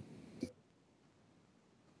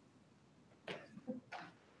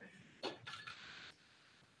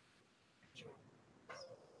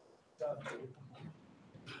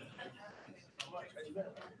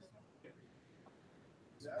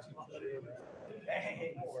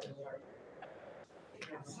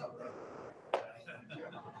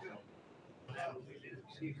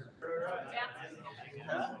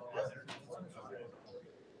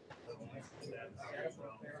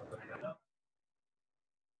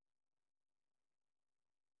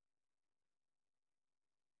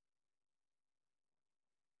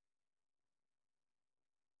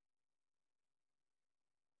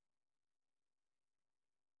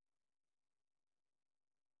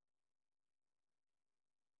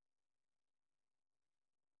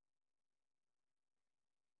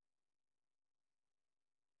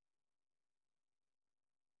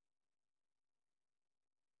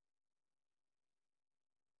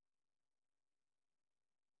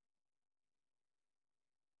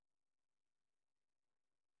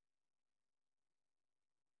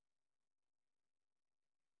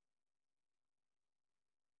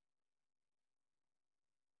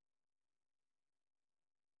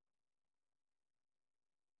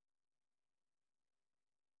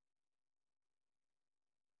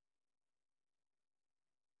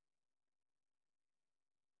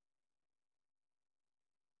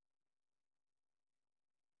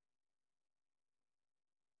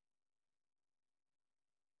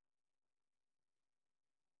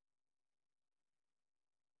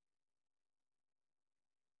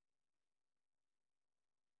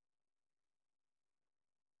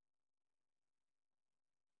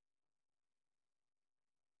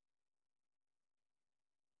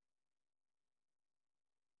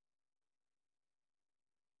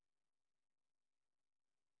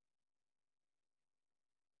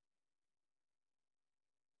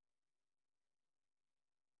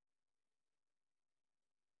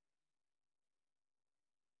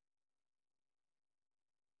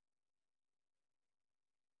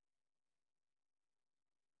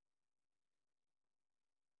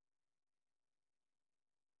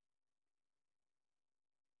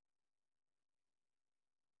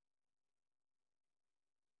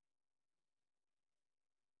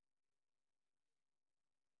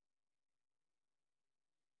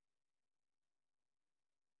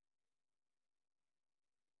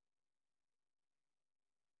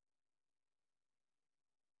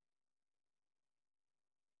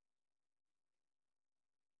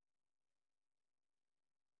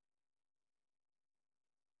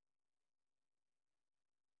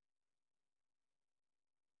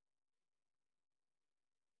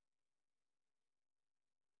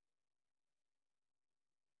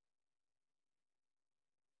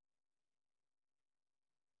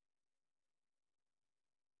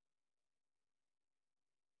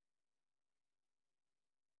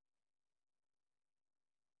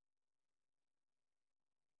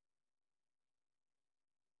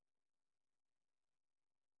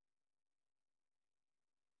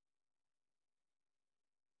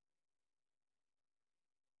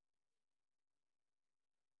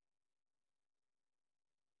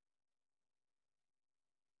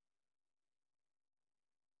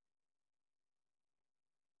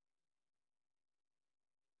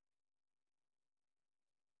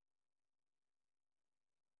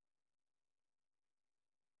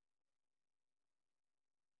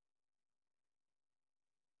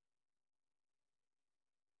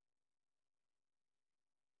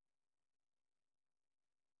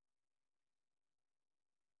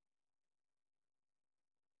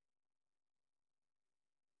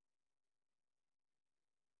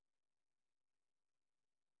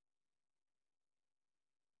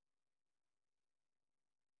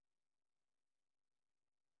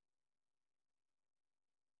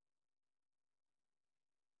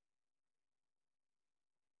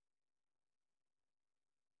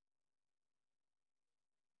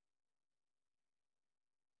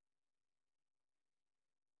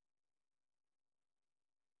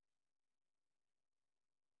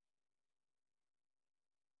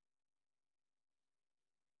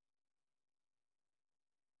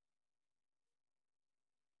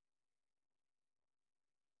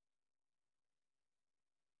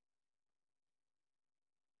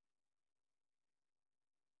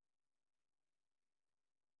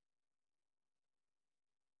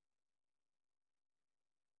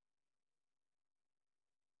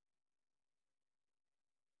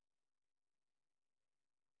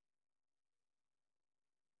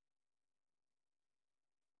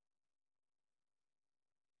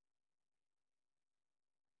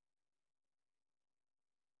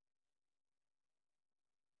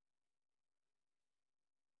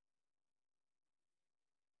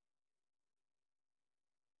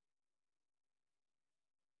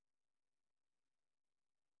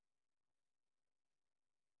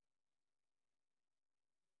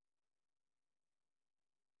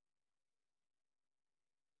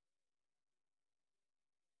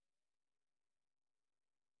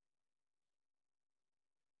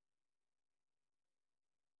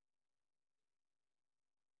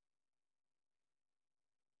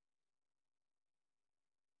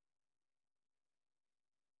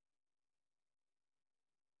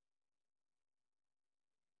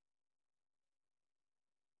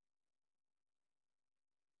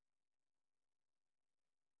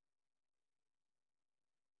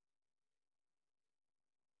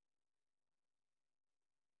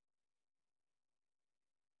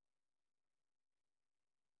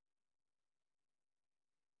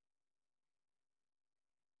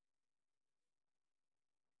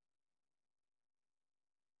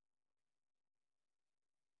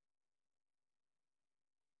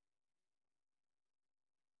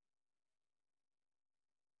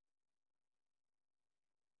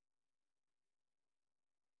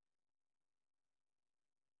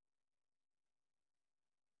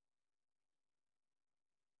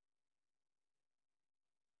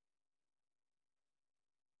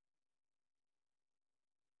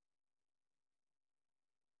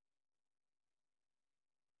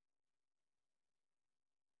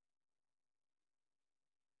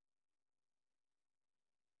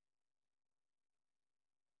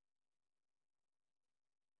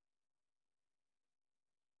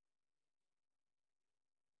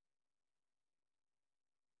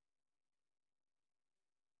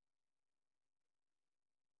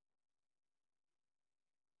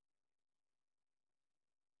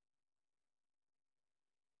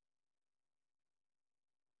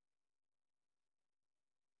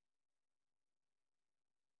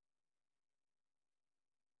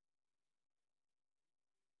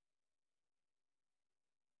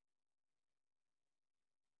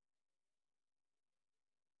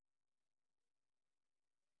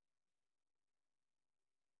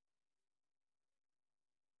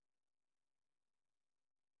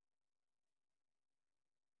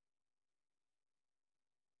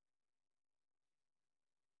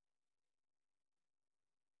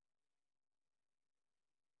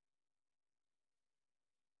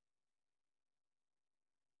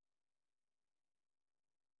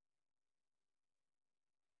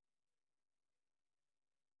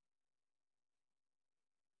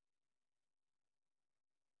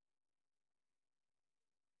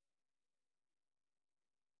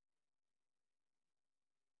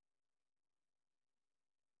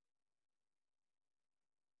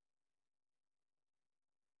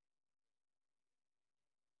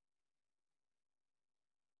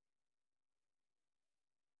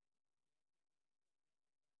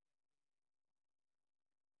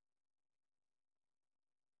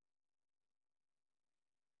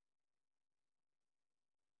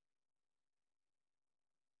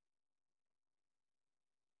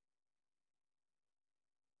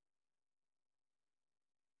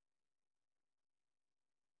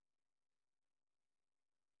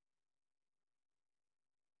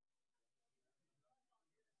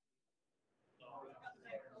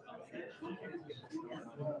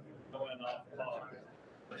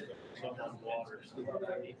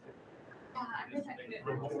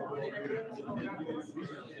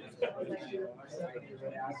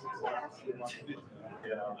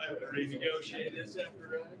 Renegotiate this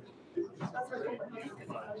after.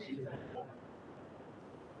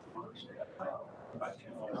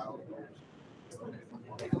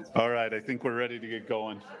 All right, I think we're ready to get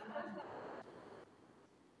going.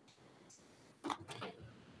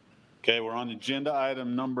 Okay, we're on agenda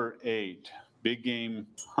item number 8, big game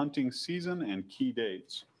hunting season and key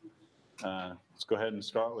dates. Let's go ahead and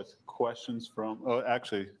start with questions from, oh,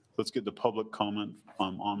 actually, let's get the public comment,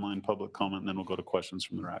 online public comment, and then we'll go to questions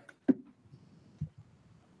from the RAC.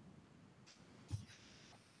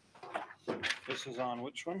 This is on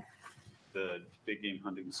which one? The big game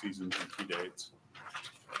hunting seasons and key dates.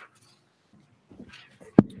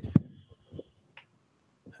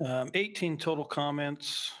 18 total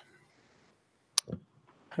comments.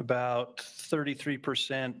 About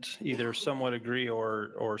 33% either somewhat agree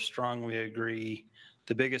or strongly agree.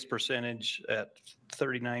 The biggest percentage at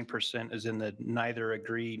 39% is in the neither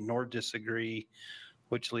agree nor disagree,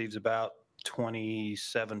 which leaves about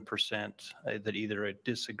 27% that either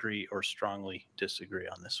disagree or strongly disagree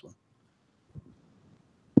on this one.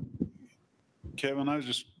 Kevin, I was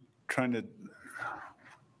just trying to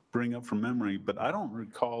bring up from memory, but I don't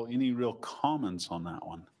recall any real comments on that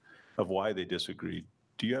one of why they disagreed.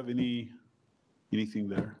 Do you have anything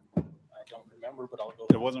there? I don't remember, but I'll go.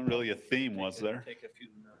 There wasn't really a theme, was there? Take a few.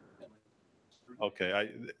 Okay, I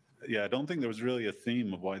don't think there was really a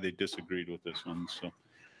theme of why they disagreed with this one. So,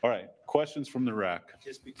 all right, questions from the RAC.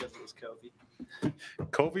 Just because it was Covey.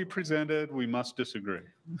 Covey presented, we must disagree.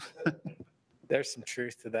 There's some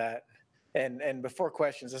truth to that. And before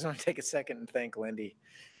questions, I just want to take a second and thank Lindy.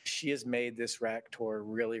 She has made this RAC tour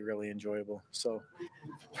really, really enjoyable. So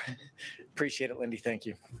appreciate it, Lindy. Thank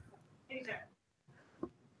you.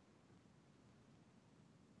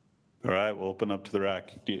 All right, we'll open up to the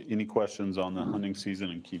RAC. Any questions on the hunting season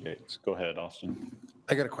and key dates? Go ahead, Austin.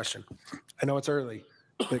 I got a question. I know it's early,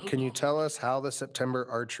 but can you tell us how the September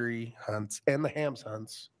archery hunts and the hams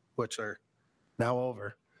hunts, which are now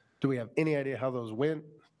over, do we have any idea how those went?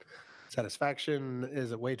 Satisfaction?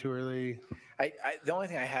 Is it way too early? The only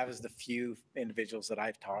thing I have is the few individuals that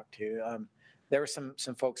I've talked to. There were some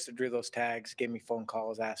folks that drew those tags, gave me phone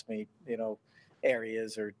calls, asked me,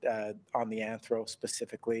 areas or on the anthro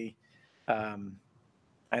specifically. I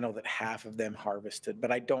know that half of them harvested,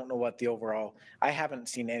 but I don't know what the overall. I haven't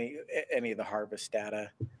seen any of the harvest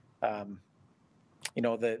data. The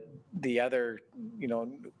other,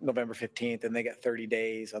 November 15th, and they got 30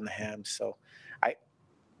 days on the hams. So,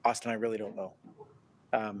 Austin, I really don't know.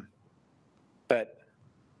 But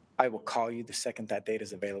I will call you the second that data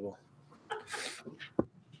is available.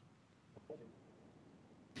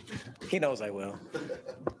 He knows I will.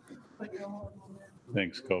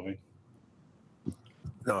 Thanks, Covey.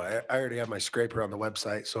 No, I already have my scraper on the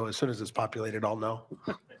website, so as soon as it's populated, I'll know.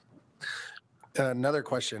 Another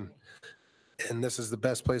question, and this is the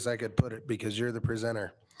best place I could put it because you're the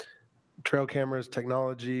presenter. Trail cameras,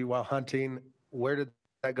 technology while hunting, where did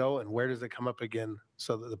that go and where does it come up again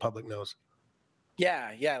so that the public knows?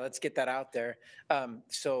 Yeah, let's get that out there.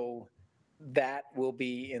 So that will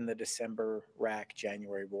be in the December RAC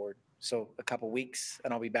January board. So a couple weeks,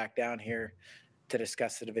 and I'll be back down here to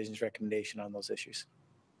discuss the division's recommendation on those issues.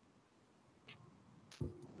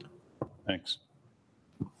 Thanks.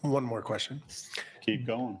 One more question. Keep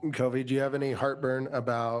going. Covey, do you have any heartburn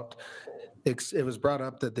about, it was brought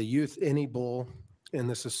up that the youth any bull, and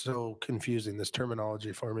this is so confusing, this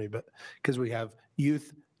terminology for me, but because we have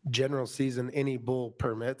youth general season any bull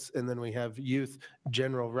permits, and then we have youth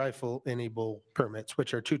general rifle any bull permits,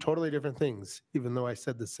 which are two totally different things, even though I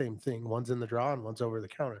said the same thing. One's in the draw and one's over the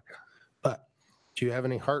counter. But do you have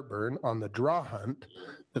any heartburn on the draw hunt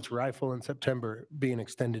that's rifle in September being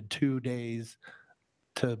extended 2 days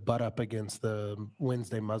to butt up against the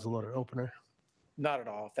Wednesday muzzleloader opener? Not at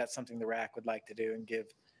all. If that's something the RAC would like to do and give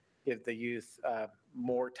the youth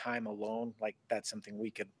more time alone, like that's something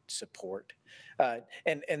we could support.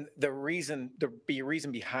 And the reason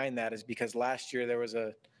behind that is because last year there was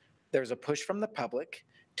a push from the public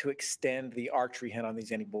to extend the archery hunt on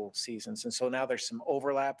these any bull seasons. And so now there's some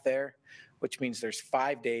overlap there, which means there's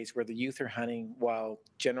 5 days where the youth are hunting while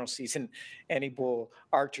general season any bull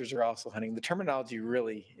archers are also hunting. The terminology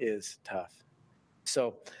really is tough.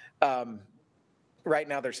 So right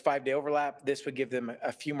now there's 5 day overlap. This would give them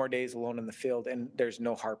a few more days alone in the field, and there's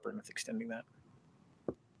no heartburn with extending that.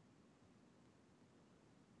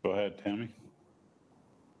 Go ahead, Tammy.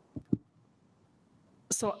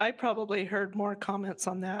 So I probably heard more comments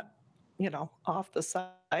on that off the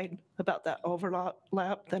side about that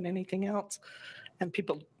overlap than anything else. And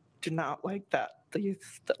people do not like that, the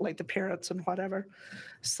youth, like the parents and whatever.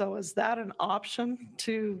 So is that an option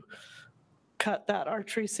to cut that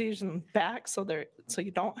archery season back so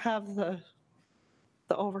you don't have the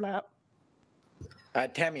overlap?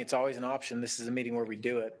 Tammy, it's always an option. This is a meeting where we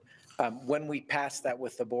do it. When we passed that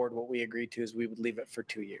with the board, what we agreed to is we would leave it for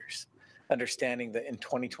 2 years, understanding that in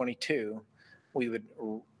 2022, we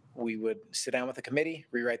would sit down with the committee,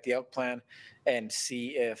 rewrite the elk plan, and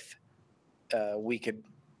see if we could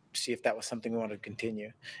see if that was something we wanted to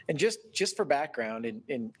continue. And just for background,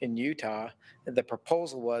 in Utah, the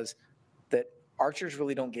proposal was that archers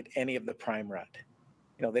really don't get any of the prime rut.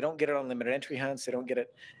 They don't get it on limited entry hunts. They don't get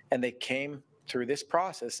it. And they came through this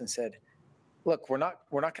process and said, look, we're not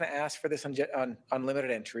going to ask for this on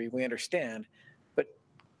unlimited entry. We understand, but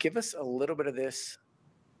give us a little bit of this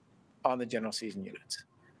on the general season units.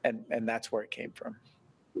 And that's where it came from.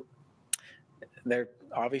 There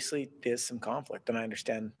obviously is some conflict, and I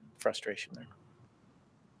understand frustration there.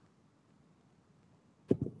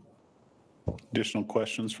 Additional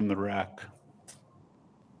questions from the RAC?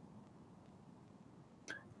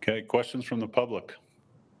 Okay, questions from the public?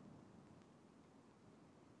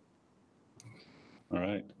 All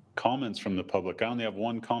right, comments from the public. I only have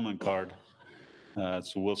one comment card,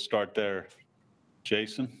 so we'll start there.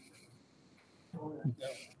 Jason?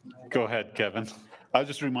 Go ahead, Kevin. I was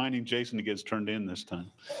just reminding Jason to get his turned in this time.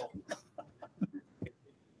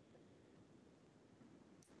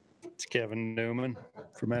 It's Kevin Newman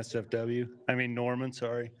from SFW. Norman,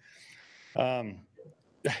 sorry.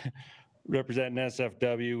 Representing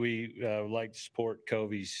SFW, we would like to support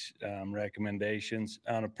Covey's recommendations.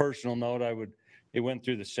 On a personal note, it went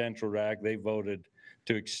through the Central RAC. They voted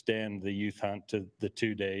to extend the youth hunt to the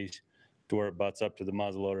 2 days to where it butts up to the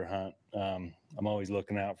muzzleloader hunt. I'm always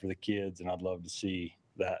looking out for the kids, and I'd love to see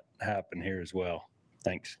that happen here as well.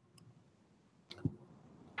 Thanks.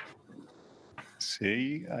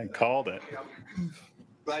 See, I called it.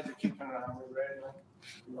 Glad you're keeping it on. We're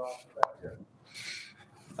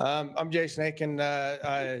ready. I'm Jason Aiken.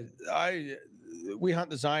 We hunt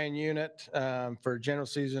the Zion unit for general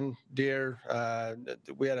season deer.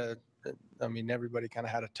 We had everybody kind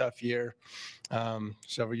of had a tough year.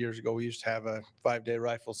 Several years ago, we used to have a 5-day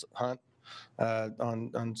rifle hunt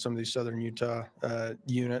on some of these southern Utah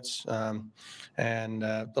units. And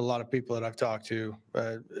a lot of people that I've talked to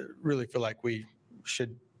really feel like we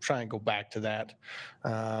should try and go back to that.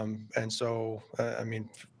 And so,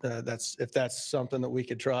 if that's something that we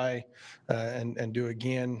could try and do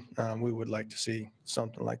again, we would like to see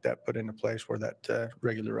something like that put into place where that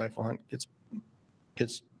regular rifle hunt gets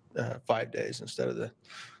 5 days instead of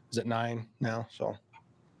is it 9 now? So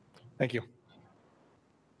thank you.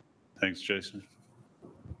 Thanks, Jason.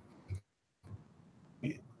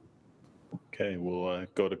 Okay, we'll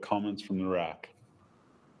go to comments from the RAC.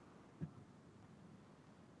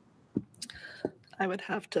 I would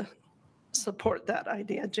have to support that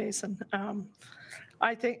idea, Jason.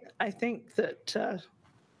 I think that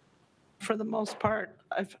for the most part,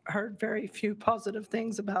 I've heard very few positive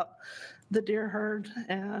things about the deer herd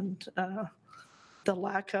and the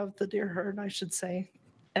lack of the deer herd, I should say.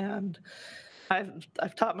 And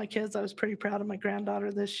I've taught my kids. I was pretty proud of my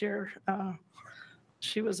granddaughter this year.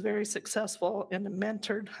 She was very successful in a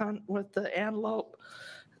mentored hunt with the antelope.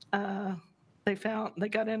 They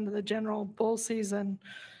got into the general bull season,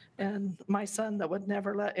 and my son that would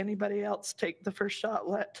never let anybody else take the first shot,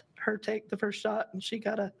 let her take the first shot, and she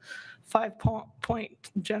got a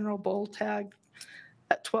 5-point general bull tag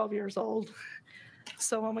at 12 years old.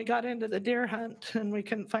 So when we got into the deer hunt and we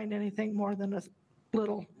couldn't find anything more than a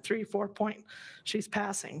little 3-4 point, she's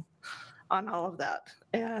passing on all of that.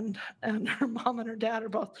 And her mom and her dad are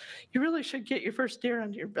both, you really should get your first deer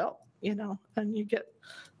under your belt, and you get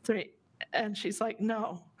 3. And she's like,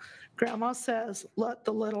 no, Grandma says, let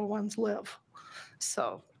the little ones live.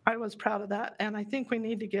 So I was proud of that. And I think we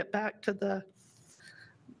need to get back to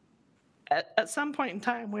at some point in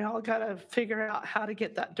time, we all got to figure out how to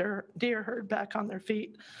get that deer herd back on their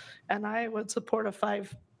feet. And I would support a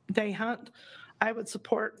 5-day hunt. I would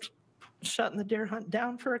support shutting the deer hunt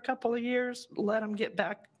down for a couple of years, let them get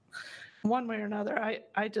back one way or another.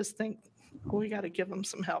 I just think we got to give them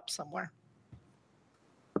some help somewhere.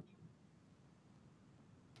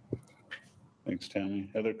 Thanks, Tammy.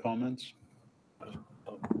 Other comments?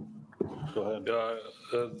 Go ahead.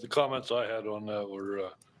 The comments I had on that were,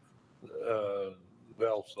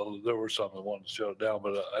 there were some that wanted to shut it down,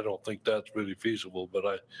 but I don't think that's really feasible.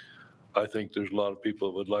 But I think there's a lot of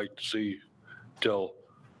people that would like to see till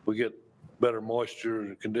we get better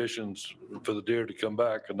moisture conditions for the deer to come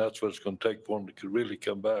back, and that's what it's going to take for them to really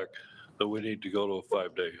come back, that we need to go to a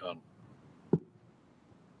 5-day hunt.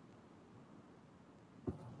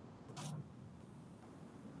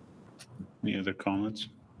 Any other comments?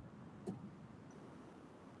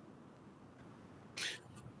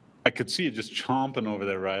 I could see you just chomping over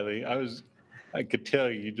there, Riley. I could tell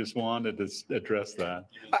you just wanted to address that.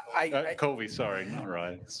 Covey, sorry, not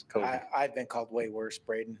Riley. It's Covey. I've been called way worse,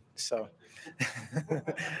 Braden. So,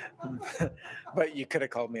 but you could have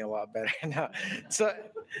called me a lot better.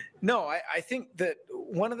 No, I think that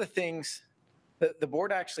one of the things that the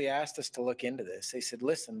board actually asked us to look into this. They said,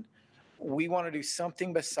 listen, we want to do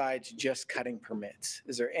something besides just cutting permits.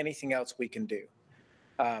 Is there anything else we can do?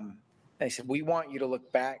 They said, we want you to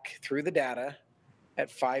look back through the data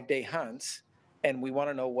at 5-day hunts, and we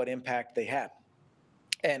want to know what impact they had.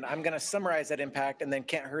 And I'm going to summarize that impact, and then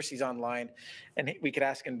Kent Hersey's online, and we could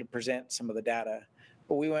ask him to present some of the data.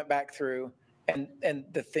 But we went back through, and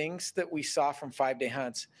the things that we saw from 5-day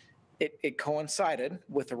hunts, it coincided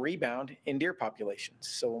with a rebound in deer populations.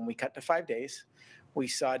 So when we cut to 5 days, we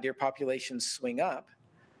saw deer populations swing up,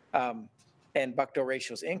 and buck-doe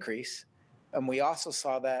ratios increase. And we also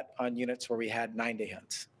saw that on units where we had 9-day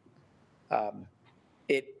hunts.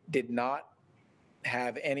 It did not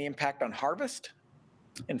have any impact on harvest.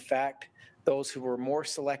 In fact, those who were more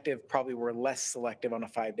selective probably were less selective on a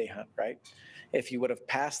 5-day hunt, right? If you would have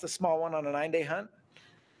passed the small one on a 9-day hunt,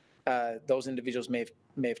 those individuals may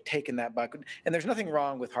have taken that buck. And there's nothing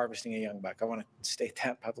wrong with harvesting a young buck. I want to state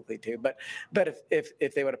that publicly too. But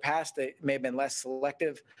if they would have passed, they may have been less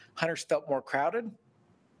selective. Hunters felt more crowded.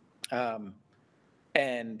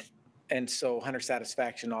 And so hunter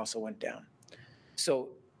satisfaction also went down. So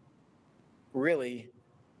really,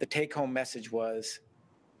 the take-home message was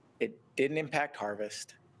it didn't impact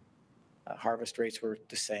harvest. Harvest rates were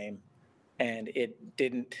the same, and it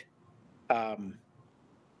didn't.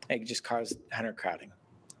 It just caused hunter crowding.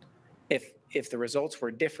 If the results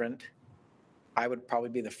were different, I would probably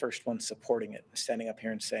be the first one supporting it, standing up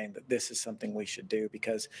here and saying that this is something we should do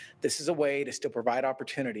because this is a way to still provide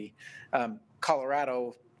opportunity.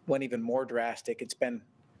 Colorado went even more drastic. It's been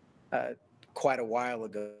quite a while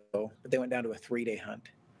ago, but they went down to a 3-day hunt.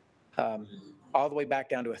 All the way back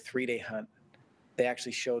down to a 3-day hunt, they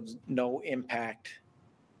actually showed no impact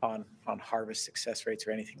on harvest success rates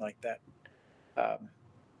or anything like that.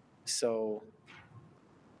 So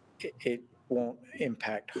it won't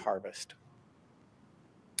impact harvest.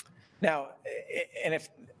 Now,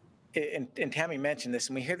 and Tammy mentioned this,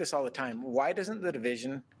 and we hear this all the time. Why doesn't the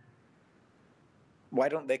division, why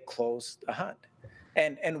don't they close a hunt?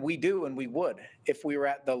 And we do, and we would, if we were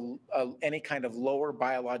at the any kind of lower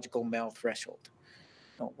biological male threshold.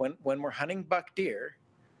 When we're hunting buck deer,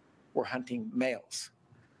 we're hunting males.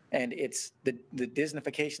 And it's the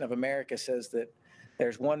Disneyfication of America says that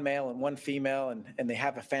there's one male and one female, and they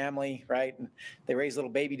have a family, right? And they raise little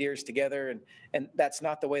baby deers together, and that's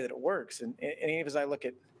not the way that it works. And even as I look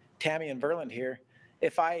at Tammy and Verland here,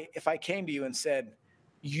 if I came to you and said,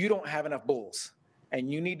 you don't have enough bulls, and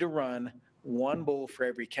you need to run one bull for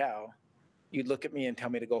every cow, you'd look at me and tell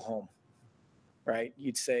me to go home, right?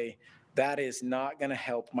 You'd say, that is not going to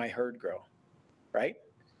help my herd grow, right?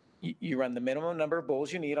 You run the minimum number of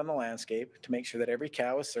bulls you need on the landscape to make sure that every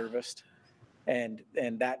cow is serviced, and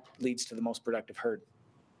that leads to the most productive herd.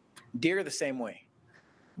 Deer are the same way.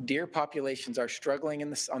 Deer populations are struggling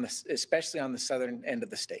especially on the southern end of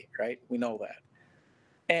the state, right? We know that.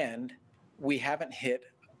 And we haven't hit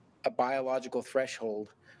a biological threshold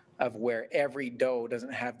of where every doe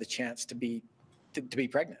doesn't have the chance to be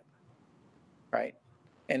pregnant, right?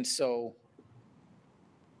 And so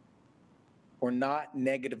we're not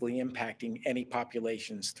negatively impacting any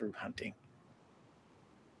populations through hunting.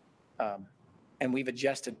 And we've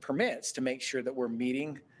adjusted permits to make sure that we're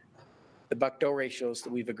meeting the buck-doe ratios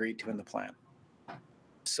that we've agreed to in the plan.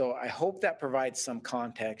 So I hope that provides some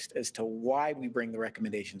context as to why we bring the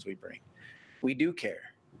recommendations we bring. We do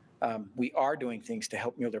care. We are doing things to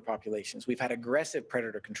help mule deer populations. We've had aggressive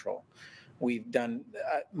predator control. We've done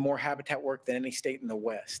more habitat work than any state in the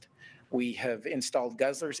West. We have installed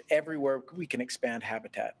guzzlers everywhere we can expand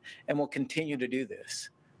habitat, and we'll continue to do this.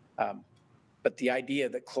 But the idea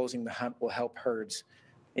that closing the hunt will help herds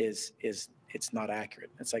is it's not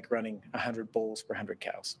accurate. It's like running 100 bulls per 100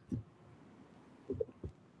 cows.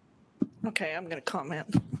 Okay, I'm going to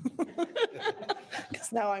comment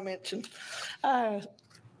because now I mentioned.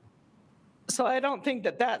 So I don't think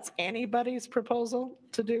that that's anybody's proposal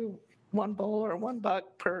to do one bull or one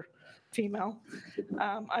buck per female.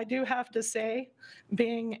 I do have to say,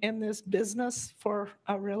 being in this business for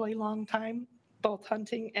a really long time, both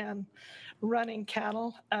hunting and running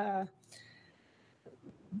cattle.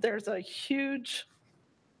 There's a huge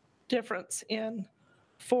difference in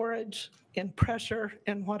forage, in pressure,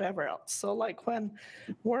 and whatever else. So like when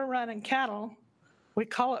we're running cattle, we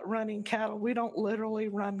call it running cattle. We don't literally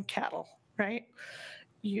run cattle, right?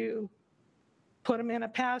 You put them in a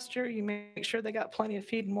pasture, you make sure they got plenty of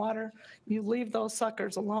feed and water, you leave those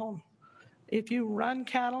suckers alone. If you run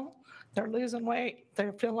cattle, they're losing weight,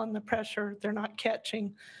 they're feeling the pressure, they're not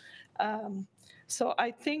catching. So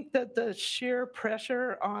I think that the sheer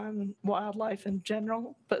pressure on wildlife in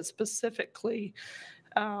general, but specifically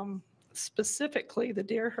the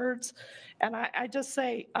deer herds, and I just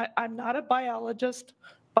say, I'm not a biologist,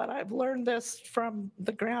 but I've learned this from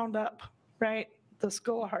the ground up, right? The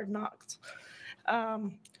School of Hard Knocks.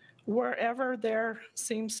 Wherever there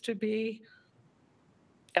seems to be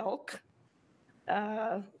elk,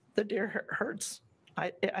 the deer herds,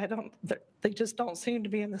 they just don't seem to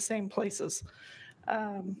be in the same places.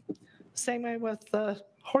 Same way with the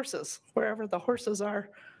horses. Wherever the horses are,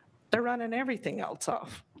 they're running everything else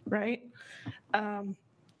off, right? The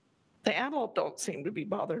antelope don't seem to be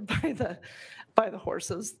bothered by the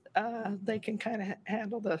horses. They can kind of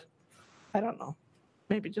handle I don't know,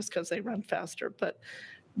 maybe just because they run faster, but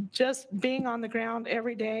just being on the ground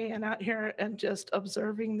every day and out here and just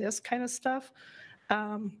observing this kind of stuff,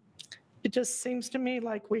 it just seems to me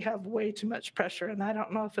like we have way too much pressure. And I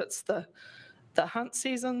don't know if it's the hunt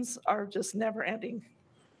seasons are just never ending.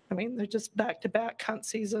 I mean, they're just back-to-back hunt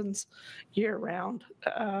seasons year round.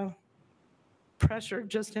 Pressure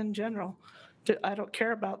just in general. I don't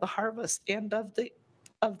care about the harvest end of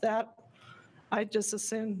that. I just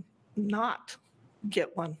assume not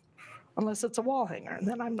get one unless it's a wall hanger, and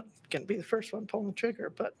then I'm going to be the first one pulling the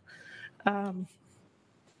trigger. But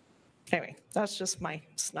anyway, that's just my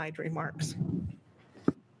snide remarks.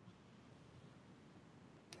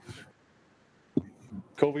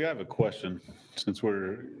 Colby, I have a question since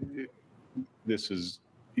this has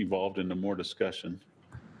evolved into more discussion.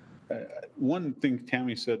 One thing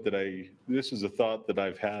Tammy said this is a thought that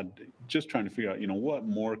I've had just trying to figure out, what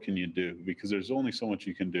more can you do? Because there's only so much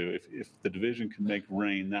you can do. If the division can make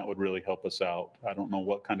rain, that would really help us out. I don't know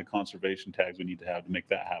what kind of conservation tags we need to have to make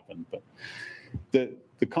that happen. But the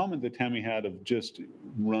comment that Tammy had of just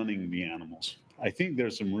running the animals, I think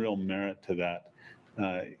there's some real merit to that.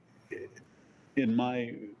 In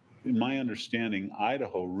my understanding,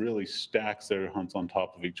 Idaho really stacks their hunts on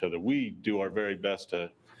top of each other. We do our very best to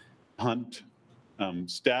hunt,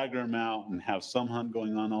 stagger them out and have some hunt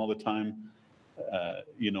going on all the time,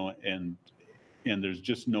 and there's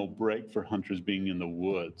just no break for hunters being in the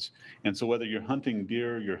woods. And so whether you're hunting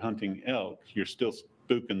deer, you're hunting elk, you're still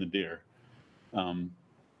spooking the deer.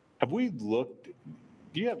 Have we looked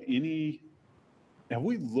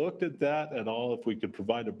at that at all, if we could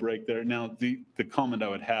provide a break there? Now, the comment I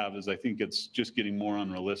would have is I think it's just getting more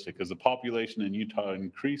unrealistic. As the population in Utah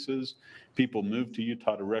increases, people move to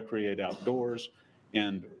Utah to recreate outdoors.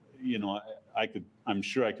 And, I'm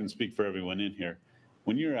sure I can speak for everyone in here.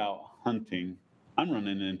 When you're out hunting, I'm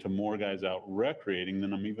running into more guys out recreating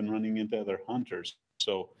than I'm even running into other hunters.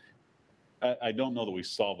 So I don't know that we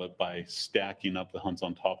solve it by stacking up the hunts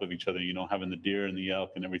on top of each other, having the deer and the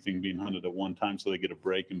elk and everything being hunted at one time so they get a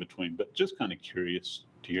break in between. But just kind of curious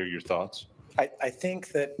to hear your thoughts. I think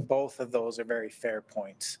that both of those are very fair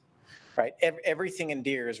points, right? Everything in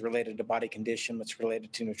deer is related to body condition, what's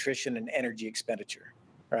related to nutrition and energy expenditure,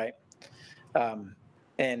 right? And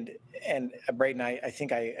Braden, I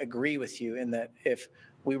think I agree with you in that if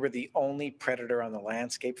we were the only predator on the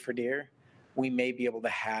landscape for deer, we may be able to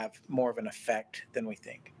have more of an effect than we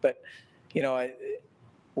think. But,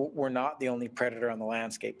 we're not the only predator on the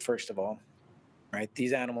landscape, first of all, right?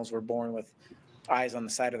 These animals were born with eyes on the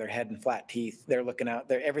side of their head and flat teeth. They're looking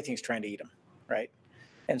out, everything's trying to eat them, right?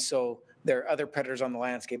 And so there are other predators on the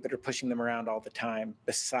landscape that are pushing them around all the time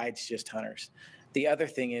besides just hunters. The other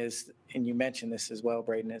thing is, and you mentioned this as well,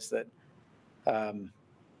 Braden, is that a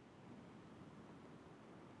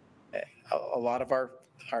lot of our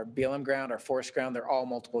BLM ground, our forest ground, they're all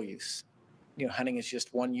multiple use. Hunting is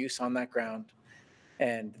just one use on that ground,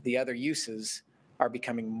 and the other uses are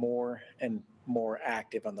becoming more and more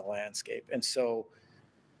active on the landscape. And so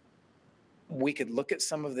we could look at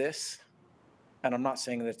some of this, and I'm not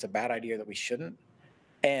saying that it's a bad idea that we shouldn't,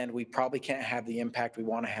 and we probably can't have the impact we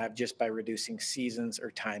want to have just by reducing seasons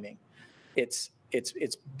or timing. It's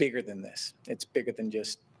bigger than this. It's bigger than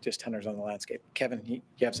just hunters on the landscape. Kevin, you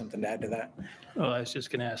have something to add to that? Well, I was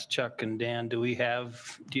just going to ask Chuck and Dan, do you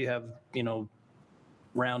have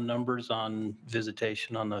round numbers on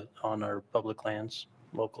visitation on our public lands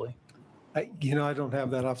locally? I don't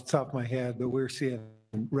have that off the top of my head, but we're seeing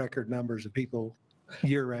record numbers of people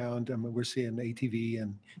year round. I mean, we're seeing ATV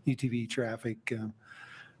and UTV traffic, and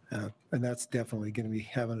that's definitely going to be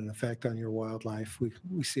having an effect on your wildlife.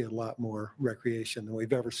 We see a lot more recreation than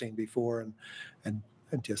we've ever seen before, and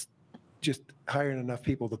just hiring enough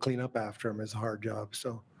people to clean up after them is a hard job.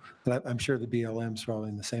 So, and I'm sure the BLM's probably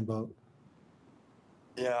in the same boat.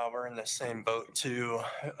 Yeah, we're in the same boat too.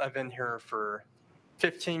 I've been here for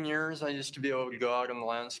 15 years. I used to be able to go out on the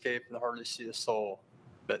landscape and hardly see a soul.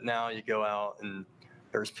 But now you go out and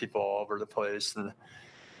there's people all over the place, and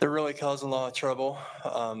they're really causing a lot of trouble.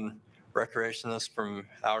 Recreationists from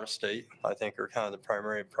out of state, I think, are kind of the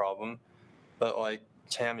primary problem. But like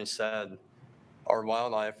Tammy said, our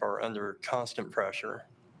wildlife are under constant pressure,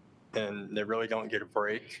 and they really don't get a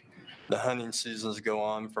break. The hunting seasons go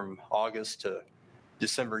on from August to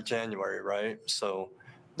December, January, right? So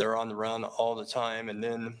they're on the run all the time, and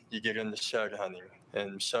then you get into shed hunting,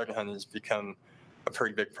 and shed hunting has become a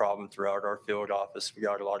pretty big problem throughout our field office. We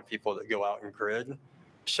got a lot of people that go out and grid.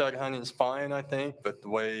 Shed hunting is fine, I think, but the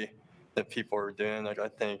way that people are doing it, I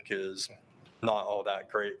think, is not all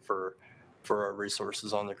that great for our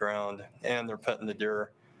resources on the ground. And they're putting the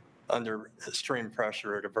deer under extreme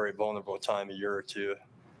pressure at a very vulnerable time of year or two.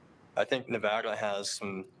 I think Nevada has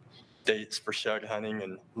some dates for shed hunting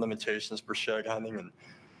and limitations for shed hunting, and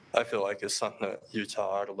I feel like it's something that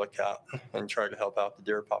Utah ought to look at and try to help out the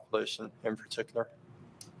deer population in particular.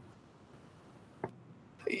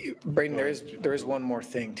 Braden, there is one more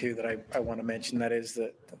thing too that I want to mention. That is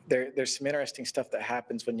that there's some interesting stuff that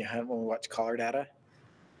happens when we watch collar data.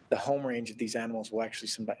 The home range of these animals will actually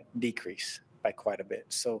decrease by quite a bit.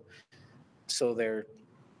 So their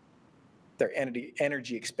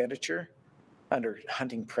energy expenditure under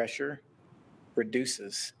hunting pressure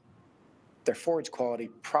reduces. Their forage quality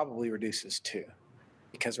probably reduces too,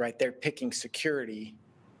 because right, they're picking security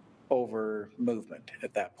over movement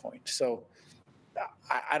at that point. So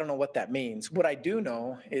I don't know what that means. What I do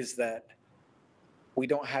know is that we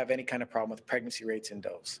don't have any kind of problem with pregnancy rates in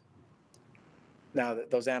does. Now that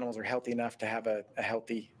those animals are healthy enough to have a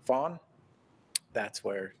healthy fawn, that's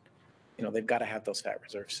where, they've got to have those fat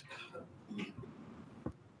reserves.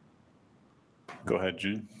 Go ahead,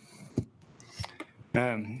 June.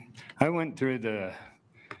 I went through the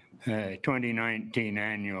 2019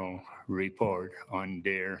 annual report on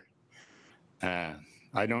deer.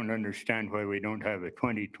 I don't understand why we don't have a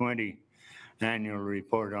 2020 annual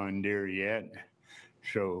report on deer yet.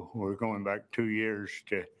 So we're going back 2 years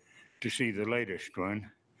to see the latest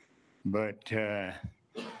one. But I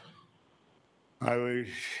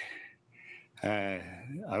wish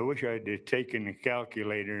I'd have taken a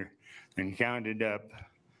calculator and counted up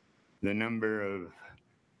the number of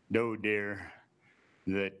doe deer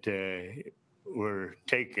that were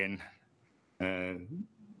taken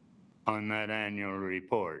on that annual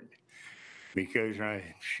report, because I'm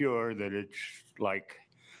sure that it's like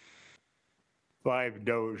 5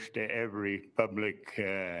 does to every public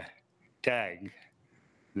tag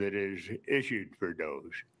that is issued for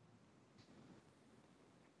does.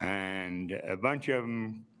 And a bunch of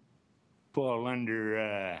them fall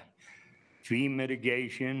under fee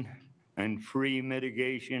mitigation and free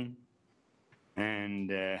mitigation.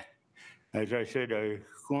 And as I said, I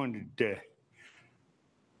wanted to,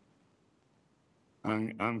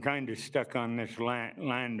 I'm kind of stuck on this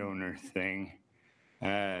landowner thing,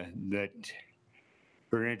 that,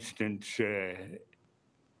 for instance,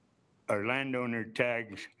 are landowner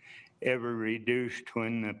tags ever reduced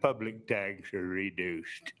when the public tags are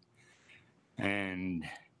reduced? And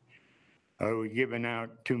are we giving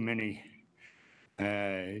out too many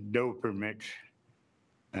doe permits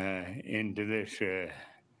into this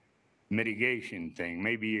mitigation thing?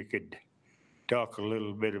 Maybe you could talk a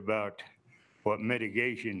little bit about what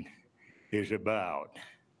mitigation is about.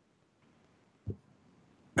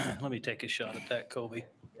 Let me take a shot at that, Kobe.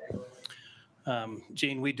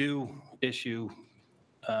 Gene, we do issue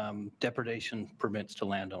depredation permits to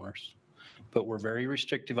landowners, but we're very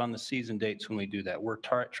restrictive on the season dates when we do that. We're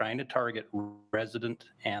trying to target resident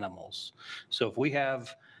animals. So if we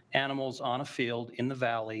have animals on a field in the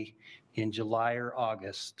valley in July or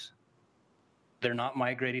August, they're not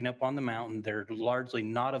migrating up on the mountain. They're largely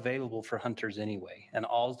not available for hunters anyway, and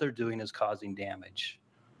all they're doing is causing damage.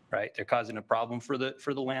 Right? They're causing a problem for the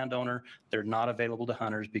landowner. They're not available to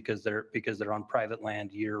hunters because they're on private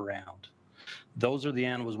land year round. Those are the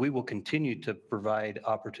animals. We will continue to provide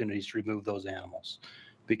opportunities to remove those animals.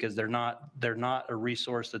 because they're not a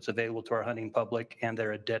resource that's available to our hunting public, and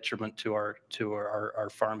they're a detriment to our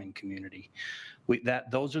farming community.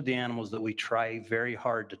 Those are the animals that we try very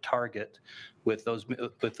hard to target with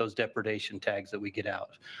those depredation tags that we get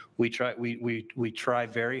out. We try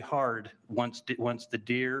very hard once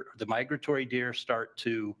the migratory deer start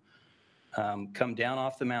to come down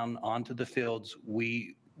off the mountain onto the fields,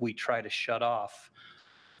 we try to shut off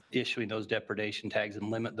issuing those depredation tags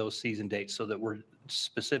and limit those season dates so that we're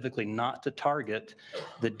specifically not to target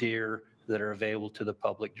the deer that are available to the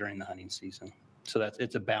public during the hunting season. So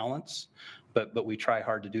it's a balance, but we try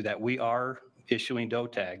hard to do that. We are issuing doe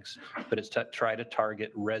tags, but it's to try to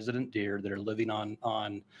target resident deer that are living on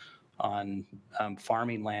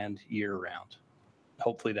farming land year round.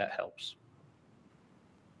 Hopefully that helps.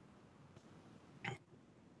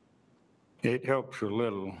 It helps a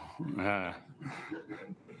little,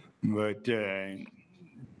 but two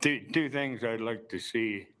things I'd like to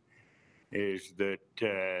see is that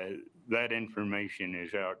that information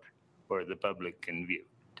is out where the public can view it,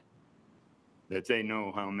 that they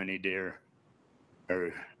know how many deer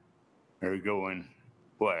are going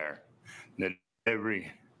where, that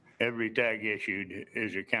every tag issued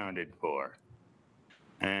is accounted for.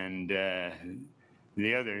 And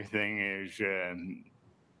the other thing is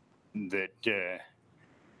that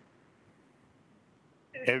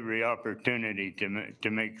every opportunity to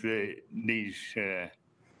make these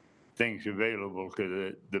things available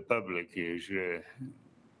to the public is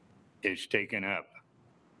taken up,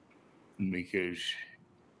 because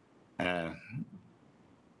I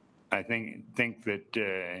think that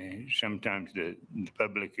sometimes the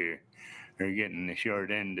public are getting the short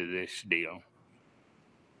end of this deal.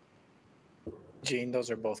 Gene, those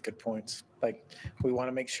are both good points. Like, we want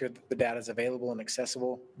to make sure that the data is available and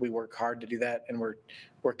accessible. We work hard to do that, and we're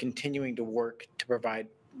continuing to work to provide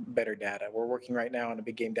better data. We're working right now on a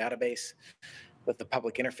big game database with the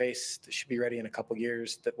public interface that should be ready in a couple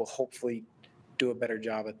years that will hopefully do a better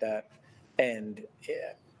job at that. And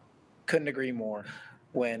couldn't agree more.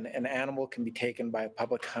 When an animal can be taken by a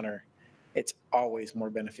public hunter, it's always more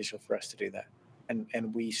beneficial for us to do that.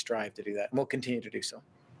 And we strive to do that, and we'll continue to do so.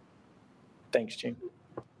 Thanks, Gene.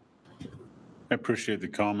 I appreciate the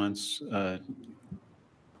comments. And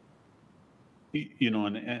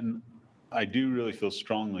I do really feel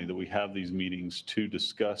strongly that we have these meetings to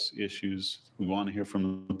discuss issues. We want to hear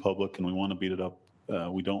from the public, and we want to beat it up.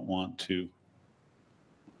 We don't want to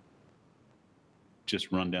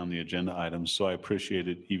just run down the agenda items. So I appreciate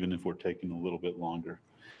it, even if we're taking a little bit longer.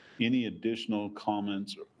 Any additional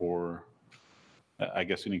comments, or I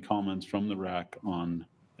guess any comments from the RAC on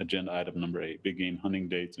agenda item number 8, big game hunting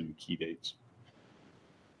dates and key dates?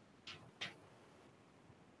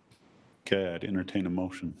 Okay, I'd entertain a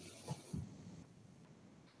motion.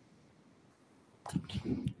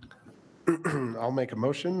 I'll make a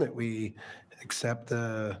motion that we accept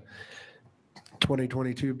the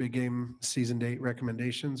 2022 big game season date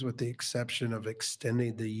recommendations, with the exception of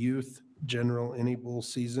extending the youth general any bull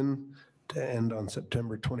season to end on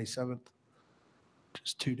September 27th.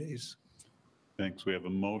 Just 2 days. Thanks. We have a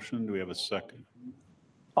motion. Do we have a second?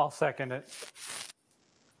 I'll second it.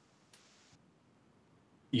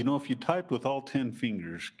 You know, if you typed with all 10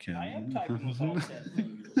 fingers, Ken. I am typing with all 10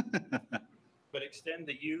 fingers. But extend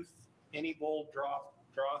the youth, any bull draw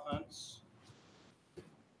hunts.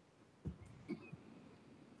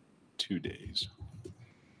 2 days.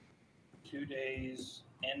 2 days,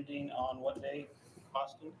 ending on what day,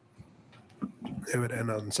 Austin? It would end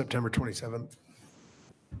on September 27th.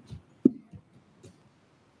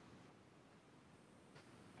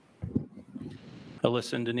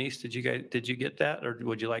 Alyssa and Denise, did you get that, or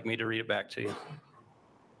would you like me to read it back to you?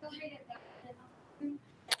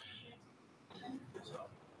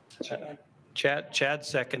 Chad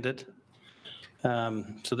seconded.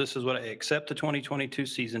 So this is what I accept: the 2022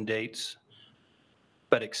 season dates,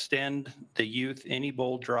 but extend the youth any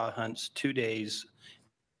bull draw hunts 2 days,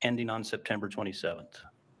 ending on September 27th.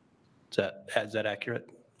 Is that accurate,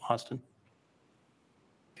 Austin?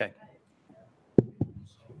 Okay.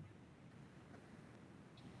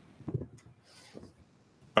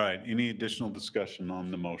 All right, any additional discussion on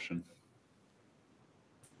the motion?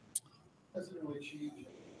 Doesn't really change it.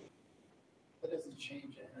 That doesn't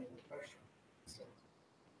change any of the question. So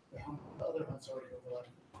the other hunts already overlap.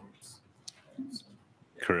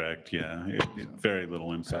 Correct, yeah. Very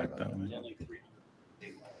little impact that way.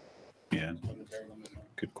 Yeah,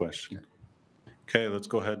 good question. Okay, let's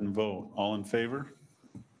go ahead and vote. All in favor?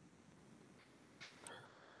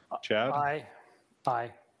 Chad? Aye.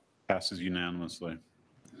 Aye. Passes unanimously.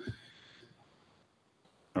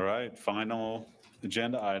 All right, final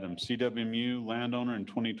agenda item, CWMU landowner and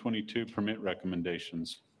 2022 permit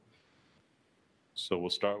recommendations. So we'll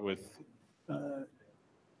start with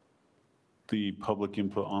the public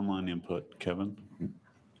input, online input. Kevin?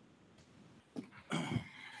 I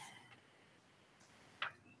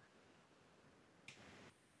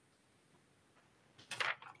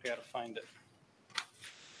gotta find it.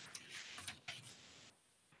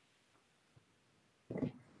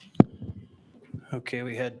 Okay,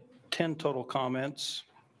 we had 10 total comments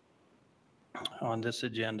on this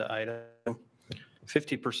agenda item.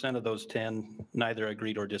 50% of those 10 neither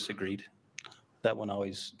agreed or disagreed. That one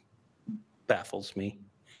always baffles me.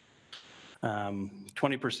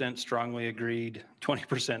 20% strongly agreed,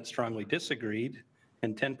 20% strongly disagreed,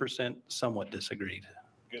 and 10% somewhat disagreed.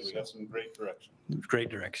 Good, we got some great direction. Great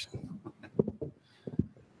direction.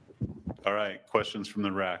 All right, questions from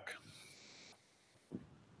the RAC.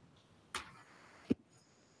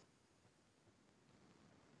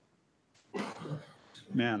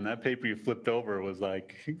 Man, that paper you flipped over was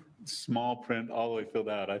like small print all the way filled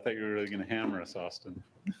out. I thought you were really going to hammer us, Austin.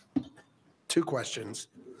 2 questions.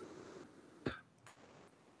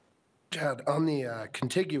 Chad, on the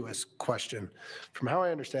contiguous question, from how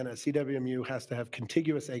I understand it, CWMU has to have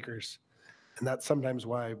contiguous acres, and that's sometimes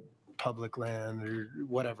why public land or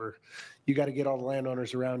whatever, you got to get all the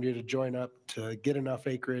landowners around you to join up to get enough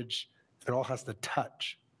acreage. It all has to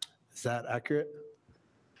touch. Is that accurate?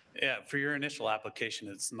 Yeah, for your initial application,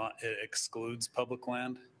 it's not, it excludes public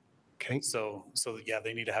land. Okay. So yeah,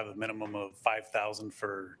 they need to have a minimum of 5,000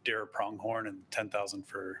 for deer or pronghorn and 10,000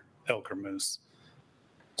 for elk or moose.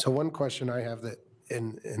 So one question I have that,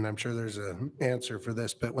 and I'm sure there's an answer for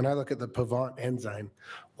this, but when I look at the Pavant enzyme,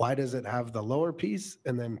 why does it have the lower piece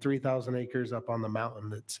and then 3,000 acres up on the mountain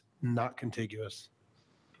that's not contiguous?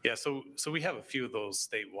 Yeah, so we have a few of those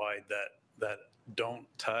statewide that don't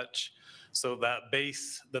touch. So that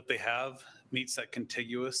base that they have meets that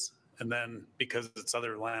contiguous, and then because it's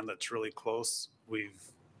other land that's really close, we've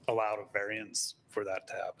allowed a variance for that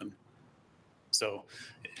to happen. So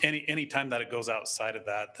any time that it goes outside of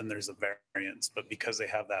that, then there's a variance. But because they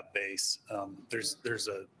have that base, there's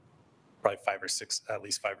probably 5 or 6, at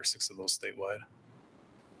least 5 or 6 of those statewide.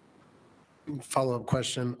 Follow-up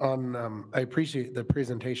question on, I appreciate the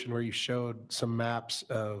presentation where you showed some maps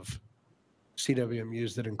of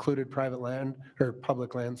CWMUs that included private land or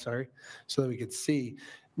public land, sorry, so that we could see.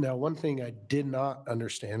 Now, one thing I did not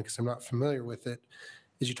understand, because I'm not familiar with it,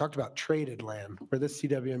 is you talked about traded land, where this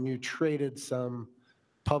CWMU traded some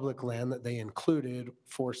public land that they included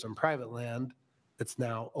for some private land that's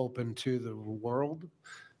now open to the world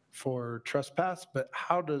for trespass. But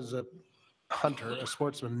how does a hunter, a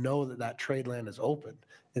sportsman, know that that trade land is open?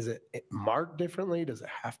 Is it marked differently? Does it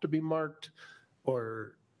have to be marked?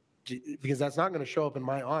 Or because that's not going to show up in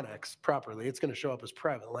my Onyx properly. It's going to show up as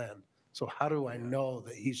private land. So how do I know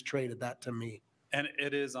that he's traded that to me? And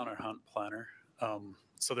it is on our hunt planner.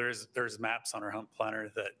 So there's maps on our hunt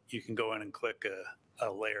planner that you can go in and click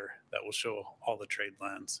a layer that will show all the trade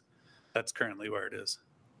lands. That's currently where it is.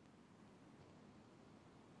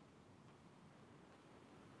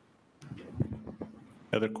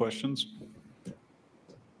 Other questions?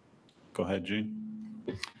 Go ahead, Gene.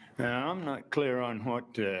 I'm not clear on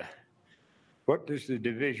what does the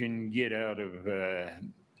division get out of a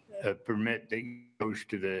permit that goes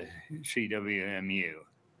to the CWMU?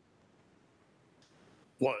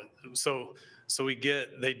 What? So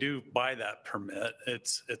they do buy that permit.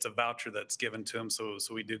 It's a voucher that's given to them. So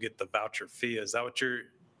we do get the voucher fee. Is that what you're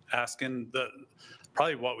asking?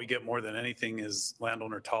 Probably what we get more than anything is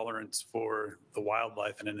landowner tolerance for the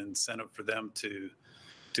wildlife and an incentive for them to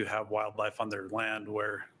have wildlife on their land,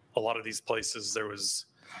 where a lot of these places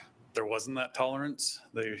there wasn't that tolerance.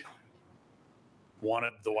 They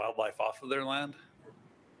wanted the wildlife off of their land.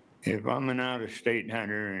 If I'm an out-of-state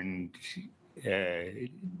hunter and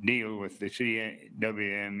deal with the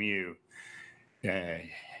CWMU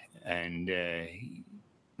and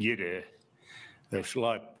get a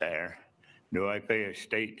slot there, do I pay a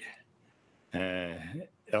state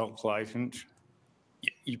elk license?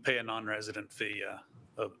 You pay a non-resident fee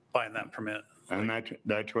of buying that permit. And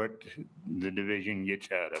that's what the division gets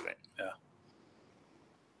out of it? Yeah.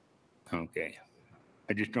 Okay.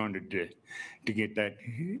 I just wanted to get that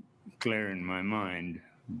clear in my mind,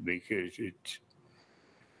 because it's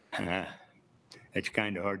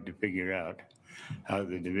kind of hard to figure out how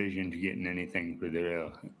the division's getting anything for their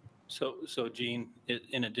elk. So Gene,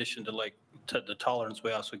 in addition to to the tolerance,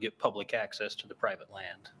 we also get public access to the private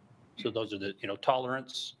land. So those are the,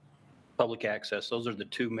 tolerance, public access, those are the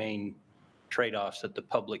 2 main trade-offs that the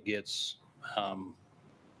public gets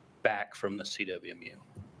back from the CWMU.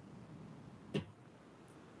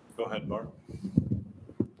 Go ahead, Bart.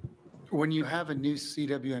 When you have a new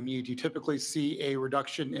CWMU, do you typically see a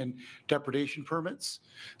reduction in depredation permits?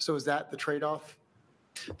 So is that the trade-off?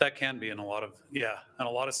 That can be in a lot of, yeah, in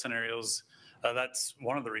a lot of scenarios. That's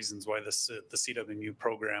one of the reasons why the CWMU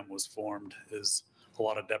program was formed, is a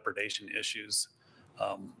lot of depredation issues.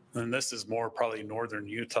 And this is more probably northern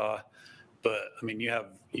Utah, but I mean, you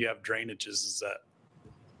have drainages is that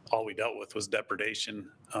all we dealt with was depredation.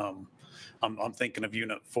 I'm thinking of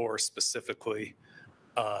Unit 4 specifically.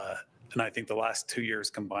 And I think the last 2 years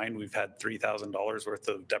combined, we've had $3,000 worth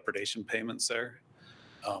of depredation payments there.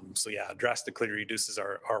 So yeah, drastically reduces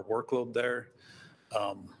our workload there,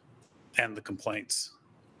 and the complaints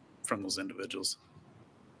from those individuals.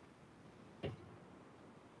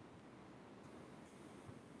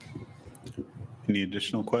 Any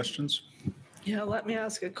additional questions? Yeah, let me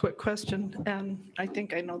ask a quick question, and I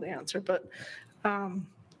think I know the answer, but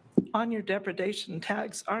on your depredation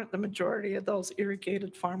tags, aren't the majority of those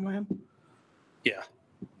irrigated farmland? Yeah,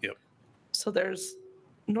 yep. So there's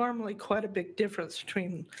normally quite a big difference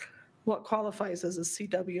between what qualifies as a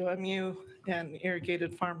CWMU and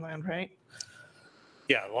irrigated farmland, right?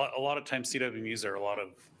 Yeah, a lot of times CWMUs are a lot of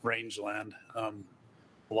rangeland.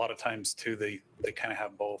 A lot of times too, they kind of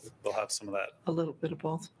have both. They'll have some of that. A little bit of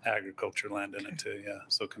both. Agriculture land in it too, yeah.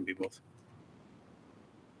 So it can be both.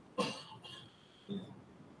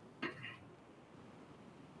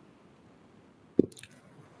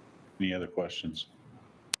 Any other questions?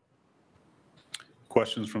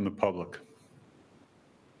 Questions from the public?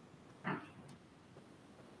 Okay,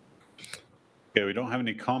 we don't have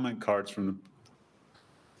any comment cards from the,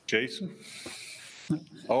 Jason?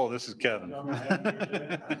 Oh, this is Kevin.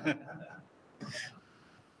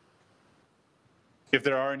 If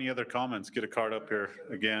there are any other comments, get a card up here.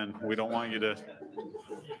 Again, we don't want you to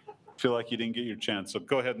feel like you didn't get your chance. So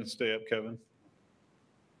go ahead and stay up, Kevin.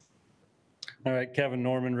 All right, Kevin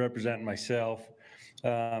Norman representing myself.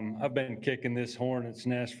 I've been kicking this hornet's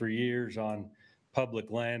nest for years on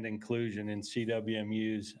public land inclusion in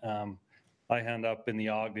CWMUs. I hunt up in the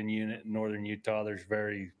Ogden unit in northern Utah. There's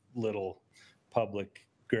very little public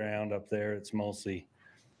ground up there. It's mostly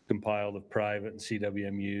compiled of private and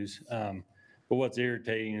CWMUs. But what's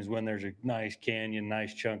irritating is when there's a nice canyon,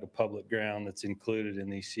 nice chunk of public ground that's included in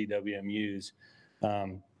these CWMUs,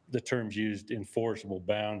 the term's used enforceable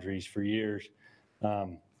boundaries for years.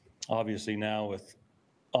 Obviously now with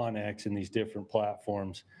Onyx and these different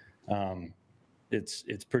platforms,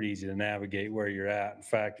 it's pretty easy to navigate where you're at. In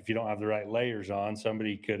fact, if you don't have the right layers on,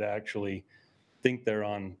 somebody could actually think they're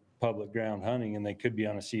on public ground hunting and they could be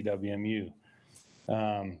on a CWMU.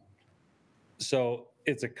 So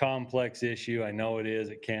it's a complex issue. I know it is.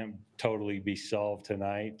 It can't totally be solved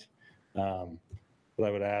tonight. But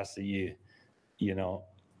I would ask that you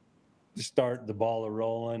start the ball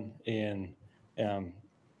rolling and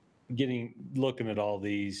looking at all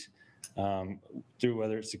these through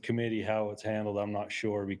whether it's a committee, how it's handled, I'm not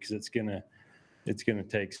sure, because it's gonna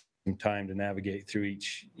take some time to navigate through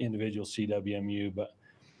each individual CWMU. But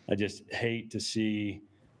I just hate to see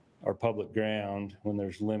our public ground, when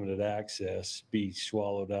there's limited access, be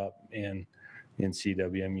swallowed up in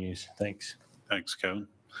CWMUs. Thanks. Thanks, Kevin.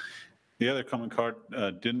 The other comment card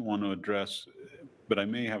didn't want to address, but I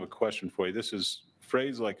may have a question for you. This is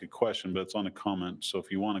phrased like a question, but it's on a comment. So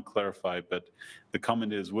if you want to clarify, but the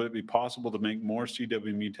comment is, would it be possible to make more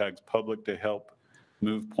CWMU tags public to help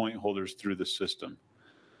move point holders through the system?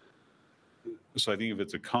 So I think if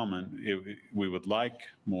it's a comment, we would like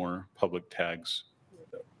more public tags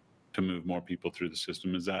to move more people through the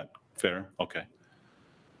system. Is that fair? Okay.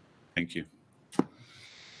 Thank you.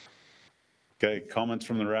 Okay, comments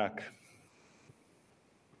from the RAC.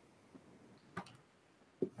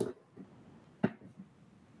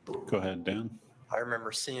 Go ahead, Dan. I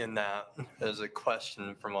remember seeing that as a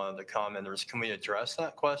question from one of the commenters. Can we address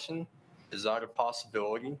that question? Is that a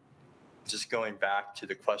possibility? Just going back to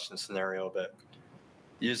the question scenario, but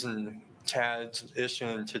using tags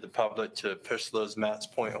issuing to the public to push those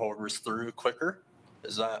match point holders through quicker,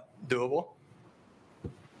 is that doable?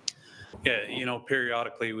 Yeah,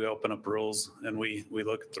 periodically we open up rules and we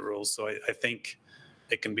look at the rules. So I think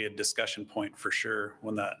it can be a discussion point for sure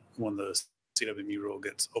when the CWMU rule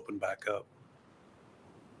gets opened back up.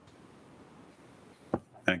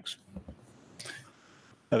 Thanks.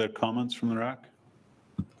 Other comments from the RAC?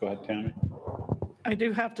 Go ahead, Tammy. I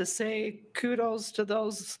do have to say kudos to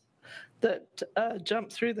those that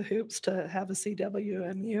jumped through the hoops to have a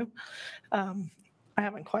CWMU. I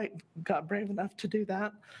haven't quite got brave enough to do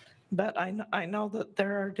that, but I know that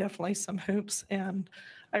there are definitely some hoops, and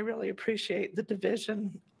I really appreciate the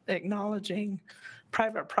division acknowledging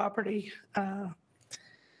private property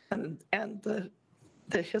and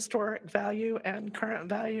the historic value and current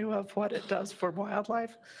value of what it does for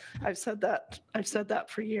wildlife. I've said that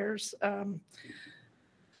for years.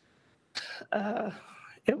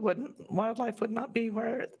 Wildlife would not be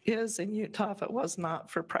where it is in Utah if it was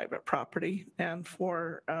not for private property and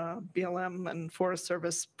for BLM and Forest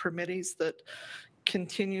Service permittees that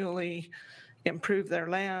continually improve their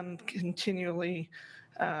land, continually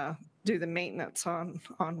do the maintenance on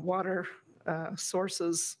water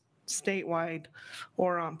sources statewide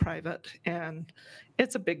or on private. And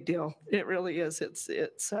it's a big deal. It really is.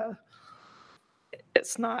 It's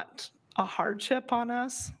not a hardship on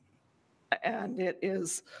us. And it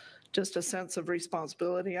is just a sense of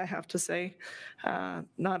responsibility, I have to say.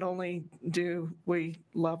 Not only do we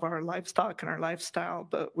love our livestock and our lifestyle,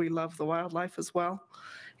 but we love the wildlife as well.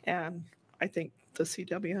 And I think the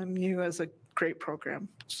CWMU is a great program.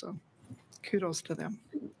 So kudos to them.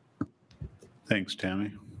 Thanks,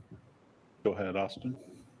 Tammy. Go ahead, Austin.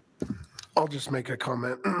 I'll just make a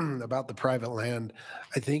comment about the private land.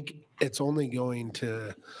 I think it's only going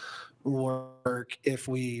to work if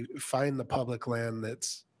we find the public land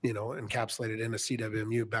that's, encapsulated in a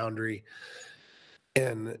CWMU boundary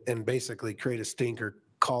and basically create a stinker,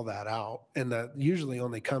 call that out. And that usually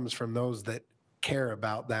only comes from those that care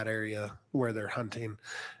about that area where they're hunting.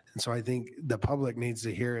 And so I think the public needs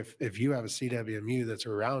to hear if you have a CWMU that's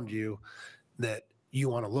around you that you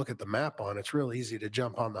want to look at the map on, it's real easy to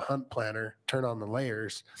jump on the hunt planner, turn on the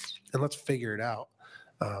layers, and let's figure it out.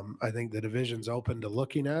 I think the division's open to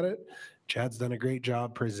looking at it. Chad's done a great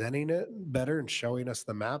job presenting it better and showing us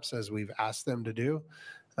the maps as we've asked them to do.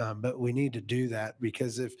 But we need to do that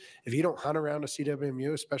because if you don't hunt around a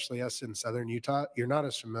CWMU, especially us in Southern Utah, you're not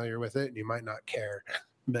as familiar with it and you might not care.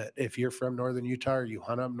 But if you're from Northern Utah or you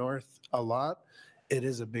hunt up north a lot, it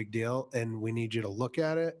is a big deal. And we need you to look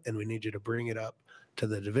at it and we need you to bring it up to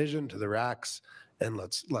the division, to the RACs, and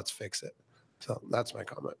let's fix it. So that's my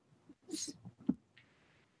comment.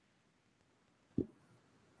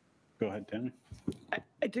 Go ahead, Tammy.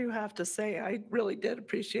 I do have to say, I really did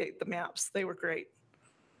appreciate the maps. They were great.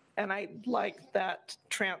 And I like that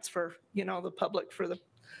transfer, the public for the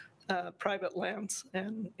private lands.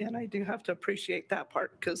 And I do have to appreciate that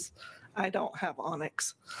part because I don't have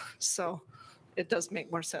Onyx. So it does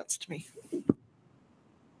make more sense to me.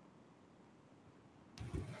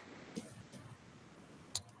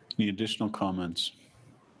 Any additional comments?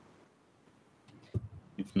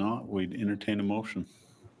 If not, we'd entertain a motion.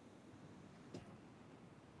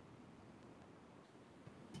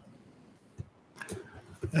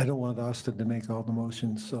 I don't want Austin to make all the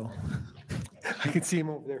motions, so I can see him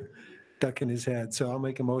over there ducking his head. So I'll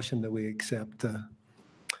make a motion that we accept the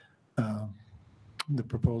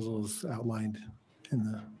proposals outlined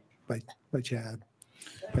by Chad,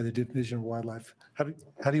 by the Division of Wildlife. How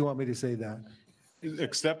do you want me to say that?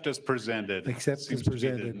 Accept as presented. Accept as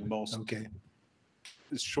presented. Most okay.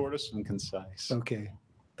 It's shortest and concise. Okay,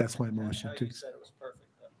 that's my motion too. You said it was perfect.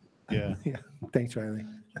 Yeah. Yeah. Thanks, Riley.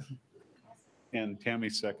 And Tammy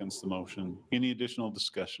seconds the motion. Any additional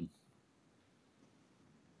discussion?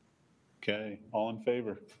 Okay, all in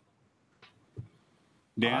favor?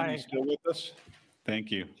 Dan, you still with us? Thank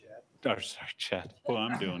you. Sorry, Chad. Well,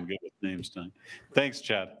 I'm doing good with names tonight. Thanks,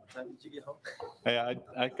 Chad. How did you get home? Hey,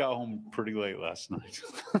 I got home pretty late last night.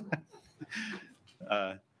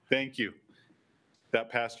 Thank you. That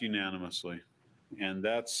passed unanimously. And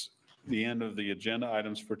that's the end of the agenda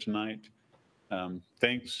items for tonight.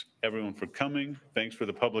 Thanks everyone for coming. Thanks for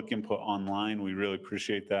the public input online. We really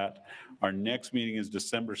appreciate that. Our next meeting is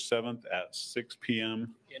December 7th at 6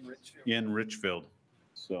 p.m. in Richfield.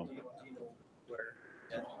 So. Do you know where?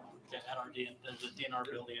 At our there's a DNR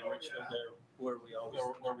building in Richfield there where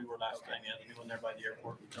we were last time. Yeah, the one there by the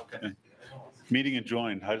airport. Okay. Meeting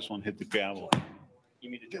adjourned. I just want to hit the gavel. You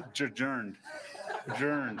mean adjourned.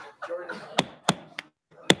 Adjourned.